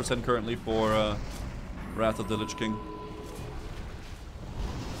at 20% currently for Wrath of the Lich King.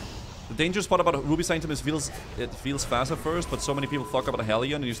 The dangerous part about Ruby Sanctum is it feels fast at first, but so many people fuck about a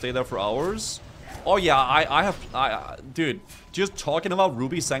Hellion and you stay there for hours. Oh yeah, dude, just talking about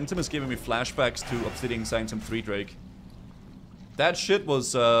Ruby Sanctum is giving me flashbacks to Obsidian Sanctum 3 Drake. That shit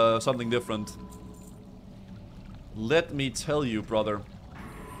was something different. Let me tell you, brother.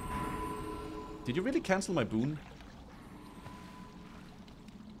 Did you really cancel my boon?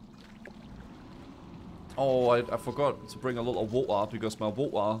 Oh, I forgot to bring a little water because my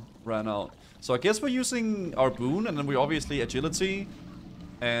water ran out. So I guess we're using our boon, and then we obviously agility,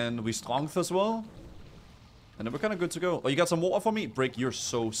 and we strength as well. And then we're kind of good to go. Oh, you got some water for me? Break, you're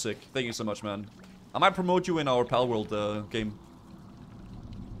so sick. Thank you so much, man. I might promote you in our Pal World game.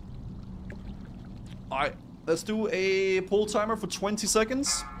 Alright, let's do a pull timer for 20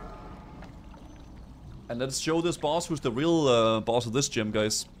 seconds. And let's show this boss who's the real boss of this gym,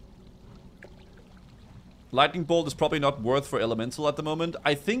 guys. Lightning Bolt is probably not worth for Elemental at the moment.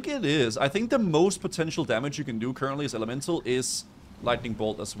 I think it is. I think the most potential damage you can do currently as Elemental is Lightning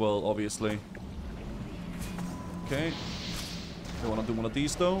Bolt as well, obviously. Okay. I want to do one of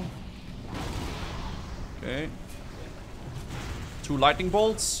these, though. Okay. 2 Lightning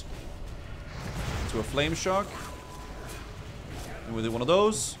Bolts. To a Flame Shock. And we do one of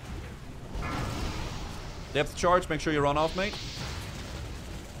those. Depth Charge, make sure you run off, mate.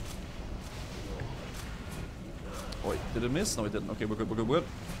 Oh, wait, did it miss? No, it didn't. Okay, we're good, we're good, we're good.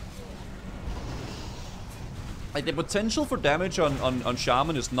 Like, the potential for damage on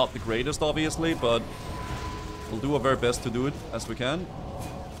Shaman is not the greatest, obviously, but we'll do our very best to do it as we can.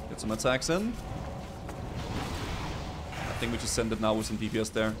 Get some attacks in. I think we just send it now with some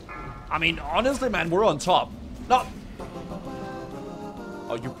DPS there. I mean, honestly, man, we're on top. No!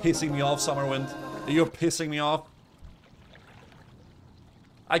 Oh, you're pissing me off, Summerwind. You're pissing me off.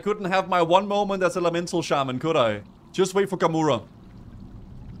 I couldn't have my one moment as Elemental Shaman, could I? Just wait for Gamura.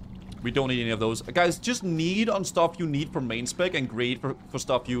 We don't need any of those. Guys, just need on stuff you need for main spec and grade for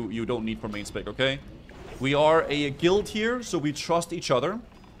stuff you don't need for main spec, okay? We are a guild here, so we trust each other.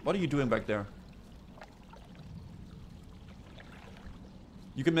 What are you doing back there?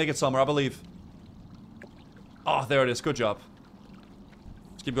 You can make it, Summer, I believe. Oh, there it is. Good job.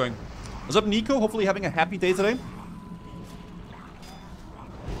 Let's keep going. What's up, Nico? Hopefully having a happy day today.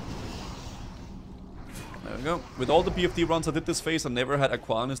 There we go. With all the BFD runs I did this phase, I never had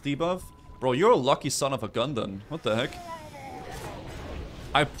Aquinas debuff. Bro, you're a lucky son of a gun then. What the heck?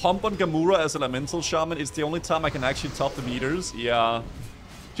 I pump on Gamura as Elemental Shaman. It's the only time I can actually top the meters. Yeah.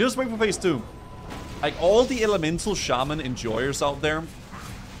 Just wait for phase 2. Like, all the Elemental Shaman enjoyers out there,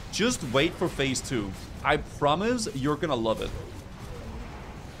 just wait for phase 2. I promise you're gonna love it.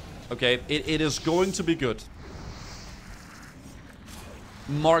 Okay, it is going to be good.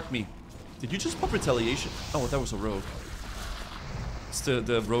 Mark me. Did you just pop Retaliation? Oh, that was a rogue. It's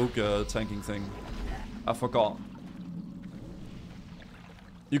the rogue tanking thing. I forgot.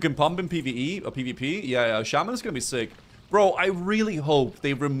 You can pump in PvE or PvP? Yeah, Shaman is gonna be sick. Bro, I really hope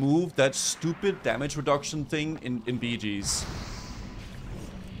they remove that stupid damage reduction thing in BGs.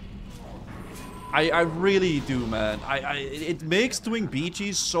 I really do, man. It makes doing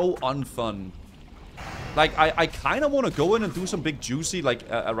BGs so unfun. Like, I kind of want to go in and do some big juicy, like,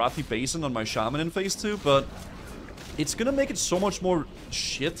 Arathi Basin on my Shaman in phase 2, but it's gonna make it so much more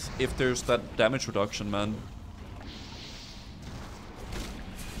shit if there's that damage reduction, man.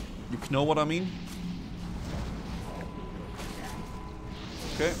 You know what I mean?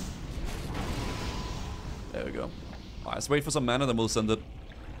 Okay. There we go. Alright, let's wait for some mana, then we'll send it.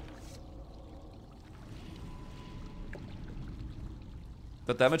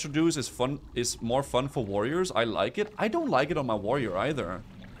 The damage reduce is more fun for warriors. I like it. I don't like it on my warrior either.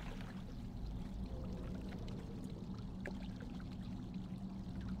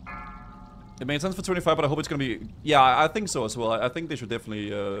 It made sense for 25, but I hope it's gonna be... Yeah, I think so as well. I think they should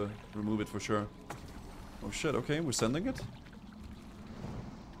definitely remove it for sure. Oh shit, okay, we're sending it?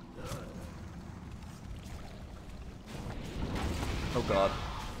 Oh god.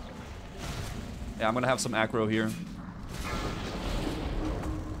 Yeah, I'm gonna have some aggro here.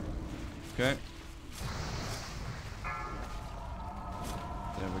 Okay.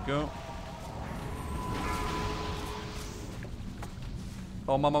 There we go.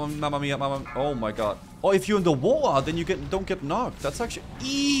 Oh, mamma mia, mamma. Oh my god. Oh, if you're in the wall, then you don't get knocked. That's actually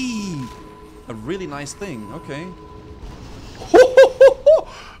a really nice thing. Okay.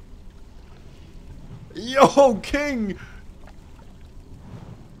 Yo, king.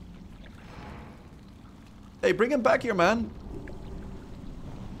 Hey, bring him back here, man.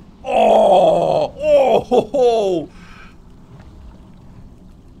 Oh, oh, ho, ho.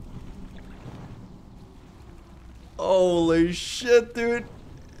 Holy shit, dude.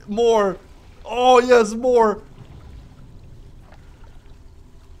 More. Oh, yes, more.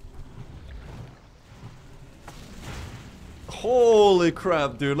 Holy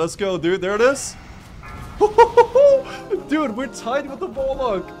crap, dude. Let's go, dude. There it is. Dude, we're tied with the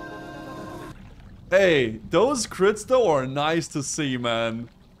Warlock. Hey, those crits, though, are nice to see, man.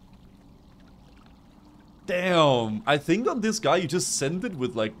 Damn. I think on this guy, you just send it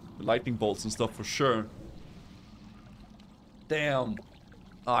with, like, lightning bolts and stuff for sure. Damn.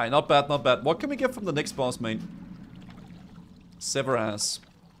 Alright, not bad, not bad. What can we get from the next boss, mate? Sever ass.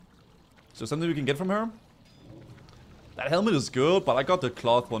 So something we can get from her? That helmet is good, but I got the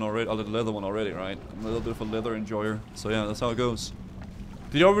cloth one already, or the leather one already, right? I'm a little bit of a leather enjoyer. So yeah, that's how it goes.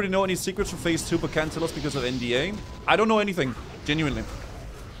 Do you already know any secrets for phase 2 but can't tell us because of NDA? I don't know anything, genuinely.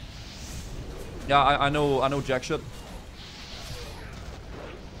 Yeah, I know jack shit.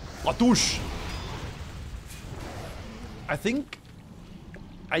 Latouche! I think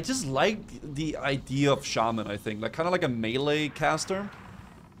I just like the idea of Shaman, I think. Like, kind of like a melee caster.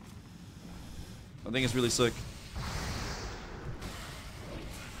 I think it's really sick.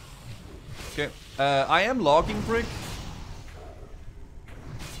 Okay. I am logging Brick.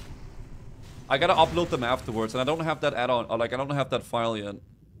 I gotta upload them afterwards, and I don't have that add-on, or like, I don't have that file yet.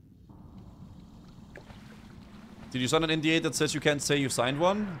 Did you sign an NDA that says you can't say you signed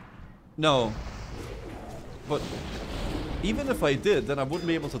one? No. But even if I did, then I wouldn't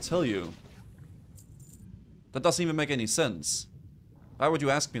be able to tell you. That doesn't even make any sense. Why would you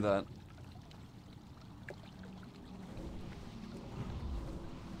ask me that?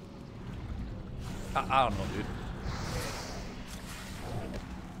 I don't know, dude.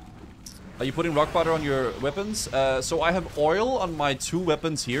 Are you putting Rockbiter on your weapons? So I have oil on my 2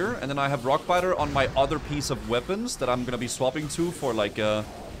 weapons here, and then I have Rockbiter on my other piece of weapons that I'm gonna be swapping to for like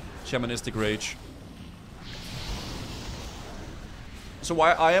Shamanistic Rage. So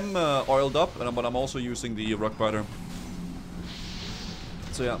I am oiled up, but I'm also using the Rockbiter.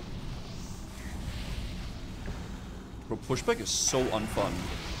 So yeah. Bro, pushback is so unfun.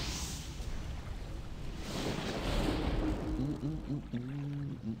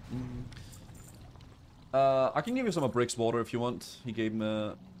 I can give you some of Brick's water if you want. He gave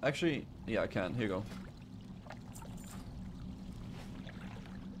me... actually, yeah, I can. Here you go.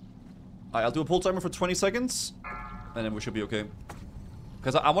 Alright, I'll do a pull timer for 20 seconds. And then we should be okay.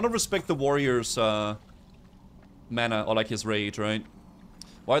 Because I want to respect the warrior's mana, or like his rage, right?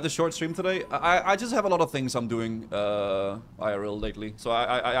 Why the short stream today? I just have a lot of things I'm doing IRL lately. So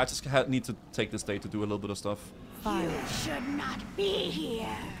I just need to take this day to do a little bit of stuff. You should not be here.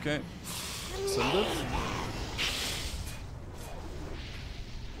 Okay. Send it.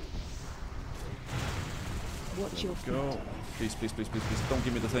 Watch your go. Please, please, please, please, please. Don't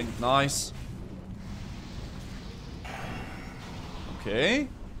give me the thing. Nice. Okay.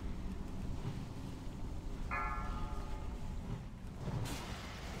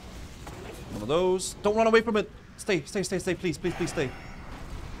 One of those. Don't run away from it. Stay, stay, stay, stay. Please, please, please stay.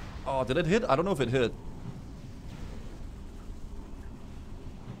 Oh, did it hit? I don't know if it hit.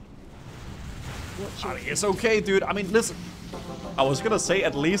 I mean, it's okay, dude. I mean, listen. I was gonna say,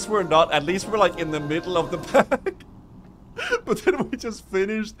 at least we're like in the middle of the pack. But then we just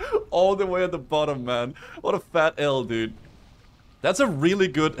finished all the way at the bottom, man. What a fat L, dude. That's a really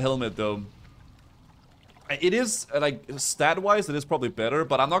good helmet, though. It is, like, stat-wise, it is probably better,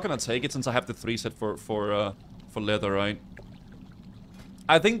 but I'm not gonna take it since I have the 3 set for leather, right?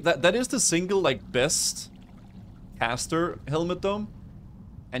 I think that is the single, like, best caster helmet, though.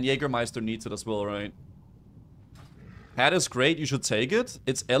 And Jägermeister needs it as well, right? Hat is great, you should take it.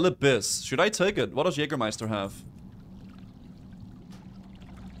 It's El Abyss. Should I take it? What does Jägermeister have?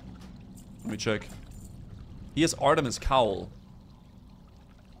 Let me check. He has Artemis Cowl.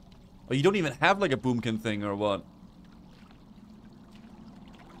 Oh, you don't even have like a boomkin thing or what?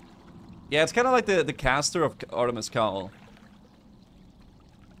 Yeah, it's kind of like the caster of Artemis Cowl.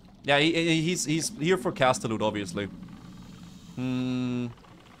 Yeah, he's here for caster loot, obviously. You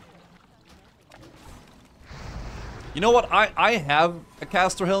know what? I have a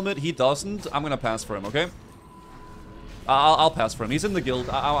caster helmet. He doesn't. I'm gonna pass for him. Okay. I'll pass for him. He's in the guild.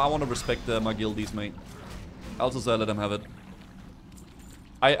 I want to respect my guildies, mate. I'll just let him have it.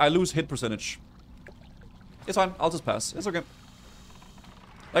 I lose hit percentage. It's fine. I'll just pass. It's okay.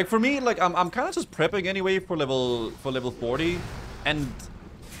 Like for me, like I'm kind of just prepping anyway for level 40, and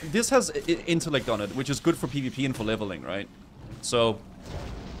this has intellect on it, which is good for PvP and for leveling, right? So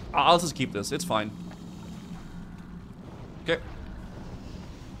I'll just keep this. It's fine. Okay.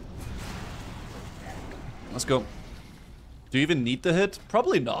 Let's go. Do you even need the hit?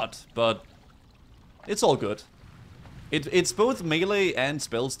 Probably not, but it's all good. It's both melee and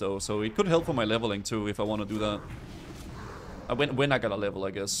spells though, so it could help for my leveling too if I want to do that. When I gotta level,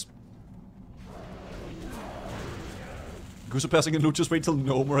 I guess. Guzu passing in loot, just wait till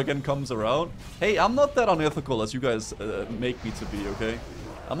no more again comes around. Hey, I'm not that unethical as you guys make me to be, okay?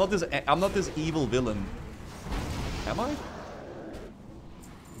 I'm not this evil villain. Am I?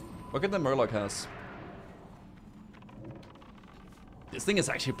 Look at the Murloc has. This thing is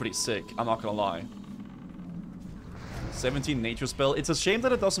actually pretty sick, I'm not gonna lie. 17 nature spell. It's a shame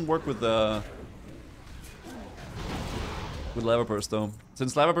that it doesn't work with Lava Burst though.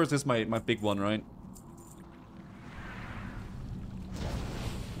 Since Lava Burst is my big one, right?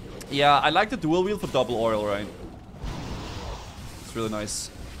 Yeah, I like the dual wheel for double oil, right? It's really nice.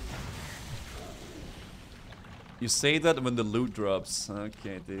 You say that when the loot drops.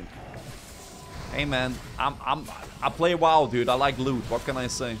 Okay, dude. Hey man, I play WoW, dude. I like loot. What can I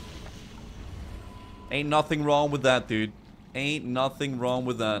say? Ain't nothing wrong with that, dude. Ain't nothing wrong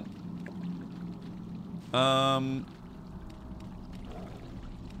with that.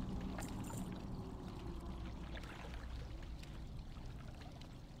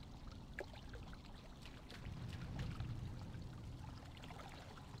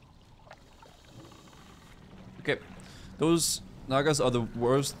 Okay. Those Nagas are the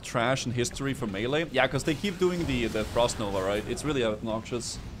worst trash in history for melee. Yeah, because they keep doing the Frost Nova, right? It's really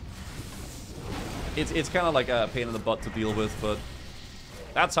obnoxious. It's kind of like a pain in the butt to deal with, but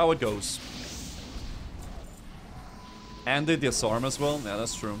that's how it goes. And they disarm as well. Yeah,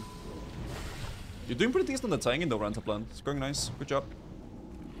 that's true. You're doing pretty decent on the tanking though, Rantaplan. It's going nice. Good job.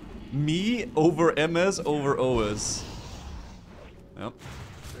 Me over MS over OS. Yep.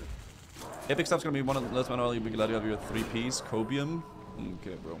 Epic stuff's gonna be one of the less manual. You'll be glad you have your 3Ps. Cobium.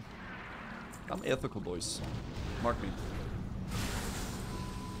 Okay, bro. I'm ethical, boys. Mark me.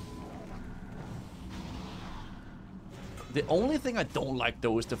 The only thing I don't like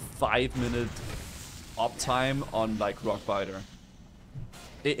though is the 5-minute uptime on like Rockbiter.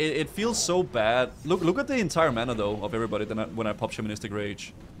 It feels so bad. Look at the entire mana though of everybody when I pop Shamanistic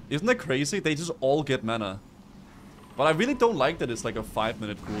Rage. Isn't that crazy? They just all get mana. But I really don't like that it's like a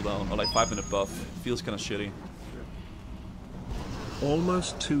 5-minute cooldown or like 5-minute buff. It feels kind of shitty.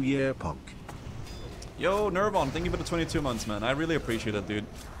 Almost 2-year punk. Yo, Nervon, thank you for the 22 months, man. I really appreciate it, dude.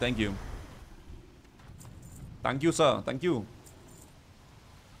 Thank you. Thank you, sir. Thank you.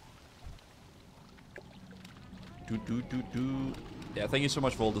 Yeah, thank you so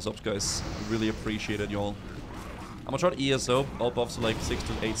much for all the subs, guys. Really appreciate it, y'all. I'm gonna try to ESO. All buffs are like 6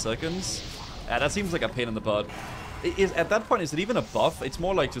 to 8 seconds. That seems like a pain in the butt. At that point, is it even a buff? It's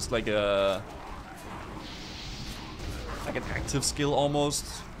more like just like a... like an active skill almost.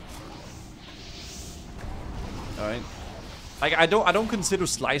 Alright. Like, I don't consider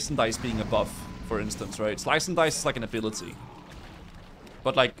Slice and Dice being a buff, for instance, right? Slice and Dice is like an ability.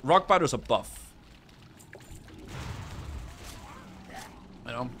 But like, Rock Biter's a buff.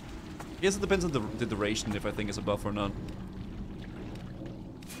 I don't know. I guess it depends on the duration if I think it's a buff or not.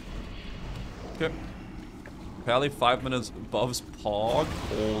 Okay. Pally, 5 minutes buffs, Pog.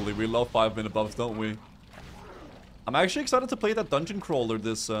 Holy, we love 5-minute buffs, don't we? I'm actually excited to play that dungeon crawler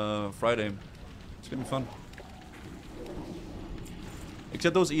this Friday. It's gonna be fun.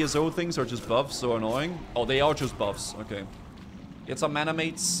 Except those ESO things are just buffs, so annoying. Oh, they are just buffs. Okay. Get some mana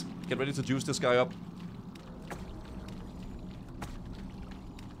mates. Get ready to juice this guy up.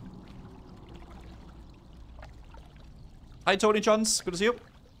 Hi, Tony Johns. Good to see you.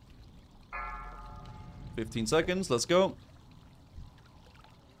 15 seconds. Let's go.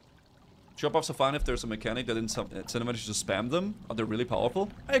 Short buffs are fine if there's a mechanic that in some cinematics just spam them. Are they really powerful?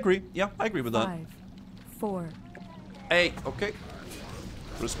 I agree. Yeah, I agree with that. 5, 4. Hey, okay.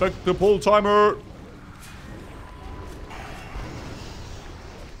 Respect the pull timer.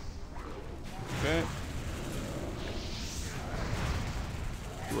 Okay.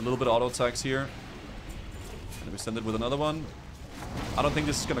 Do a little bit of auto attacks here. And we send it with another one. I don't think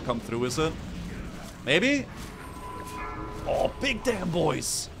this is gonna come through, is it? Maybe? Oh, big damn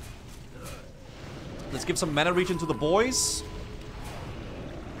boys. Let's give some mana regen to the boys.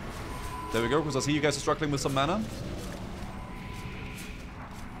 There we go, because I see you guys are struggling with some mana.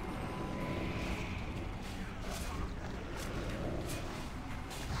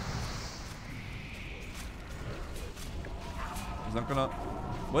 He's not gonna...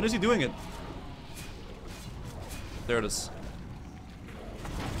 When is he doing it? There it is.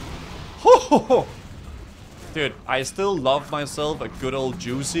 Ho ho ho! Dude, I still love myself a good old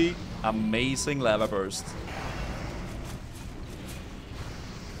juicy, amazing lava burst.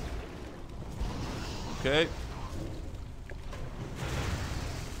 Okay.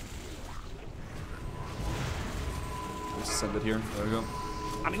 Let's send it here. There we go.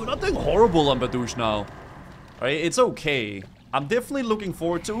 I mean, we're not doing horrible on Badouche now. Right? It's okay. I'm definitely looking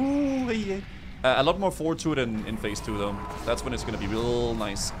forward to... Ooh, hey. A lot more forward to it in phase 2, though. That's when it's gonna be real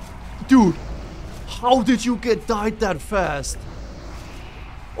nice. Dude! How did you get died that fast?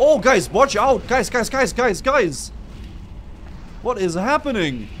 Oh, guys, watch out! Guys! What is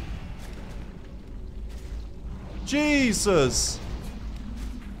happening? Jesus!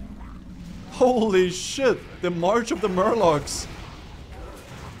 Holy shit! The March of the Murlocs!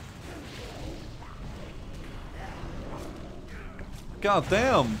 God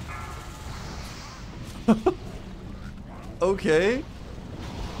damn! Okay.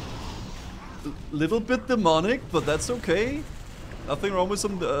 Little bit demonic, but that's okay. Nothing wrong with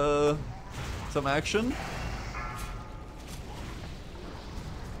some action.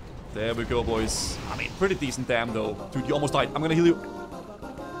 There we go, boys. I mean, pretty decent damn though. Dude, you almost died. I'm gonna heal you.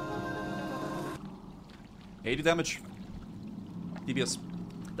 80 damage. DPS.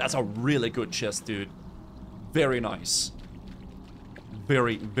 That's a really good chest, dude. Very nice.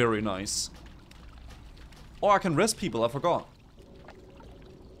 Very, very nice. Oh, I can rest people. I forgot.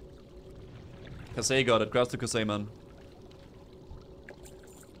 Kasei got it. Grabs to Kasei, man.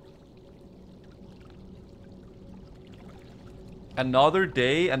 Another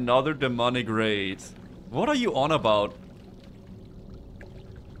day, another demonic raid. What are you on about?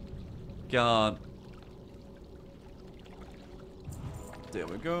 God. There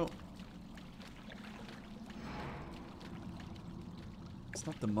we go. It's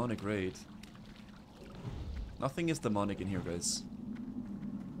not demonic raid. Nothing is demonic in here, guys.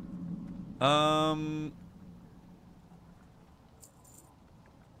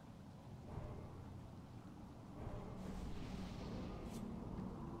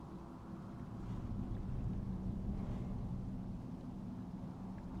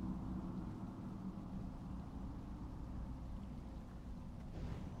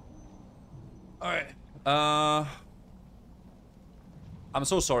 I'm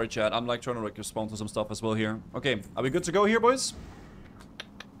so sorry, chat. I'm like trying to respond to some stuff as well here. Okay, are we good to go here, boys?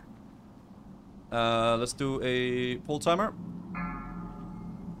 Let's do a pull timer.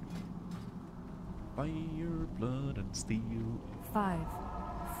 Fire, blood, and steel. 5,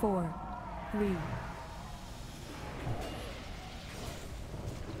 4, 3.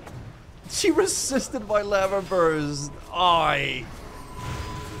 She resisted my lava burst.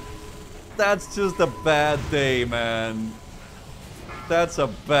 That's just a bad day, man. That's a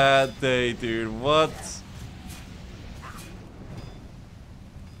bad day, dude. What?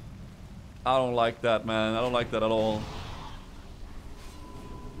 I don't like that, man. I don't like that at all.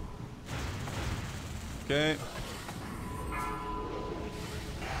 Okay.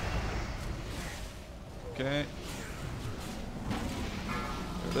 Okay.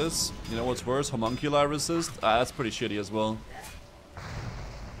 There it is. You know what's worse? Homunculi resist? Ah, that's pretty shitty as well.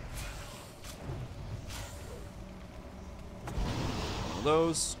 One of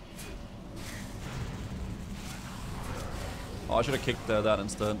those. Oh, I should have kicked that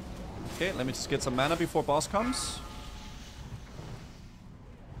instead. Okay, let me just get some mana before boss comes.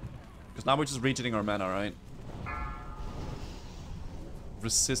 Because now we're just regenerating our mana, right?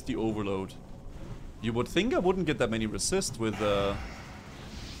 Resist the overload. You would think I wouldn't get that many resist with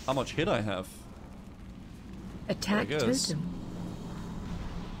how much hit I have. Attack totem.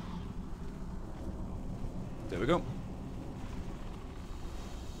 There we go.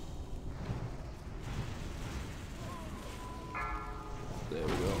 There we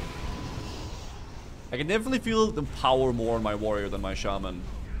go. I can definitely feel the power more on my warrior than my shaman.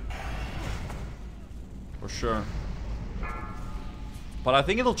 For sure. But I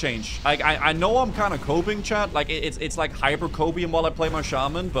think it'll change. I know I'm kind of coping, chat. Like, it's like hyper Kobe while I play my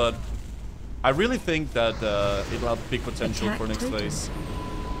shaman, but I really think that it'll have big potential for next phase.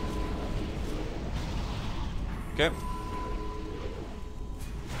 Okay.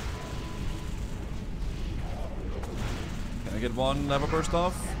 Can I get one Never Burst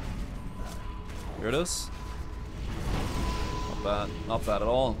off? Here it is. Not bad. Not bad at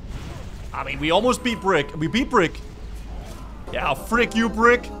all. I mean, we almost beat Brick. We beat Brick. Yeah, frick you,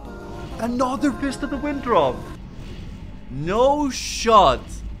 Brick. Another Fist of the Wind drop. No shot.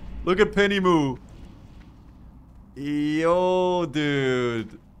 Look at Penny Moo. Yo,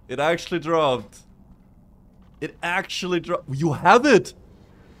 dude. It actually dropped. It actually dropped. You have it.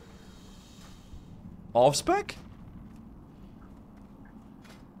 Off spec?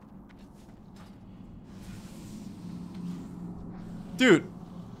 Dude.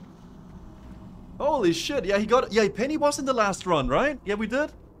 Holy shit, yeah, he got... Yeah, Penny was in the last run, right? Yeah, we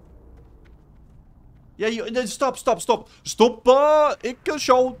did. Yeah, you... Stop. Stoppa! Ikke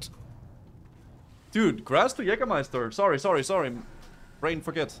shot! Dude, grass to Jägermeister. Sorry. Brain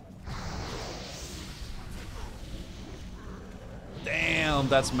forget. Damn,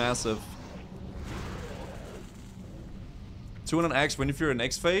 that's massive. 200x when if you're in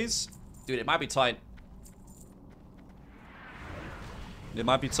next phase? Dude, it might be tight. It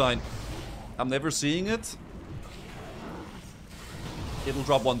might be tight. I'm never seeing it. It'll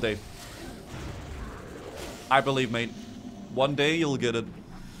drop one day. I believe, mate. One day you'll get it.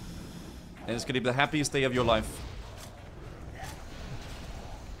 And it's gonna be the happiest day of your life.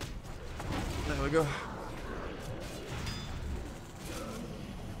 There we go.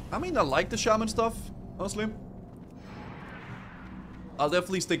 I mean, I like the shaman stuff, honestly. I'll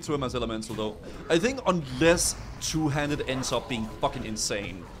definitely stick to him as elemental, though. I think unless two-handed ends up being fucking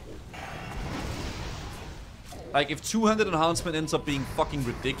insane. Like, if two-handed enhancement ends up being fucking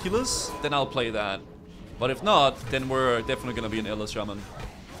ridiculous, then I'll play that. But if not, then we're definitely gonna be an LS Shaman.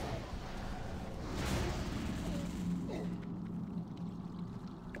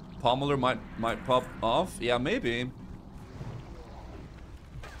 Pommeler might pop off. Yeah, maybe.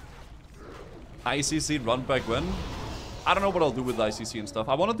 ICC run back when? I don't know what I'll do with ICC and stuff.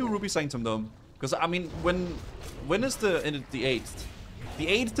 I want to do Ruby Sanctum though. Because, I mean, when is the 8th? The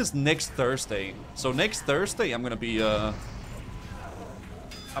 8th is next Thursday. So next Thursday I'm gonna be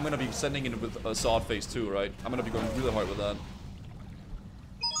sending in with a Sword phase 2, right? I'm gonna be going really hard with that.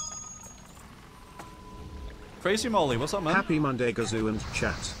 Crazy Molly, what's up, man? Happy Monday, Guzu and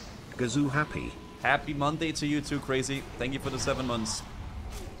chat. Guzu happy. Happy Monday to you too, Crazy. Thank you for the 7 months.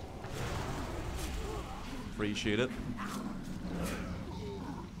 Appreciate it.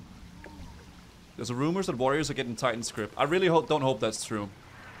 There's rumors that Warriors are getting Titan script. I really don't hope that's true.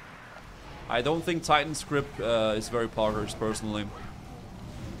 I don't think Titan script is very poggers, personally.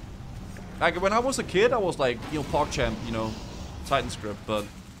 Like, when I was a kid, I was like, you know, PogChamp, you know, Titan script, but...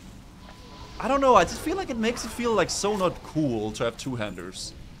 I don't know, I just feel like it makes it feel like so not cool to have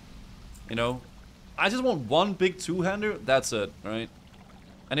two-handers. You know? I just want one big two-hander, that's it, right?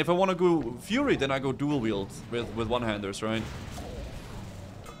 And if I want to go Fury, then I go dual wield with one-handers, right?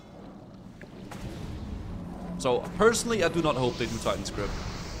 So, personally, I do not hope they do Titan script.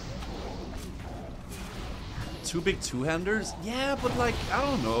 Two big two-handers? Yeah, but like, I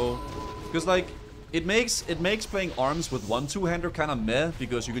don't know. Because like, it makes playing arms with one two-hander kind of meh,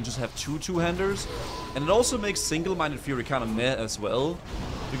 because you can just have two two-handers. And it also makes single-minded Fury kind of meh as well.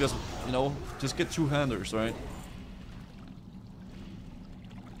 Because, You know, just get two-handers, right?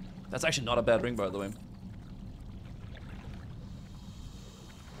 That's actually not a bad ring, by the way.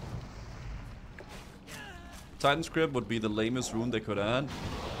 Titan's Grip would be the lamest rune they could add.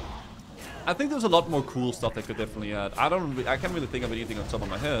 I think there's a lot more cool stuff they could definitely add. I can't really think of anything on top of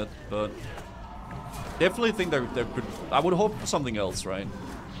my head, but definitely think there could. I would hope for something else, right?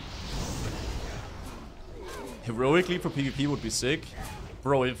 Heroic Leap for PvP would be sick.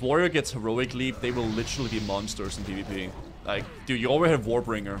 Bro, if Warrior gets Heroic Leap, they will literally be monsters in PvP. Like, dude, you already have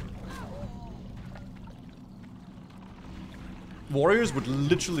Warbringer. Warriors would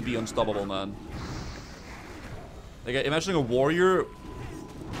literally be unstoppable, man. Like, imagining a Warrior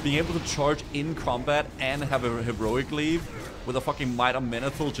being able to charge in combat and have a Heroic Leap with a fucking Might of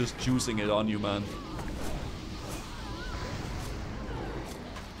Menethil just juicing it on you, man.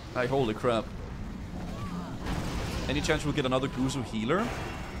 Like, holy crap. Any chance we'll get another Guzu healer?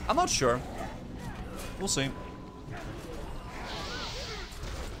 I'm not sure. We'll see.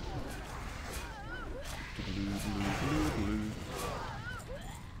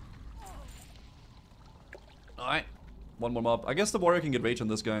 Alright. One more mob. I guess the warrior can get rage on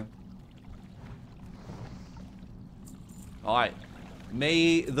this guy. Alright.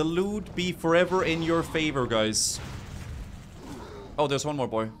 May the loot be forever in your favor, guys. Oh, there's one more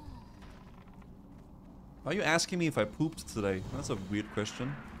boy. Are you asking me if I pooped today? That's a weird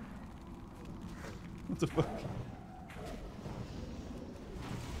question. What the fuck?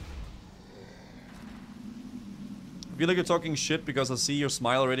 I feel like you're talking shit because I see your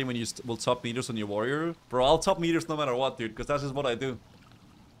smile already when you will top meters on your warrior. Bro, I'll top meters no matter what, dude, because that's just what I do.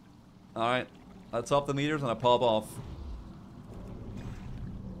 Alright. I top the meters and I pop off.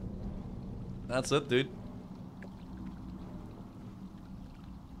 That's it, dude.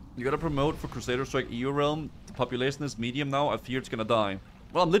 You gotta promote for Crusader Strike EU Realm. The population is medium now. I fear it's gonna die.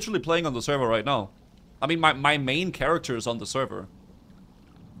 Well, I'm literally playing on the server right now. I mean, my main character is on the server.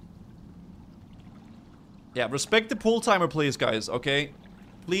 Yeah, respect the pull timer, please, guys, okay?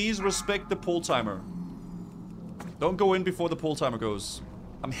 Please respect the pull timer. Don't go in before the pull timer goes.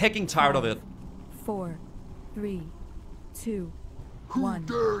 I'm hecking tired of it. 4, 3, 2, 1. Who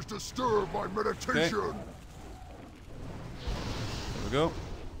dares disturb my meditation? Okay. There we go.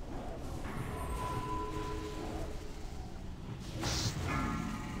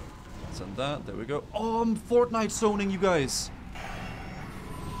 Send that. There we go. Oh, I'm Fortnite zoning, you guys.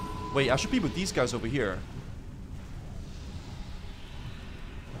 Wait, I should be with these guys over here.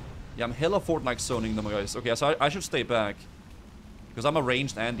 Yeah, I'm hella Fortnite zoning them, guys. Okay, so I should stay back. Because I'm a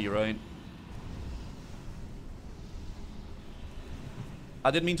ranged Andy, right?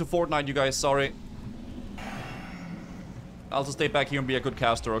 I didn't mean to Fortnite you guys, sorry. I'll just stay back here and be a good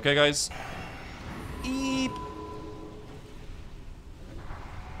caster, okay, guys? Eep.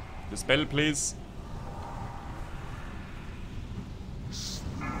 Dispel, please.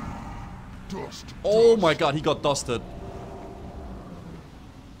 Dust. Oh my god, he got dusted.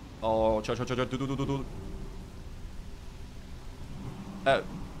 Oh,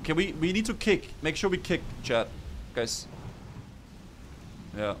 can we need to kick. Make sure we kick, chat. Guys.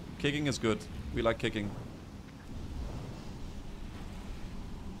 Yeah, kicking is good. We like kicking.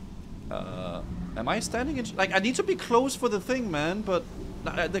 Am I standing in... Like, I need to be close for the thing, man, but...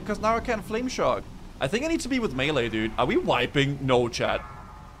 Because now I can't flame shock. I think I need to be with melee, dude. Are we wiping? No, chat.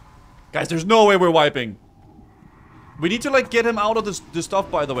 Guys, there's no way we're wiping. We need to, like, get him out of this stuff,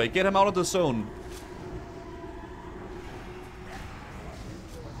 by the way. Get him out of the zone.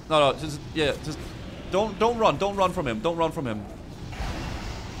 No, just... Yeah, just... Don't run. Don't run from him. Don't run from him.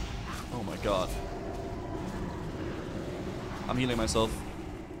 Oh my god. I'm healing myself.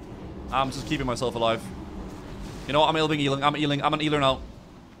 I'm just keeping myself alive. You know, I'm healing. I'm healing. I'm an healer now.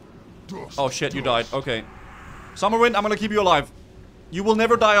 Oh shit, you died. Okay. Summerwind, I'm gonna keep you alive. You will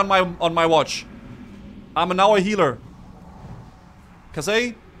never die on my watch. I'm now a healer.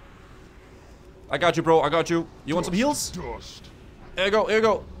 Kazay? I got you, bro. I got you. You want some heals? Here you go. Here you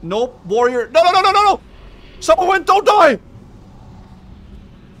go. Nope. Warrior. No, no, no, no, no, no. Summerwind, don't die.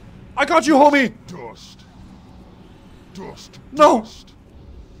 I got you, homie. No.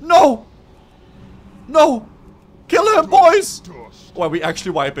 No. No. Kill him, boys. Oh, are we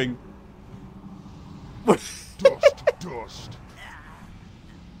actually wiping? Dust.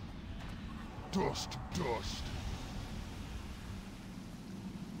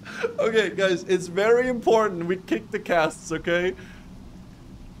 Okay, guys, it's very important we kick the casts, okay?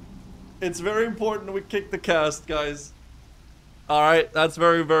 It's very important we kick the cast, guys. Alright, that's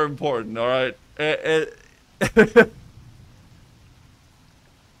very, very important, alright?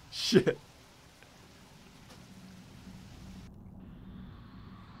 Shit.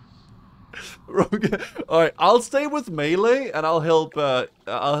 Rogue. All right, I'll stay with melee and I'll help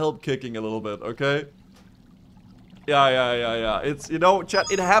kicking a little bit, okay? Yeah. It's, you know, chat,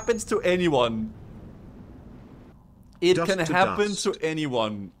 it happens to anyone. It can happen to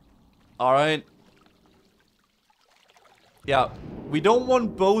anyone. All right. Yeah, we don't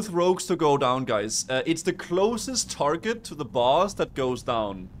want both rogues to go down, guys. It's the closest target to the boss that goes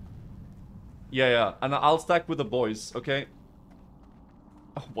down. Yeah. And I'll stack with the boys, okay?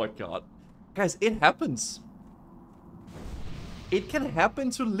 Oh my god. Guys, it happens. It can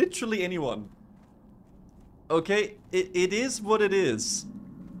happen to literally anyone. Okay? It is what it is.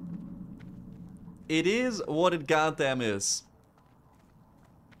 It is what it goddamn is.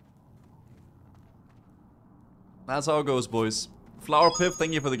 That's how it goes, boys. Flower Pip,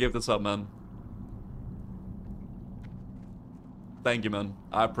 thank you for the gift sub, man. Thank you, man.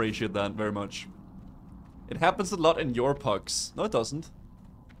 I appreciate that very much. It happens a lot in your pucks. No, it doesn't.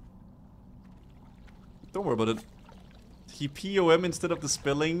 Don't worry about it. He POM instead of the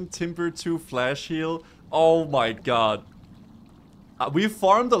spelling. Timber 2 flash heal. Oh my god. We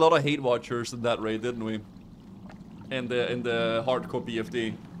farmed a lot of hate watchers in that raid, didn't we? In the hardcore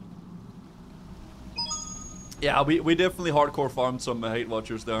BFD. Yeah, we definitely hardcore farmed some hate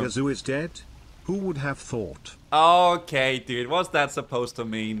watchers there. Guzu is dead? Who would have thought? Okay, dude, what's that supposed to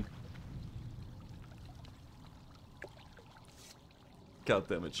mean? God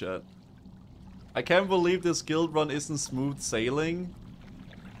damn it, chat. I can't believe this guild run isn't smooth sailing.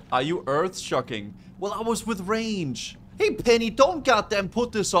 Are you earth shocking? Well, I was with range. Hey, Penny, don't goddamn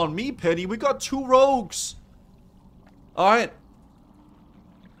put this on me, Penny. We got 2 rogues. Alright.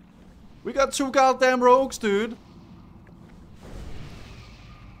 We got 2 goddamn rogues, dude.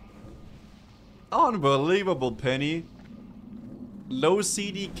 Unbelievable, Penny. Low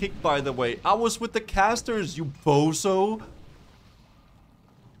CD kick, by the way. I was with the casters, you bozo.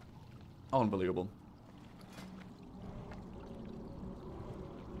 Unbelievable.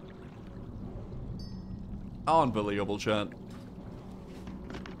 Unbelievable, chat.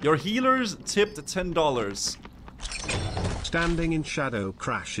 Your healers tipped $10. Standing in shadow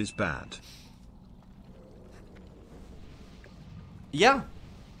crash is bad. Yeah.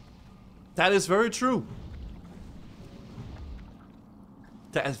 That is very true.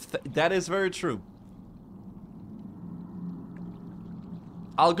 That is very true.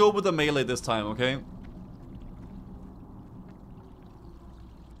 I'll go with the melee this time, okay?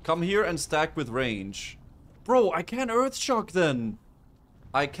 Come here and stack with range. Bro, I can't earth shock then.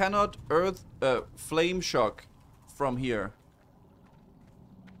 I cannot flame shock from here.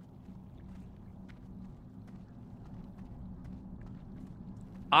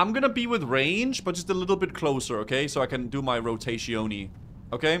 I'm gonna be with range, but just a little bit closer, okay? So I can do my rotationi,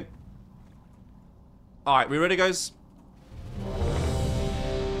 okay? Alright, we ready, guys?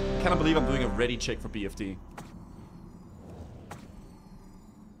 Cannot believe I'm doing a ready check for BFD.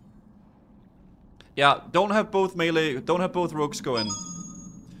 Yeah, don't have both melee, don't have both rogues go in.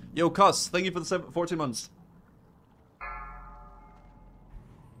 Yo, Cuss, thank you for the 14 months.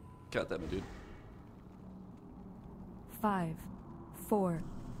 God damn it, dude. 5, 4,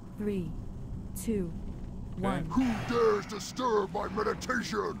 3, 2, 1. Who dares disturb my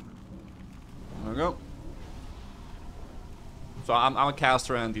meditation? There we go. So I'm a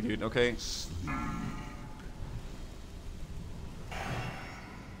caster Andy, dude, okay?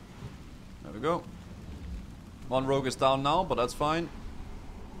 There we go. One rogue is down now, but that's fine.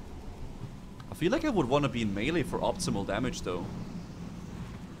 I feel like I would want to be in melee for optimal damage, though.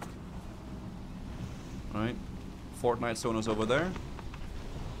 Alright. Fortnite Sonos over there.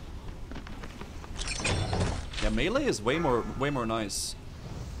 Yeah, melee is way more nice.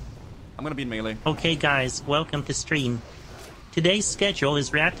 I'm gonna be in melee. Okay guys, welcome to stream. Today's schedule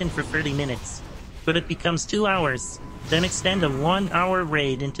is wrapped in for 30 minutes, but it becomes 2 hours, then extend a 1 hour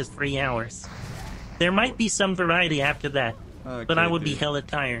raid into 3 hours. There might be some variety after that, okay, but I would be hella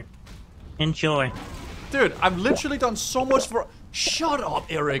tired. Enjoy. Dude, I've literally done so much for— Shut up,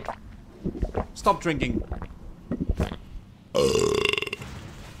 Eric! Stop drinking.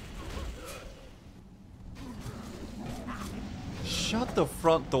 Shut the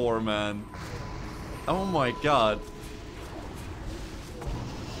front door, man. Oh my god.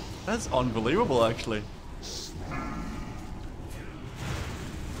 That's unbelievable, actually.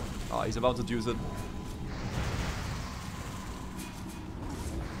 Oh, he's about to use it.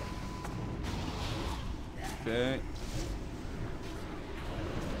 Okay.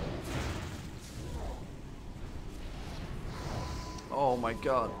 Oh my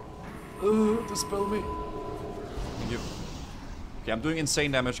god. Dispel me. Thank you. Okay, I'm doing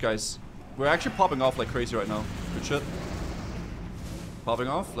insane damage, guys. We're actually popping off like crazy right now. Good shit. Popping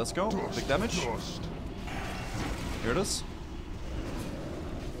off. Let's go. Big damage. Here it is.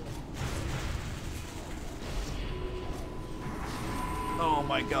 Oh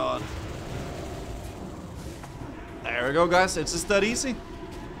my god. There we go, guys. It's just that easy.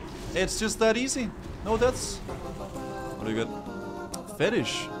 It's just that easy. No deaths. Very good.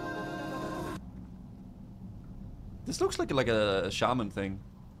 Fetish. This looks like a shaman thing.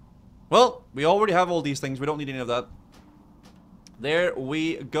 Well, we already have all these things. We don't need any of that. There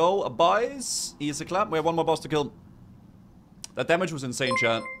we go, boys. Easy clap. We have one more boss to kill. That damage was insane,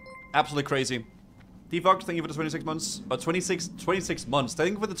 chat. Absolutely crazy. Defucked, thank you for the 26 months. 26 months.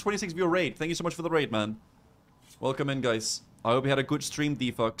 Thank you for the 26 viewer raid. Thank you so much for the raid, man. Welcome in, guys. I hope you had a good stream,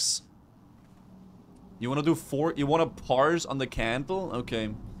 Defucks. You wanna do 4? You wanna parse on the candle?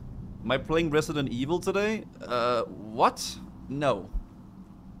 Okay. Am I playing Resident Evil today? What? No.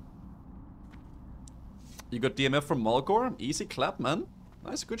 You got DMF from Malgor? Easy clap, man.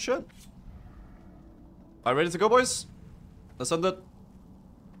 Nice, good shit. Alright, ready to go, boys? Let's send it.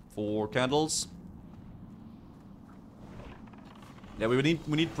 4 candles. Yeah, we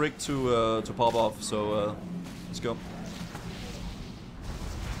need brick to pop off, so let's go.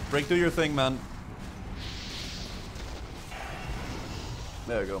 Brick, do your thing, man.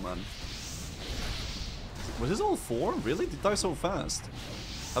 There you go, man. Was this all 4? Really? Did it die so fast?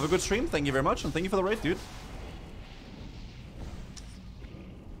 Have a good stream, thank you very much, and thank you for the raid, dude.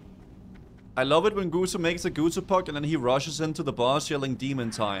 I love it when Guzu makes a Guzu puck and then he rushes into the boss yelling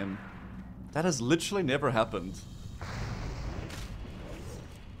demon time. That has literally never happened.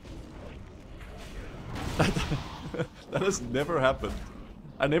 That has never happened.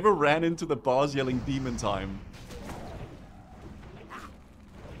 I never ran into the boss yelling demon time.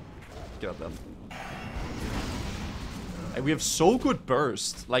 God damn. And we have so good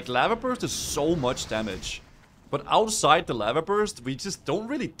burst. Like, lava burst is so much damage. But outside the lava burst, we just don't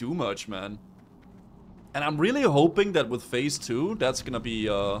really do much, man. And I'm really hoping that with phase 2, that's gonna be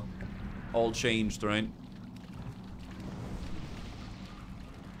all changed, right?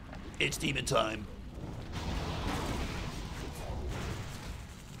 It's demon time.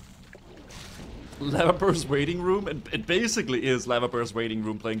 Lava burst waiting room? It basically is lava burst waiting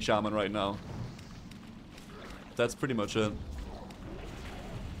room playing Shaman right now. That's pretty much it.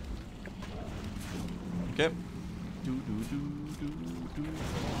 Okay.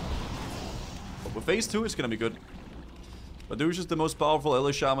 But with phase 2, it's gonna be good. Badush is the most powerful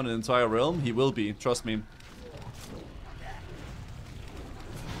LA Shaman in the entire realm. He will be, trust me.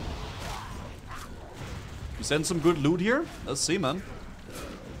 You send some good loot here? Let's see, man.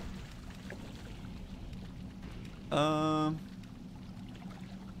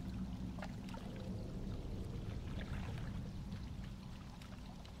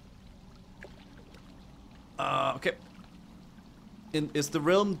 Okay. In the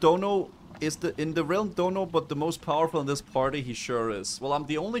realm Dono, but the most powerful in this party, he sure is. Well, I'm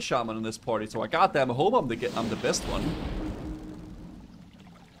the only shaman in this party, so I goddamn hope I'm the best one.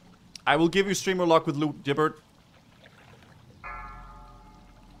 I will give you streamer luck with loot, Gibbert.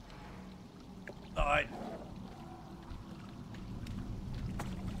 Alright.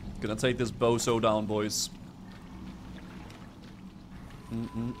 Gonna take this bozo down, boys.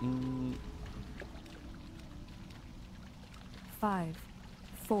 5,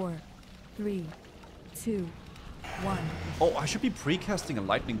 4, 3, 2, 1. Oh, I should be precasting a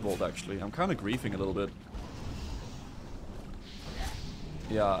lightning bolt, actually. I'm kind of griefing a little bit.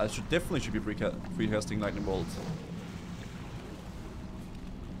 Yeah, I definitely should be precasting lightning bolt.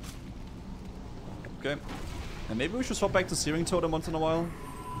 Okay. And maybe we should swap back to Searing Totem once in a while.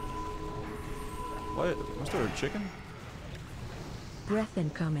 What? Was there a chicken? Breath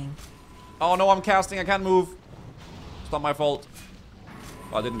incoming. Oh no, I'm casting. I can't move. It's not my fault.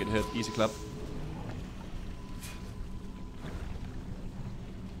 Oh, I didn't get hit. Easy clap.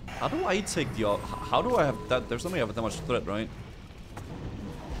 How do I take the... How do I have that? There's no way I have that much threat, right?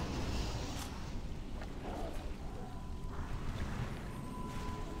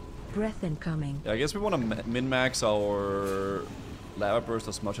 Breath incoming. Yeah, I guess we want to min-max our lava burst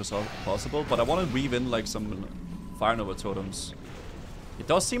as much as possible, but I want to weave in like some Fire Nova totems. It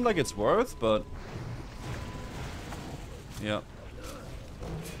does seem like it's worth, but... Yeah.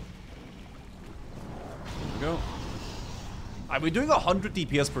 There we go. We're doing 100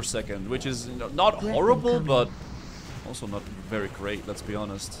 DPS per second, which is not horrible, but also not very great, let's be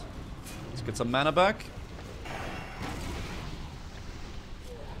honest. Let's get some mana back.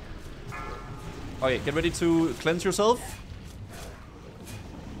 Okay, get ready to cleanse yourself.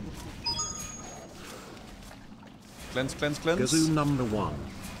 Cleanse, cleanse, cleanse. Guzu #1.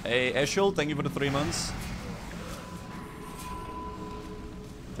 Hey, Eshel, thank you for the 3 months.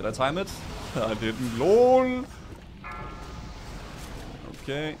 Did I time it? I didn't. LOL.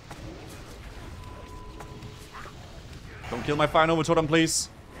 Okay. Don't kill my Fire Nova Totem, please.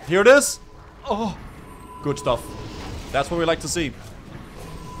 Here it is. Oh, good stuff. That's what we like to see.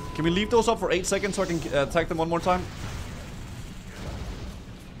 Can we leave those up for 8 seconds so I can attack them one more time?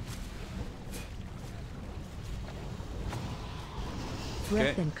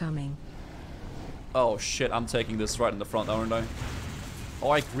 Breath incoming. Oh shit, I'm taking this right in the front, aren't I? Oh,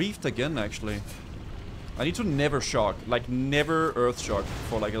 I griefed again, actually. I need to never shock. Like, never Earth Shock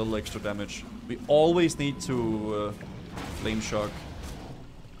for like a little extra damage. We always need to Flame Shock.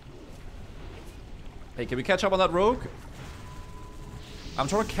 Hey, can we catch up on that rogue? I'm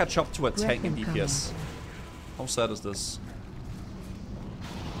trying to catch up to a tank in DPS. How sad is this?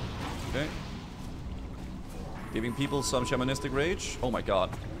 Okay. Giving people some shamanistic rage. Oh my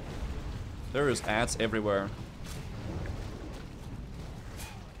god. There is ads everywhere.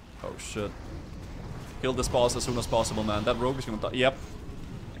 Oh shit. Kill this boss as soon as possible, man. That rogue is gonna die. Yep.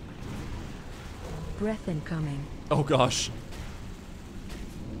 Breath incoming. Oh gosh.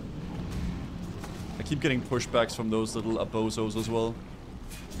 I keep getting pushbacks from those little bozos as well.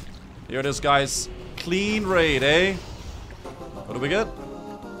 Here it is, guys. Clean raid, eh? What do we get?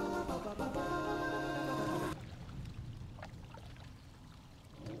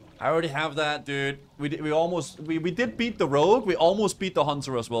 I already have that, dude. We did beat the rogue. We almost beat the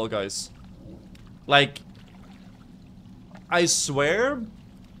hunter as well, guys. Like, I swear,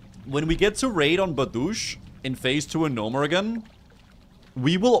 when we get to raid on Badouche in phase 2 and Nomor again,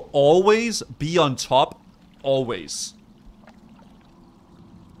 we will always be on top. Always.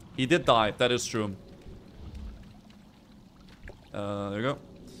 He did die. That is true. There you go.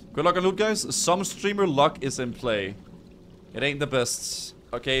 Good luck on loot, guys. Some streamer luck is in play. It ain't the best.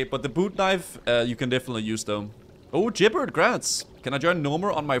 Okay, but the boot knife, you can definitely use though. Oh, Gibbard, grats. Can I join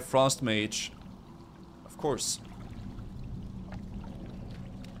Nomor on my Frost Mage? Of course.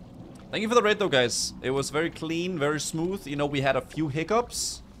 Thank you for the raid though, guys. It was very clean, very smooth. You know, we had a few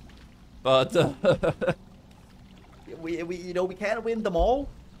hiccups. But, you know, we can't win them all.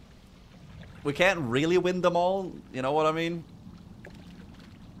 We can't really win them all. You know what I mean?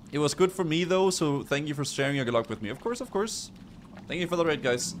 It was good for me though, so thank you for sharing your good luck with me. Of course, of course. Thank you for the raid,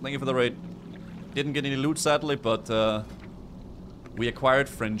 guys. Thank you for the raid. Didn't get any loot, sadly, but we acquired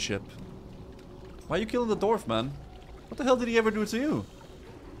friendship. Why are you killing the dwarf, man? What the hell did he ever do to you?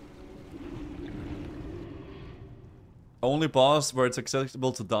 Only boss where it's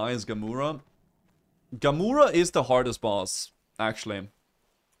acceptable to die is Gamura. Gamura is the hardest boss, actually.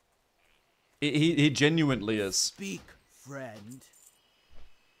 He genuinely is. Speak, friend.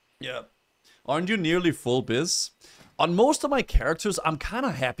 Yeah. Aren't you nearly full biz? On most of my characters, I'm kind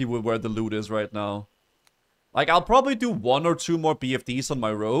of happy with where the loot is right now. Like, I'll probably do 1 or 2 more BFDs on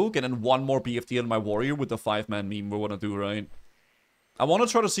my rogue, and then 1 more BFD on my warrior with the 5-man meme we want to do, right? I want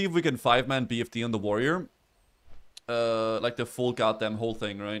to try to see if we can 5-man BFD on the warrior. Like the full goddamn whole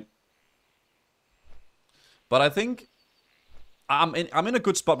thing, right? But I think I'm in a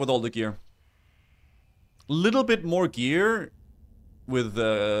good spot with all the gear. Little bit more gear with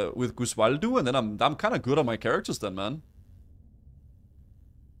Guswaldu, and then I'm kind of good on my characters then, man.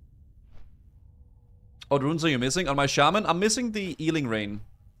 What runes are you missing? On my Shaman, I'm missing the Ealing Rain,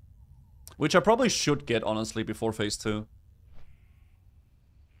 which I probably should get, honestly, before phase 2.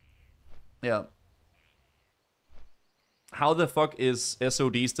 Yeah. How the fuck is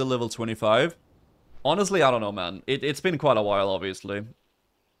SOD still level 25? Honestly, I don't know, man. It's been quite a while, obviously.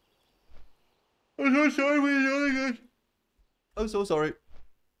 I'm so sorry, I'm so sorry.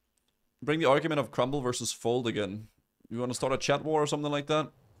 Bring the argument of crumble versus fold again. You want to start a chat war or something like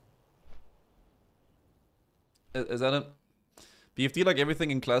that? Is that it? BFD, like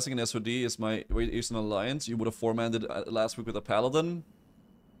everything in Classic and SOD, is my is an alliance. You would have 4-manned it last week with a Paladin.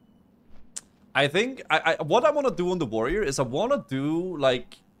 I think what I want to do on the warrior is I want to do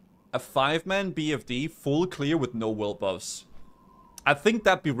like a 5-man BFD full clear with no will buffs. I think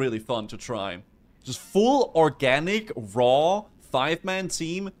that'd be really fun to try. Just full organic raw 5-man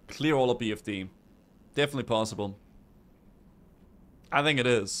team, clear all of BFD. Definitely possible. I think it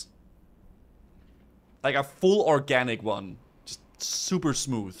is. Like a full organic one. Just super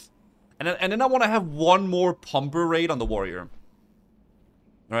smooth. And then I want to have 1 more pumper raid on the warrior.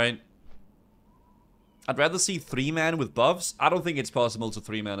 Right? I'd rather see 3-man with buffs. I don't think it's possible to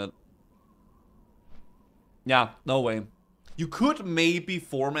 3-man it. Yeah, no way. You could maybe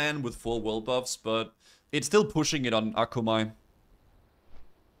 4-man with full will buffs, but it's still pushing it on Akumai.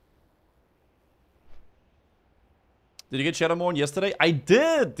 Did you get Shadowmourne yesterday? I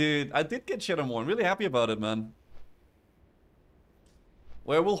did, dude. I did get Shadowmourne. Really happy about it, man.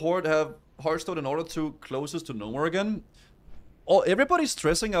 Where will Horde have Hearthstone in order to closest to Nomor again? Oh, everybody's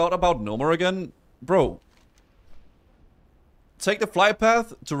stressing out about Nomor again. Bro. Take the flight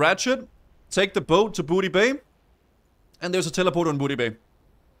path to Ratchet. Take the boat to Booty Bay. And there's a teleporter on Booty Bay.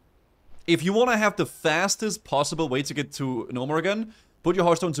 If you want to have the fastest possible way to get to Nomor again, put your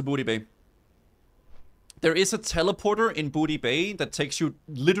Hearthstone to Booty Bay. There is a teleporter in Booty Bay that takes you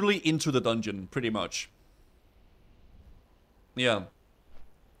literally into the dungeon, pretty much. Yeah.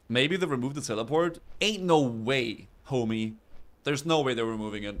 Maybe they removed the teleport? Ain't no way, homie. There's no way they're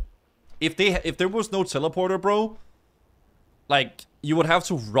removing it. If there was no teleporter, bro, like, you would have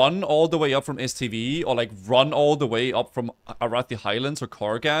to run all the way up from STV, or like run all the way up from Arathi Highlands or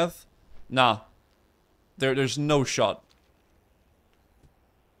Kargath. Nah. There's no shot.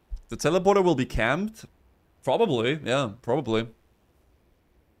 The teleporter will be camped? Probably, yeah, probably.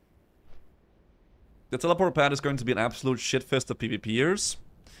 The teleport pad is going to be an absolute shitfest of PvPers.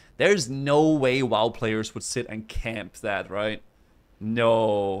 There's no way WoW players would sit and camp that, right?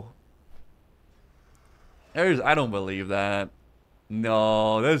 No. I don't believe that.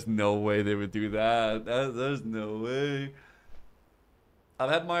 No, there's no way they would do that. There's no way. I've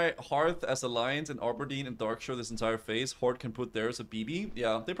had my Hearth as Alliance in Aberdeen and Darkshore this entire phase. Horde can put theirs as a BB.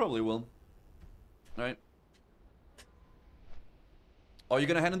 Yeah, they probably will. Alright. Are you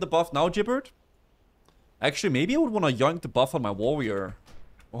gonna hand in the buff now, Gibbert? Actually, maybe I would want to yoink the buff on my warrior.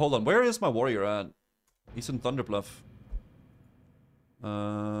 Oh, hold on, where is my warrior at? He's in Thunderbluff.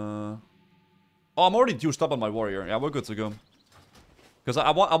 Oh, I'm already juiced up on my warrior. Yeah, we're good to go. Because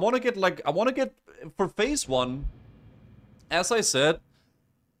I want to get, like, for phase 1, as I said,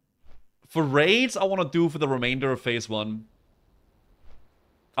 for raids, I want to do for the remainder of phase 1.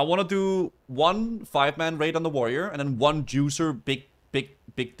 I want to do 1 5-man raid on the warrior, and then 1 juicer, big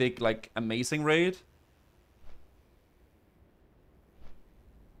dick, like, amazing raid.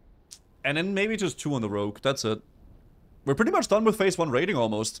 And then maybe just 2 on the rogue. That's it. We're pretty much done with phase 1 raiding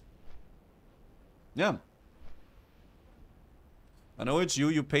almost. Yeah. I know it's you.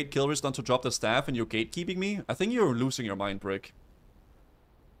 You paid Kilrist not to drop the staff and you're gatekeeping me. I think you're losing your mind, Brick.